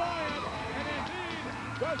flamboyant, and indeed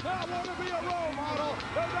does not want to be a role model,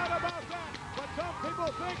 no doubt about that. But some people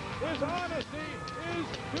think his honesty is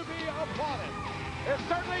to be applauded. It's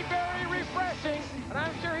certainly very refreshing, and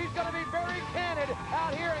I'm sure he's going to be very candid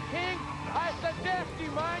out here. And King, I suggest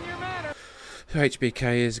you mind your manners. So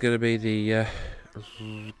HBK is going to be the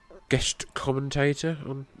guest commentator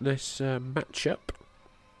on this matchup.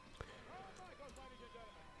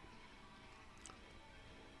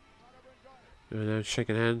 And they're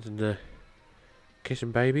shaking hands and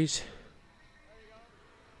kissing babies.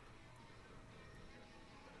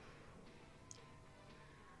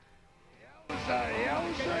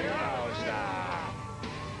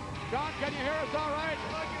 John, can you hear us all right?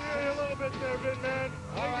 I can hear you a little bit there, big man.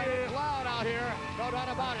 All right, it's loud out here. No doubt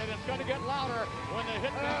about it. It's going to get louder when the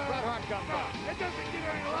Hitman Bret Hart comes out. It doesn't get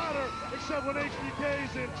any louder except when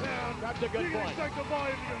HBK's in town. That's a good you point. You can expect the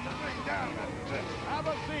volume to bring down. Have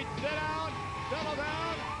a seat. Sit down. Settle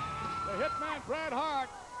down. The Hitman Bret Hart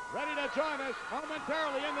ready to join us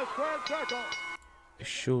momentarily in the squared circle. Is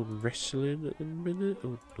Shawn wrestling at the minute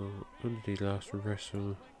or not? When did he last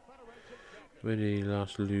wrestle? When did he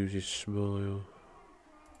last lose his smile?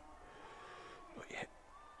 Not yet.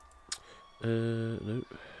 No.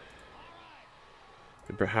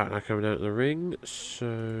 Bret Hart now coming out of the ring.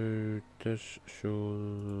 So does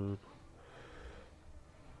Shawn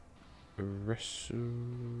wrestle?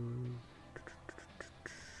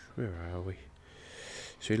 Where are we?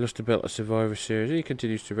 So he lost the belt at Survivor Series. He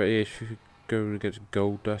continues to go against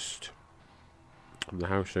Goldust on the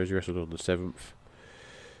house shows. He wrestled on the 7th.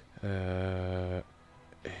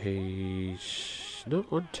 He's not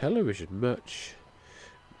on television much.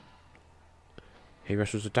 He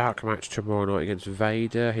wrestles a dark match tomorrow night against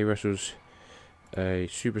Vader. He wrestles a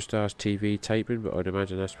Superstars TV taping, but I'd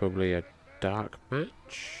imagine that's probably a dark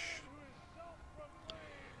match.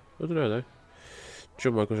 I don't know though.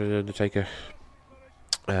 Shawn Michaels and Undertaker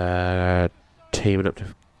teaming up to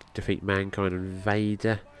defeat Mankind and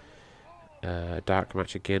Vader. Dark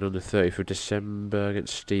match again on the 30th of December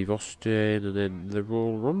against Steve Austin, and then the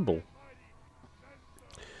Royal Rumble.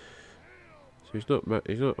 So he's not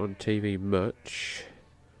on TV much.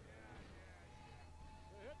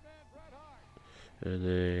 And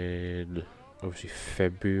then obviously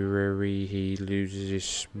February he loses his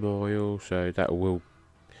smile, so that will.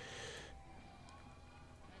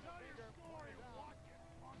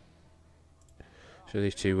 So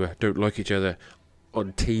these two don't like each other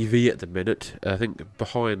on TV at the minute. I think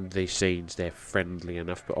behind the scenes they're friendly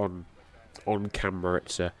enough, but on camera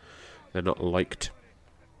it's they're not liked.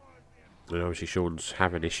 And obviously Shawn's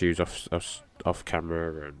having issues off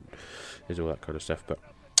camera, and there's all that kind of stuff. But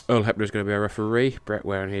Earl Hebner's going to be a referee. Bret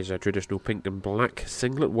wearing his traditional pink and black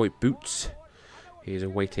singlet, white boots. He's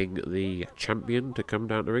awaiting the champion to come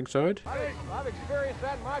down to ringside. I've experienced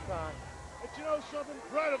that in my time. But you know something?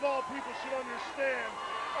 Bret of all people should understand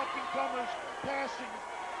up-and-comers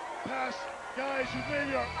past guys who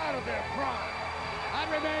maybe are out of their prime. That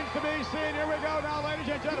remains to be seen. Here we go now, ladies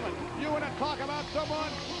and gentlemen. You want to talk about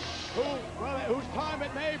someone whose time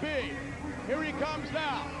it may be. Here he comes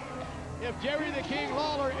now. if Jerry the King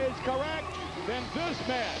Lawler is correct, then this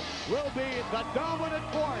man will be the dominant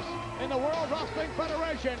force in the World Wrestling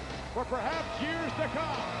Federation for perhaps years to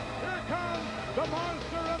come. Here comes the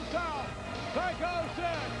monster himself, Psycho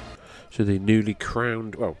Sid. So the newly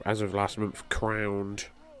crowned, well, as of last month, crowned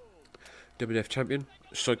WWF champion,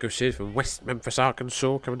 Psycho Sid from West Memphis,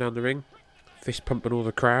 Arkansas, coming down the ring. Fist pumping all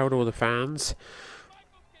the crowd, all the fans.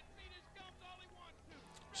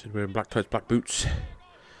 Sid wearing black tights, black boots.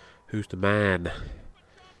 Who's the man?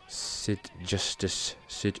 Sid Justice,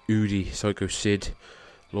 Sid Udi, Psycho Sid,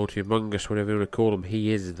 Lord Humongous, whatever you want to call him.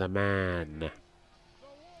 He is the man.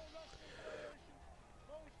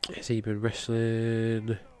 Has he been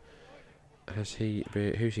wrestling? Has he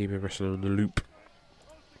been? Who's he been wrestling on the loop?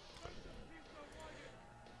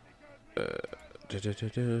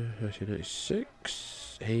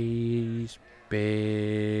 1996. He's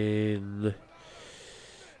been.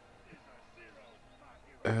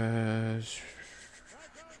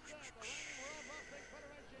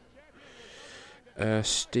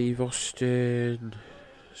 Steve Austin,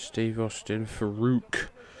 Farouk.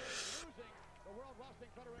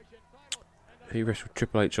 He wrestled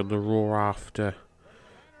Triple H on the Raw after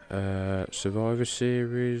Survivor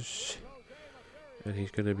Series, and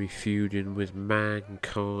he's going to be feuding with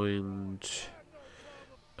Mankind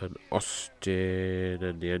and Austin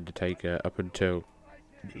and The Undertaker up until,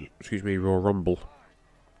 Royal Rumble.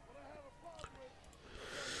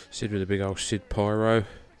 Sid with a big old Sid Pyro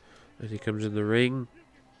as he comes in the ring.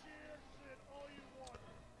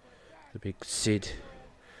 The big Sid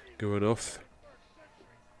going off.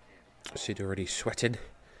 Sid already sweating.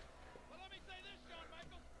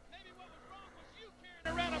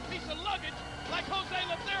 Around a piece of luggage like Jose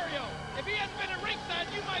Lothario. If he hadn't been at ringside,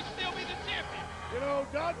 you might still be the champion. You know,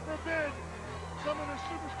 God forbid some of the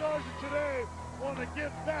superstars of today want to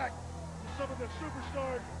give back to some of the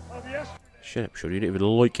superstars of yesterday. Shut up, Sean. You don't even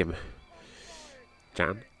like him.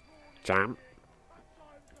 Jam.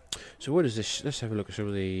 So what is this? Let's have a look at some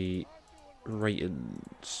of the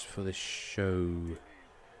ratings for this show.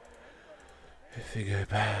 If we go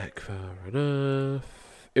back far enough.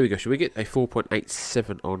 Here we go. So we get a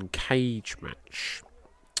 4.87 on Cage Match.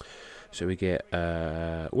 So we get,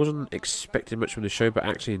 wasn't expecting much from the show, but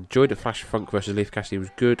actually enjoyed it. Flash Funk versus Leif Cassidy was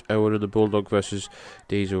good. Owen and the Bulldog versus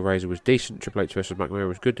Diesel Razor was decent. Triple H versus McMahon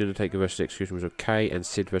was good. Undertaker versus Execution was okay. And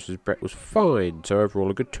Sid versus Bret was fine. So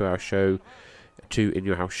overall, a good 2-hour show. 2 In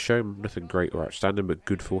Your House show. Nothing great or outstanding, but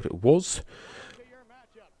good for what it was.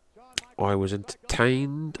 I was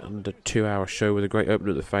entertained, and a 2-hour show with a great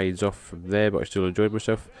opener that fades off from there, but I still enjoyed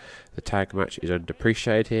myself. The tag match is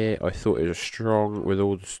underappreciated here. I thought it was strong with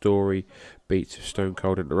all the story beats of Stone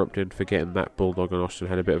Cold interrupting, forgetting that Bulldog and Austin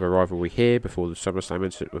had a bit of a rivalry here before the SummerSlam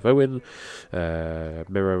incident with Owen.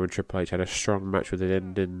 Miro and Triple H had a strong match with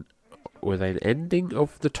an ending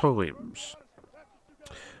of the times.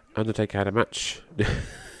 Undertaker had a match.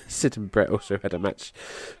 Sid and Bret also had a match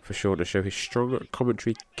for sure to show his strong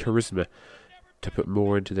commentary charisma to put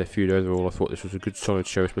more into their feud overall. I thought this was a good solid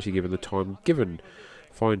show, especially given the time given.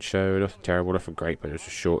 Fine show, nothing terrible, nothing great, but it was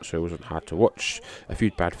short, so it wasn't hard to watch. A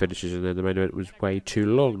few bad finishes, and then the main event was way too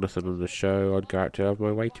long. Nothing on the show I'd go out to have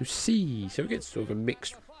my way to see. So it gets sort of a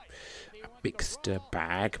mixed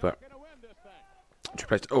bag, but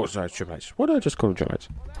Triple H. Oh, sorry, Triple H. What did I just call him, Triple H?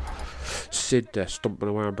 Sid stomping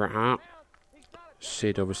away on Bret Hart.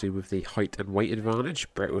 Sid obviously with the height and weight advantage.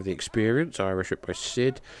 Bret with the experience. Irish whip by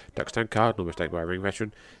Sid. Ducks down Cardinal mistake by a ring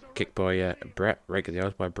veteran. Kick by Bret. Rake of the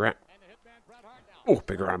eyes by Bret. Oh,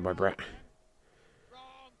 big round by Bret.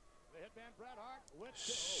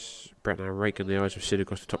 Bret now raking the eyes of Sid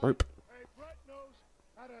across the top rope.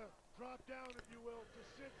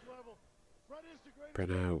 Bret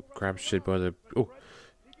now grabs Sid by the... Oh,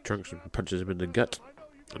 trunks and punches him in the gut.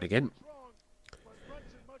 And again.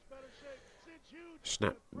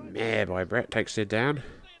 Snap there by Bret, takes Sid down.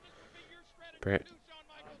 Bret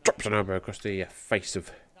drops an elbow across the face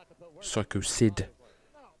of Psycho Sid.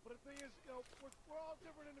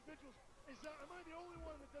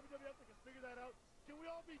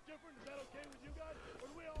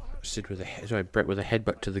 Sid with a sorry, Bret with a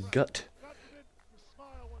headbutt to the gut.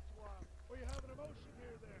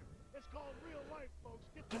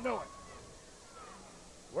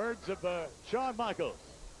 Words of Shawn Michaels.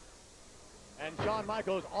 And Shawn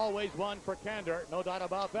Michaels always won for candor, no doubt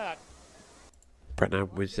about that. Bret now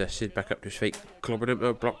with Sid back up to his feet, clobbering him.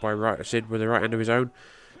 Oh, blocked by Sid with the right hand of his own.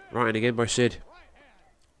 Right hand again by Sid.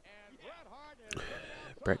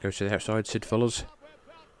 Bret goes to the outside, Sid follows.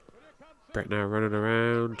 Bret now running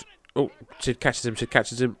around. Oh, Sid catches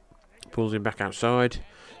him. Pulls him back outside.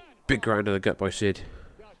 Big ground to the gut by Sid.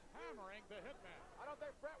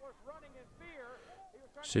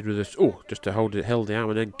 Sid with this. Oh, just to hold it, held the arm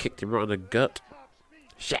and then kicked him right in the gut.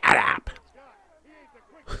 Shut up!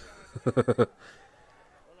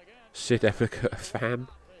 Sid Epica fan.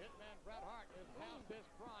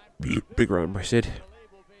 Big round by Sid.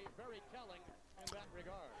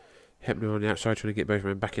 Hebner on the outside trying to get both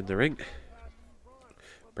men back in the ring.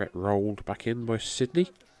 Bret rolled back in by Sydney.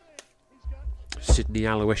 Sydney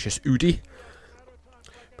Aloysius Udi.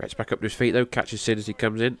 Bret's back up to his feet though, catches Sid as he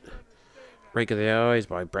comes in. Rake of the eyes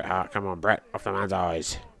by Bret Hart. Come on, Bret, off the man's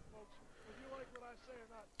eyes.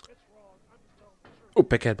 Oh,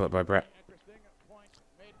 big headbutt by Bret.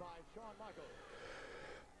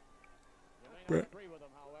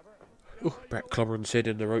 Oh, Bret clobbering Sid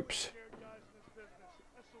in the ropes.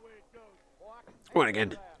 One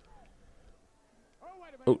again.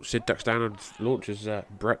 Oh, Sid ducks down and launches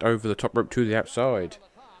Bret over the top rope to the outside.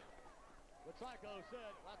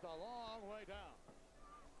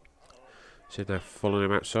 Sid now following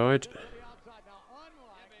him outside.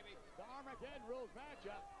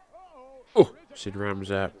 Oh, Sid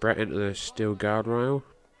rams Bret into the steel guardrail.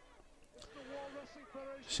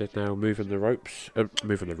 Sid now moving the ropes.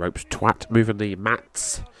 Moving the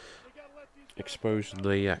mats. Exposing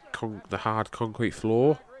the hard concrete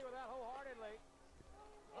floor.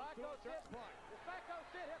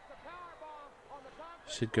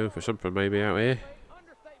 Sid going for something maybe out here.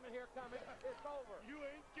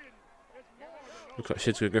 Looks like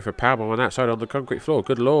Sid's going to go for a powerbomb on that side on the concrete floor.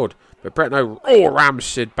 Good lord. But Bret now rams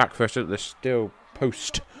Sid back first into the steel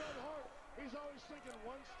post.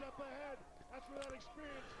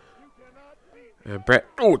 And Bret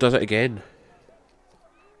does it again.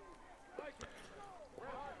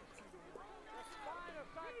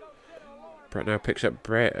 Bret now picks up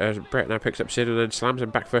Sid and then slams him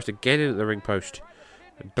back first again into the ring post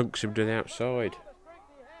and dunks him to the outside.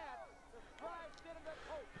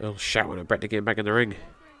 A little shout at Bret to get him back in the ring.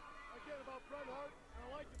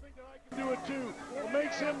 Do it too. What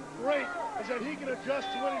makes him great is that he can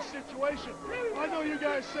adjust to any situation. I know you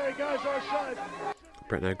guys say guys are shy.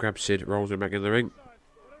 Bret now grabs Sid, rolls him back in the ring.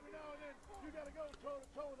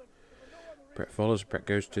 Bret follows. Bret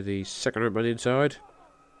goes to the second rope on the inside.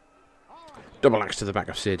 Double axe to the back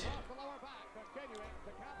of Sid.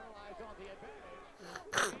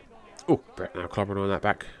 Oh, Bret now clobbering on that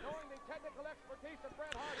back.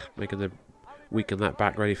 Making the weaken that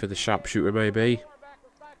back ready for the sharpshooter maybe.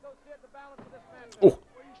 Oh!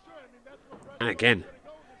 And again.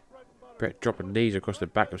 Bret dropping knees across the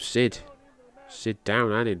back of Sid. Sid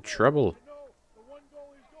down and in trouble.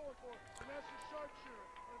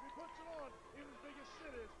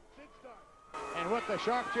 And with the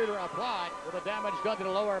sharpshooter applied, with the damage done to the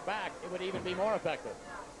lower back, it would even be more effective.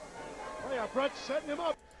 Oh yeah, Bret's setting him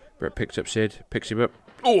up. Bret picks up Sid, picks him up.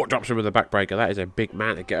 Oh, drops him with a backbreaker. That is a big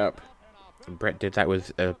man to get up. And Bret did that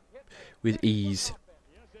with ease.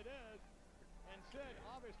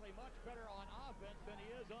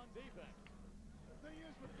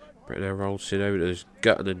 Bret now rolls Sid over to his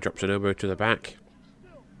gut and then drops an elbow to the back.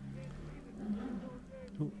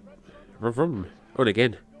 Vroom. On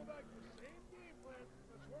again.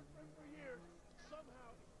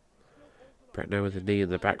 Bret now with the knee in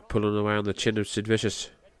the back, pulling away on the chin of Sid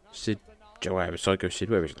Vicious. Psycho Sid,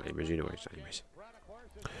 whatever his name is, you know what his name is.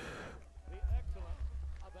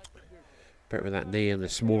 Bret with that knee in the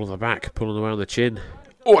small of the back, pulling away on the chin.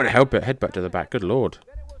 Oh, and a headbutt to the back, good lord.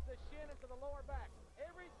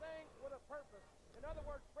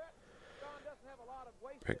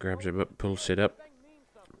 Bret grabs him up, pulls Sid up,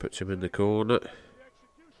 puts him in the corner.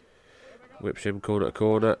 Whips him corner to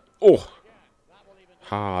corner. Oh!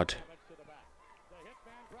 Hard.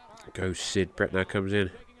 Goes Sid. Bret now comes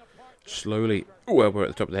in. Slowly. Oh, elbow at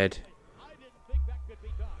the top of the head.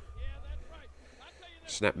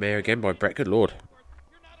 Snap mare again by Bret. Good lord.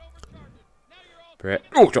 Bret.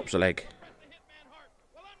 Oh, drops the leg.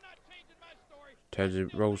 Turns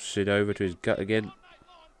and rolls Sid over to his gut again.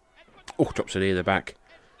 Oh, drops a knee in the back.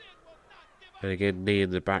 And again, knee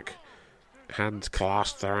in the back. Hands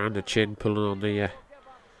clasped around the chin, pulling on the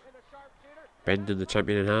bending the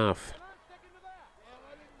champion in half.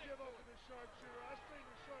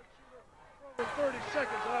 For 30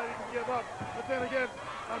 seconds, I didn't give up. But then again,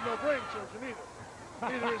 I'm no brain surgeon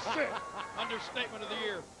either. Neither is Sid. Understatement of the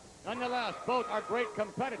year. Nonetheless, both are great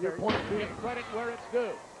competitors. Give credit where it's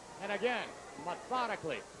due. And again,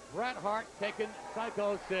 methodically, Bret Hart taking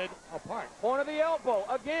Psycho Sid apart. Point of the elbow,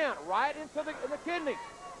 again, right into the kidneys.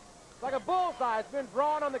 Like a bullseye, it's been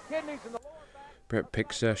drawn on the kidneys and the lower back. Bret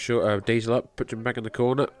picks Diesel up, puts him back in the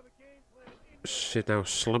corner. Sid now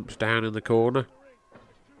slumps down in the corner.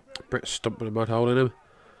 Bret stomping a mud hole in him.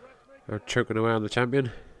 Choking away on the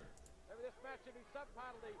champion.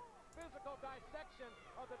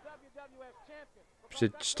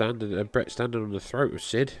 Sid standing, Bret standing on the throat of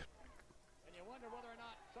Sid.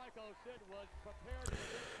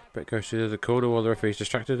 Bret goes to the corner while the referee's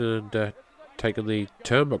distracted and taking the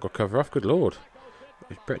turnbuckle cover off. Good lord.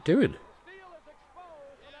 What is Bret doing?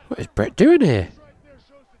 What is Bret doing here?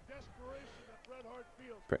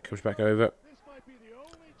 Bret comes back over.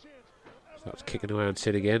 Starts kicking away on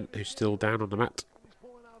Sid again, who's still down on the mat.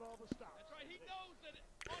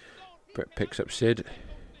 Bret picks up Sid.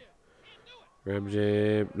 Rams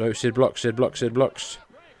him. No, Sid blocks, Sid blocks, Sid blocks.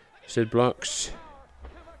 Sid blocks.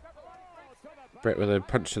 Bret with a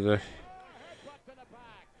punch to the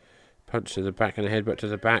back and a headbutt to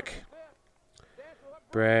the back.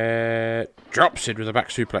 Bret drops Sid with a back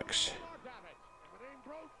suplex.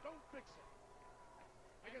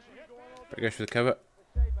 Bret goes for the cover.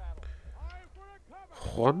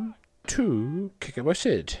 1, 2, kick out by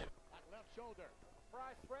Sid.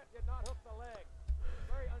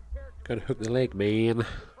 Gotta hook the leg, man.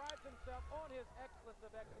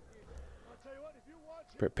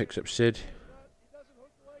 Bret picks up Sid.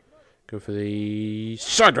 Go for the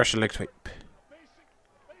side Russian leg sweep.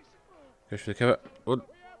 Goes for the cover. 1,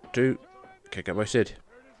 2, kick out by Sid.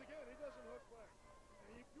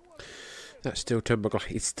 That's still turnbuckle.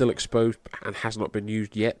 It's still exposed and has not been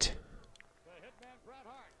used yet.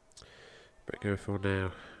 Bret going for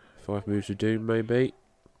now 5 moves of doom, maybe.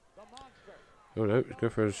 Oh no, let's go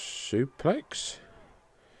for a suplex.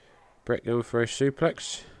 Bret going for a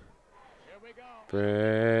suplex.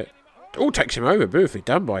 Bret. Oh, takes him over. Beautifully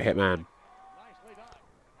done by Hitman.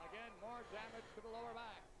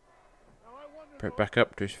 Bret back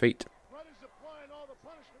up to his feet.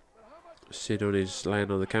 Sid on his laying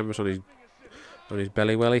on the canvas on his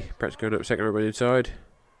belly welly. Bret's going up second rope on the inside.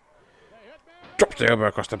 Drops the elbow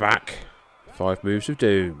across the back. 5 moves of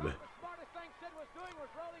doom.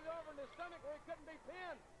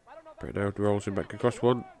 Bret now rolls him back across.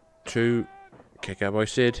 1, 2, kick out by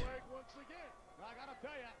Sid.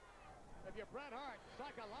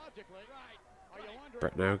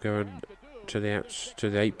 Bret now going to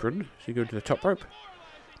the apron. Is he going to the top rope?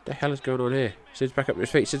 What the hell is going on here? Sid's back up to his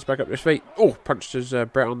feet. Sid's back up to his feet. Oh, punches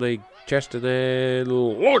Bret on the chest and then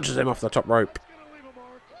launches him off the top rope.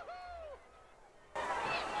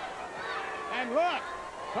 And look,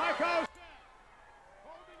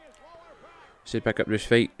 Sid back up to his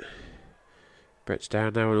feet. Bret's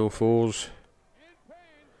down now on all fours.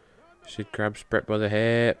 Sid grabs Bret by the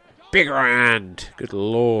hair. Big hand. Good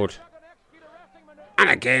lord. And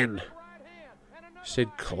again. Sid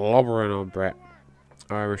clobbering on Bret.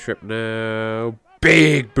 Irish whip now.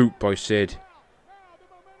 Big boot by Sid.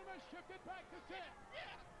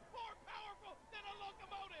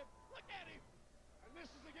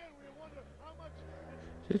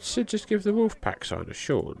 Did Sid just give the Wolfpack sign to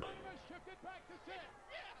Sean?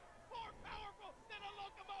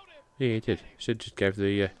 Yeah, he did. Sid just gave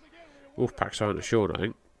the Wolfpack sign to Sean, I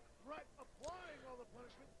think.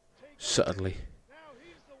 Subtly.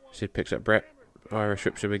 Sid picks up Bret. Irish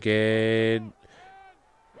whips him again.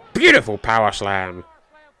 Beautiful power slam.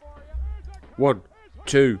 1,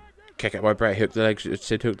 2. Kick out by Bret. Hook the leg.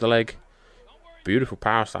 Sid hooked the leg. Beautiful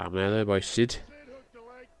power slam there by Sid.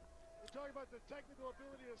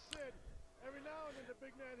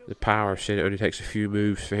 The power of Sid, it only takes a few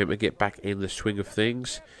moves for him to get back in the swing of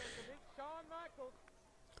things.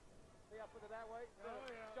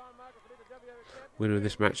 Winner of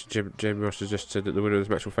this match, Jim Ross has just said that the winner of this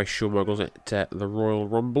match will face Shawn Michaels at the Royal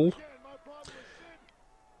Rumble.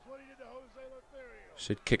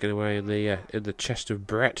 Sid kicking away in the chest of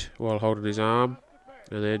Bret while holding his arm,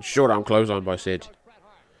 and then short arm clothesline by Sid.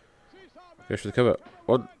 Goes for the cover.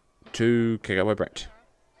 1, 2, kick out by Bret.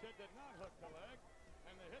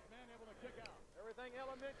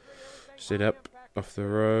 Sid up off the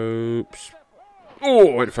ropes.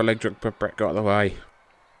 Oh, went for a leg drop, but Bret got out of the way.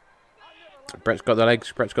 Bret's got the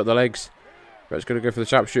legs. Bret's got the legs. Bret's going to go for the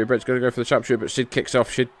sharpshooter. Bret's going to go for the sharpshooter, but Sid kicks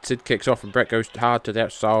off. Sid kicks off, and Bret goes hard to the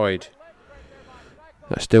outside.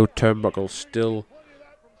 That's still turnbuckle. Still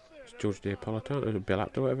George Neapolitano and Bill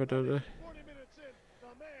Apter, whatever, don't they?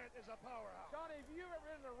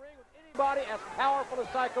 Anybody as powerful as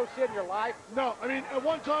Psycho Sid in your life? No, I mean, at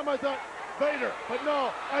one time I thought Vader, but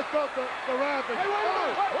no, I felt the wrath. Hey,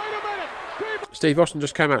 wait a minute! Steve Austin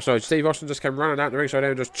just came outside. Steve Austin just came running out the ringside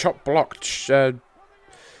and just blocked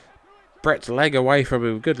Bret's leg away from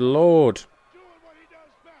him. Good lord.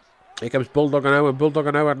 Here comes Bulldog and Owen. Bulldog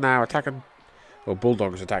and Owen now attacking. Well,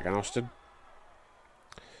 Bulldog's attacking Austin.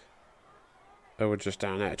 Owen's just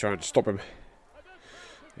down there trying to stop him.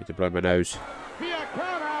 Need to blow my nose. Be a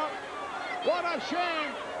count out. What a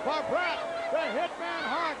shame for Bret, the Hitman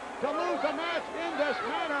Hart, to lose the match in this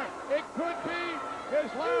manner. It could be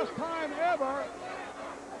his last time ever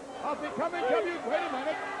of becoming Wait a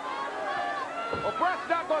minute. Well, Bret's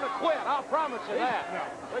not going to quit, I'll promise you that. No.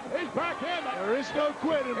 He's back in. There is no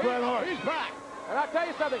quitting, Bret Hart. He's back. And I'll tell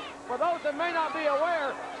you something, for those that may not be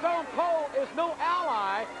aware, Stone Cold is no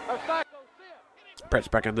ally of Psycho Sid. Bret's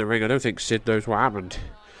back in the ring. I don't think Sid knows what happened.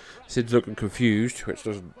 Sid's looking confused, which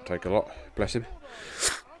doesn't take a lot. Bless him.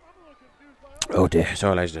 Oh dear,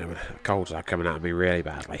 sorry ladies and gentlemen. Colds are coming at me really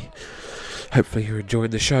badly. Hopefully you're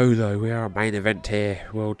enjoying the show though. We are a main event here.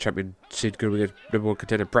 World Champion Sid going against number one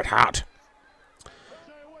contender Bret Hart.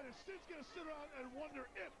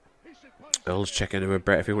 Earl's checking in with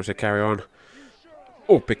Bret if he wants to carry on.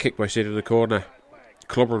 Oh, big kick by Sid in the corner.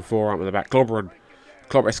 Clobbering forearm at the back. Clobbering.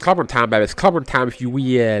 It's clobbering time, baby. It's clobbering time, if you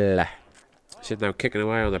will. Sid now kicking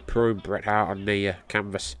away on the prone Bret Hart on the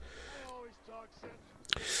canvas.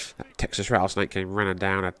 That Texas Rattlesnake came running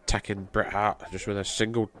down, attacking Bret Hart just with a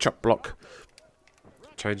single chop block.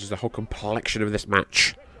 Changes the whole complexion of this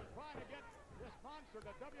match.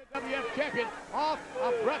 WWF champion off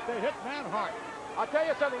of Bret the Hitman Hart. I'll tell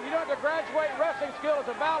you something, you don't have to graduate wrestling skill as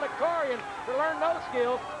a valedictorian to learn those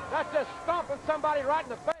skills. That's just stomping somebody right in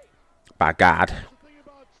the face. By God.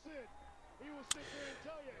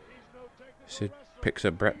 Sid picks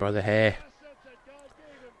up Bret by the hair.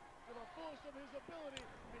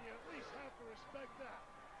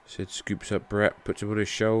 Sid scoops up Bret, puts him on his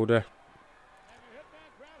shoulder.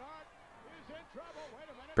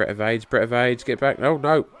 Bret evades, get back. Oh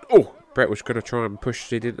no! Oh! Bret was going to try and push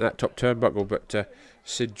Sid into that top turnbuckle, but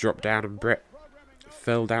Sid dropped down and Bret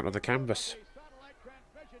fell down to the canvas.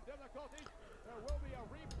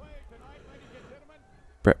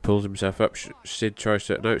 Bret pulls himself up. Sid tries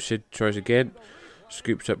again.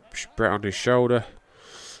 Scoops up Bret on his shoulder.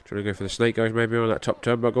 Trying to go for the snake eyes maybe on that top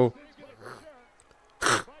turnbuckle.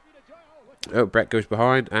 Oh, Bret goes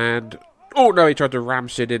behind and... Oh no, he tried to ram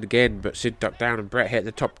Sid in again, but Sid ducked down and Bret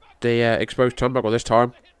hit the exposed turnbuckle this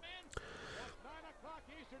time.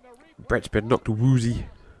 Bret's been knocked woozy.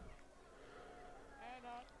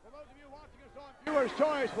 Viewer's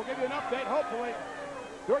Choice will give you an update, hopefully,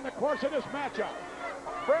 during the course of this matchup.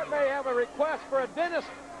 Bret may have a request for a dentist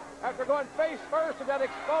after going face first to that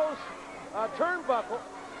exposed turnbuckle.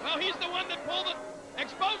 Well, he's the one that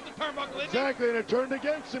exposed the turnbuckle, isn't he? Exactly, and it turned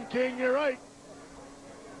against him, King. You're right.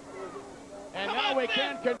 And now we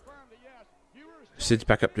can confirm the yes. Sid's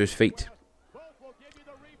back up to his feet.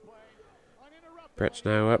 Bret's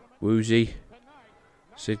now up, woozy.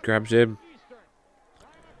 Sid grabs him.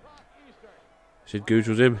 Sid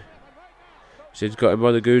goozles him. Sid's got him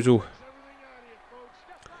by the goozle.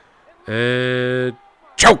 And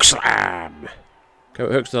chokeslam!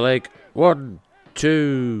 Coat hooks the leg. 1,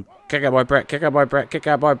 2. Kick out by Bret, kick out by Bret, kick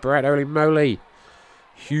out by Bret. Holy moly.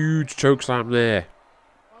 Huge chokeslam there.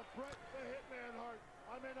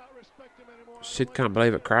 Sid can't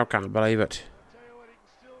believe it, crowd can't believe it.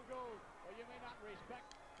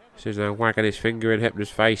 Sid's now whacking his finger in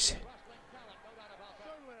Hebner's face.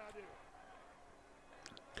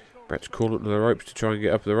 Bret's calling up to the ropes to try and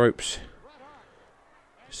get up the ropes.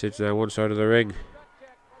 Sid's now one side of the ring.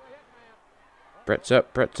 Bret's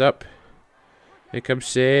up. Here comes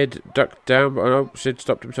Sid. Ducked down, but oh, Sid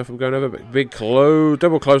stopped himself from going over. But big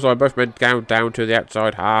double clothesline. Both men down to the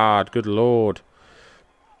outside hard. Good lord.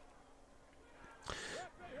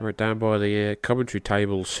 Right down by the commentary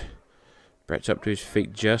tables. Bret's up to his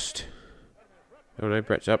feet just. Oh no,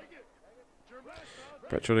 Bret's up.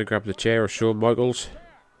 Bret's trying to grab the chair of Shawn Michaels.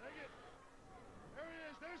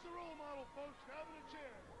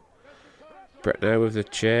 Bret now with the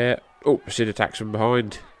chair. Oh, Sid attacks from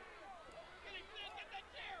behind.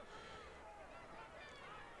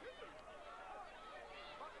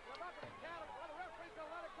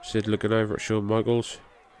 Sid looking over at Shawn Michaels.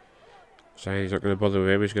 Saying he's not going to bother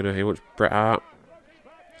with him. He wants Bret Hart.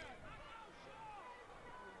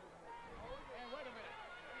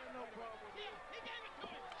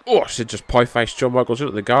 Oh, Sid just pie-faced Shawn Michaels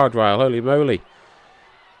into the guardrail. Holy moly.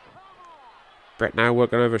 Bret now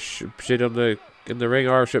working over Sid in the ring.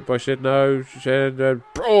 Irish whip by Sid. No. Sid,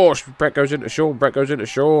 Bret goes into Shawn. Bret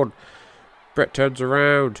turns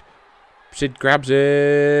around. Sid grabs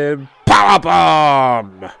him.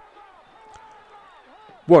 Powerbomb!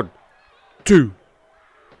 1, 2,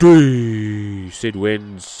 3. Sid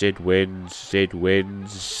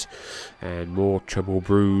wins. And more trouble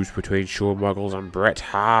brews between Shawn Michaels and Bret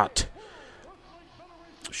Hart.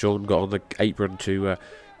 Shawn got on the apron to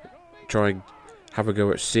try and have a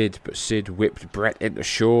go at Sid, but Sid whipped Bret into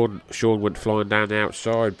Shawn. Shawn went flying down the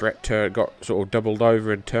outside. Bret got sort of doubled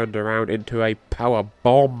over and turned around into a power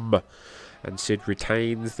bomb. And Sid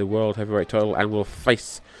retains the World Heavyweight title and will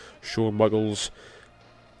face Shawn Michaels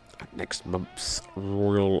at next month's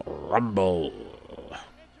Royal Rumble.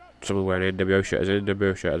 Someone wearing an NWO shirt. There's an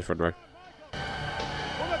NWO shirt at the front row.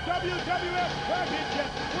 For the WWF Championship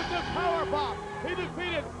with the powerbomb. He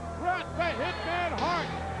defeated Bret the Hitman Hart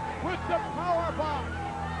with the powerbomb.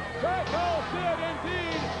 Psycho Sid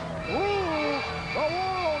indeed rules the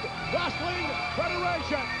World Wrestling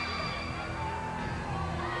Federation.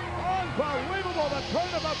 Unbelievable, the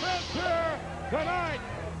turn of events here tonight.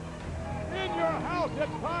 In Your House,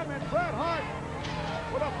 it's time, and Bret Hart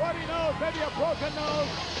with a bloody nose, maybe a broken nose.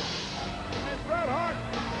 And Bret Hart,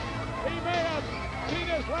 he may have seen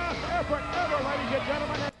his last effort ever, ladies and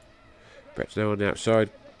gentlemen. Bret's now on the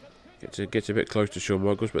outside. Gets a bit close to Shawn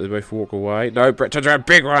Michaels, but they both walk away. No, Bret turns around,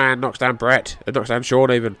 big hand, knocks down Bret. Knocks down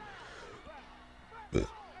Shawn even.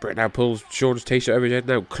 Bret now pulls Shawn's t-shirt over his head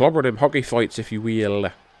now, clobbering him, hockey fights if you will.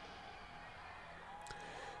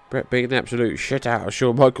 Bret beating the absolute shit out of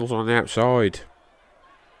Shawn Michaels on the outside.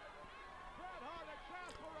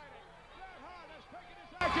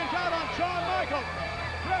 Actions out on Shawn Michaels.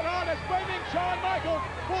 Bret Hart is blaming Shawn Michaels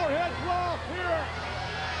for his loss here.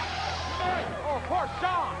 Oh, poor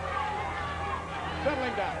Shawn.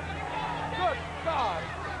 Settling down. Good God.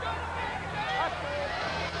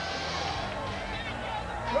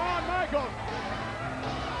 Shawn Michaels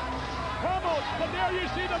pummels, but there you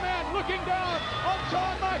see the man looking down on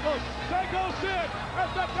Shawn Michaels. Psycho Sid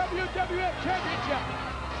at the WWF Championship.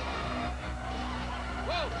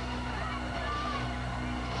 Whoa.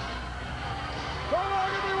 So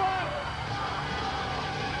long, everyone.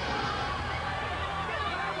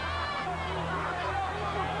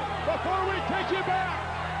 Before we take you back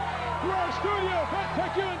to our studio, let's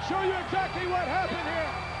take you and show you exactly what happened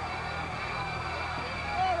here.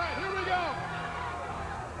 All right, here we go.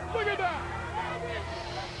 Look at that.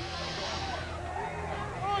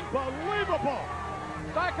 Unbelievable.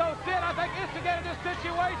 Psycho Sid, I think, instigated this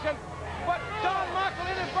situation, but Shawn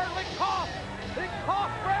Michaels inadvertently coughed. He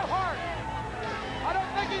coughed Bret Hart. I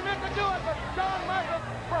don't think he meant to do it, but Shawn Michaels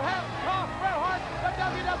perhaps cost Bret Hart the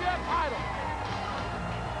WWF title.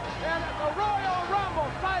 And at the Royal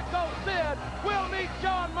Rumble, Psycho Sid will meet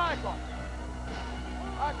Shawn Michaels.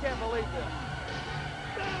 I can't believe this.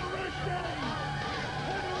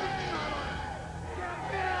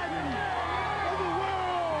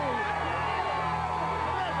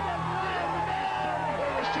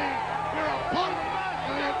 You're a punk.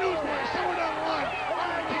 You're a newsboy somewhere down the line. I'm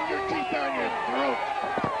gonna kick your teeth down your throat.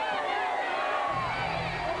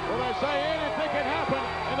 Well, they say anything can happen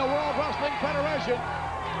in the World Wrestling Federation.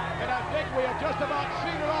 And I think we have just about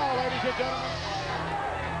seen it all, ladies and gentlemen.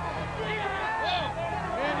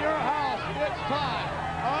 In Your House, it's time.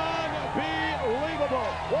 Unbelievable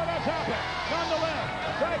what has happened. Nonetheless,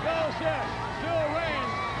 Psycho Sid still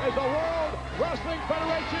reigns as the World Wrestling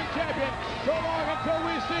Federation champion. So long until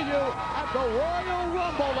we see you at the Royal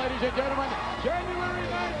Rumble, ladies and gentlemen, January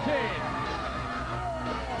 19th.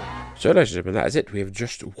 So, ladies and gentlemen, that is it. We have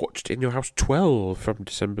just watched In Your House 12 from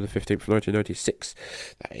December the 15th, 1996.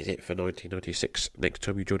 That is it for 1996. Next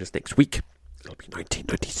time you join us next week, it'll be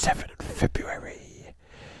 1997 in February.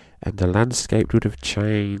 And the landscape would have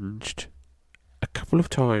changed a couple of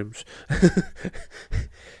times.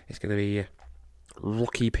 It's going to be a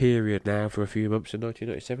rocky period now for a few months in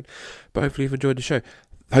 1997. But hopefully you've enjoyed the show.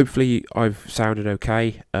 Hopefully I've sounded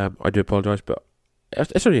okay. I do apologise, but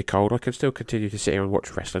it's only a cold. I can still continue to sit here and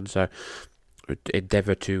watch wrestling, so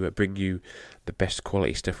endeavour to bring you the best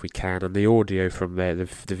quality stuff we can. And the audio from there, the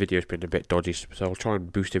video's been a bit dodgy, so I'll try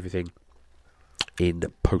and boost everything in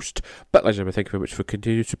post. But ladies and gentlemen, thank you very much for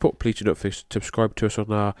continued support. Please do not forget to subscribe to us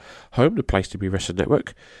on our home, the Place to Be Wrestling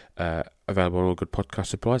Network, available on all good podcast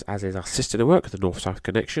supplies, as is our sister network, the North South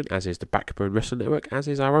Connection, as is the Backbone Wrestling Network, as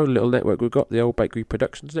is our own little network we've got, the Old Bakery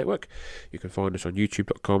Productions Network. You can find us on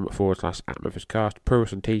youtube.com/@MemphisCast,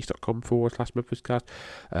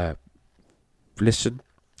 ProWrestlingTees.com/MemphisCast. Listen,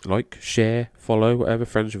 like, share, follow, whatever,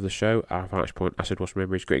 friends of the show, our Vantage Point, Acid Wash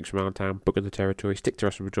Memories, Greetings from Allentown, Book of the Territory, Stick to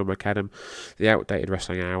Wrestling with John McAdam, The Outdated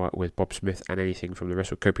Wrestling Hour with Bob Smith, and anything from the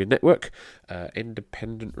Wrestlecopia Network,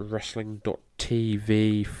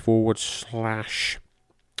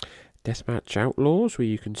 independentwrestling.tv/Deathmatch Outlaws, where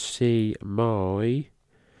you can see my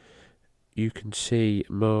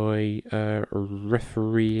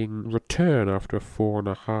refereeing return after a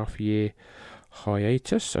 4.5 year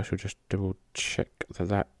hiatus. I shall just double check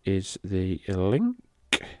that is the link.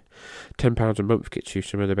 £10 a month gets you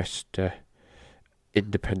some of the best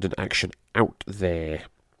independent action out there.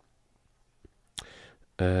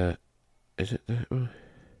 Is it there?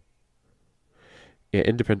 Yeah,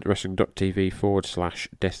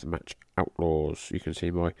 independentwrestling.tv/Deathmatch Outlaws. You can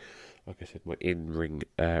see my like I said, my in-ring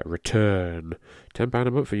return. £10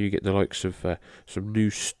 a month, and you get the likes of some new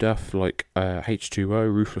stuff like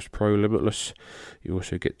H2O, Ruthless Pro Limitless. You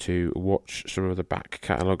also get to watch some of the back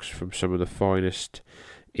catalogues from some of the finest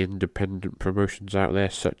independent promotions out there,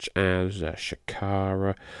 such as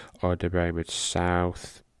Shakara, RWA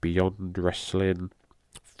Mid-South, Beyond Wrestling,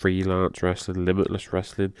 Freelance Wrestling, Limitless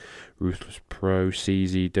Wrestling, Ruthless Pro,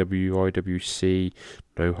 CZW, IWC,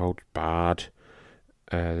 No Holds Barred.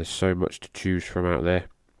 There's so much to choose from out there.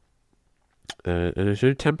 And it's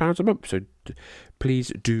only £10 a month, so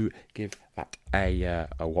please do give that a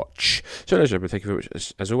watch. So, ladies and gentlemen, thank you very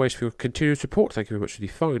much, as always, for your continued support. Thank you very much to the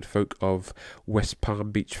fine folk of West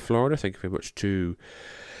Palm Beach, Florida. Thank you very much to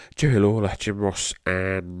Jerry Lawler, Jim Ross,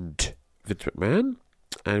 and Vince McMahon.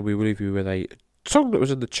 And we will leave you with a song that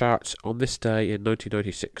was in the charts on this day in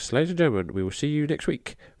 1996. Ladies and gentlemen, we will see you next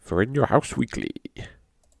week for In Your House Weekly.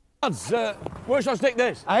 Where shall I stick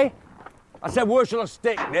this? Eh? I said, where shall I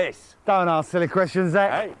stick this? Don't ask silly questions,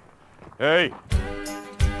 Zach. Hey. Hey.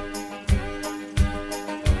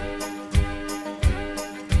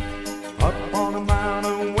 Up on a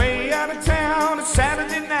mountain way out of town, it's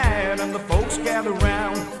Saturday night and the folks gather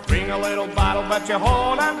round. Bring a little bottle but you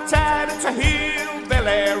hold on tight, it's a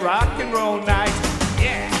hillbilly rock and roll night.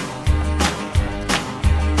 Yeah.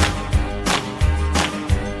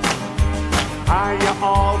 How you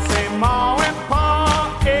all say ma and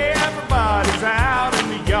pa, everybody's out in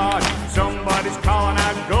the yard. Somebody's calling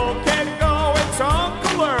out, go kid go, it's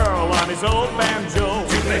Uncle Earl on his old banjo.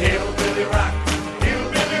 To the hillbilly rock,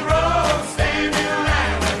 hillbilly roll, stand in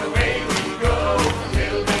line and away we go. A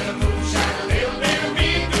little bit of moonshine, a little bit of me,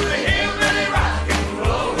 to the hillbilly rock and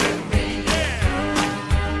roll with me.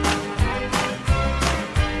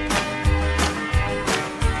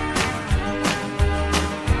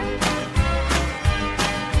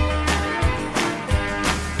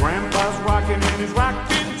 Grandpa's rocking in his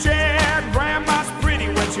rocking chair. Grandma's pretty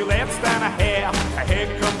when she lets down her hair. Her hair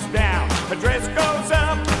comes down, her dress goes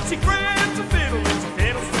up. She grabs a fiddle and she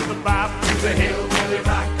fiddles to the bop. To the hillbilly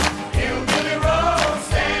rock, hillbilly roll,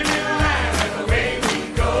 stand in line and away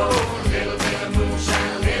we go. A little bit of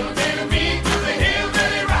moonshine, a little bit of me, to the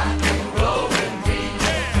hillbilly rock and roll with me.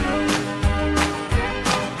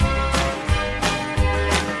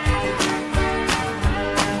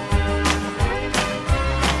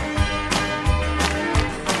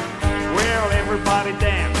 Well, everybody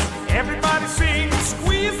dance.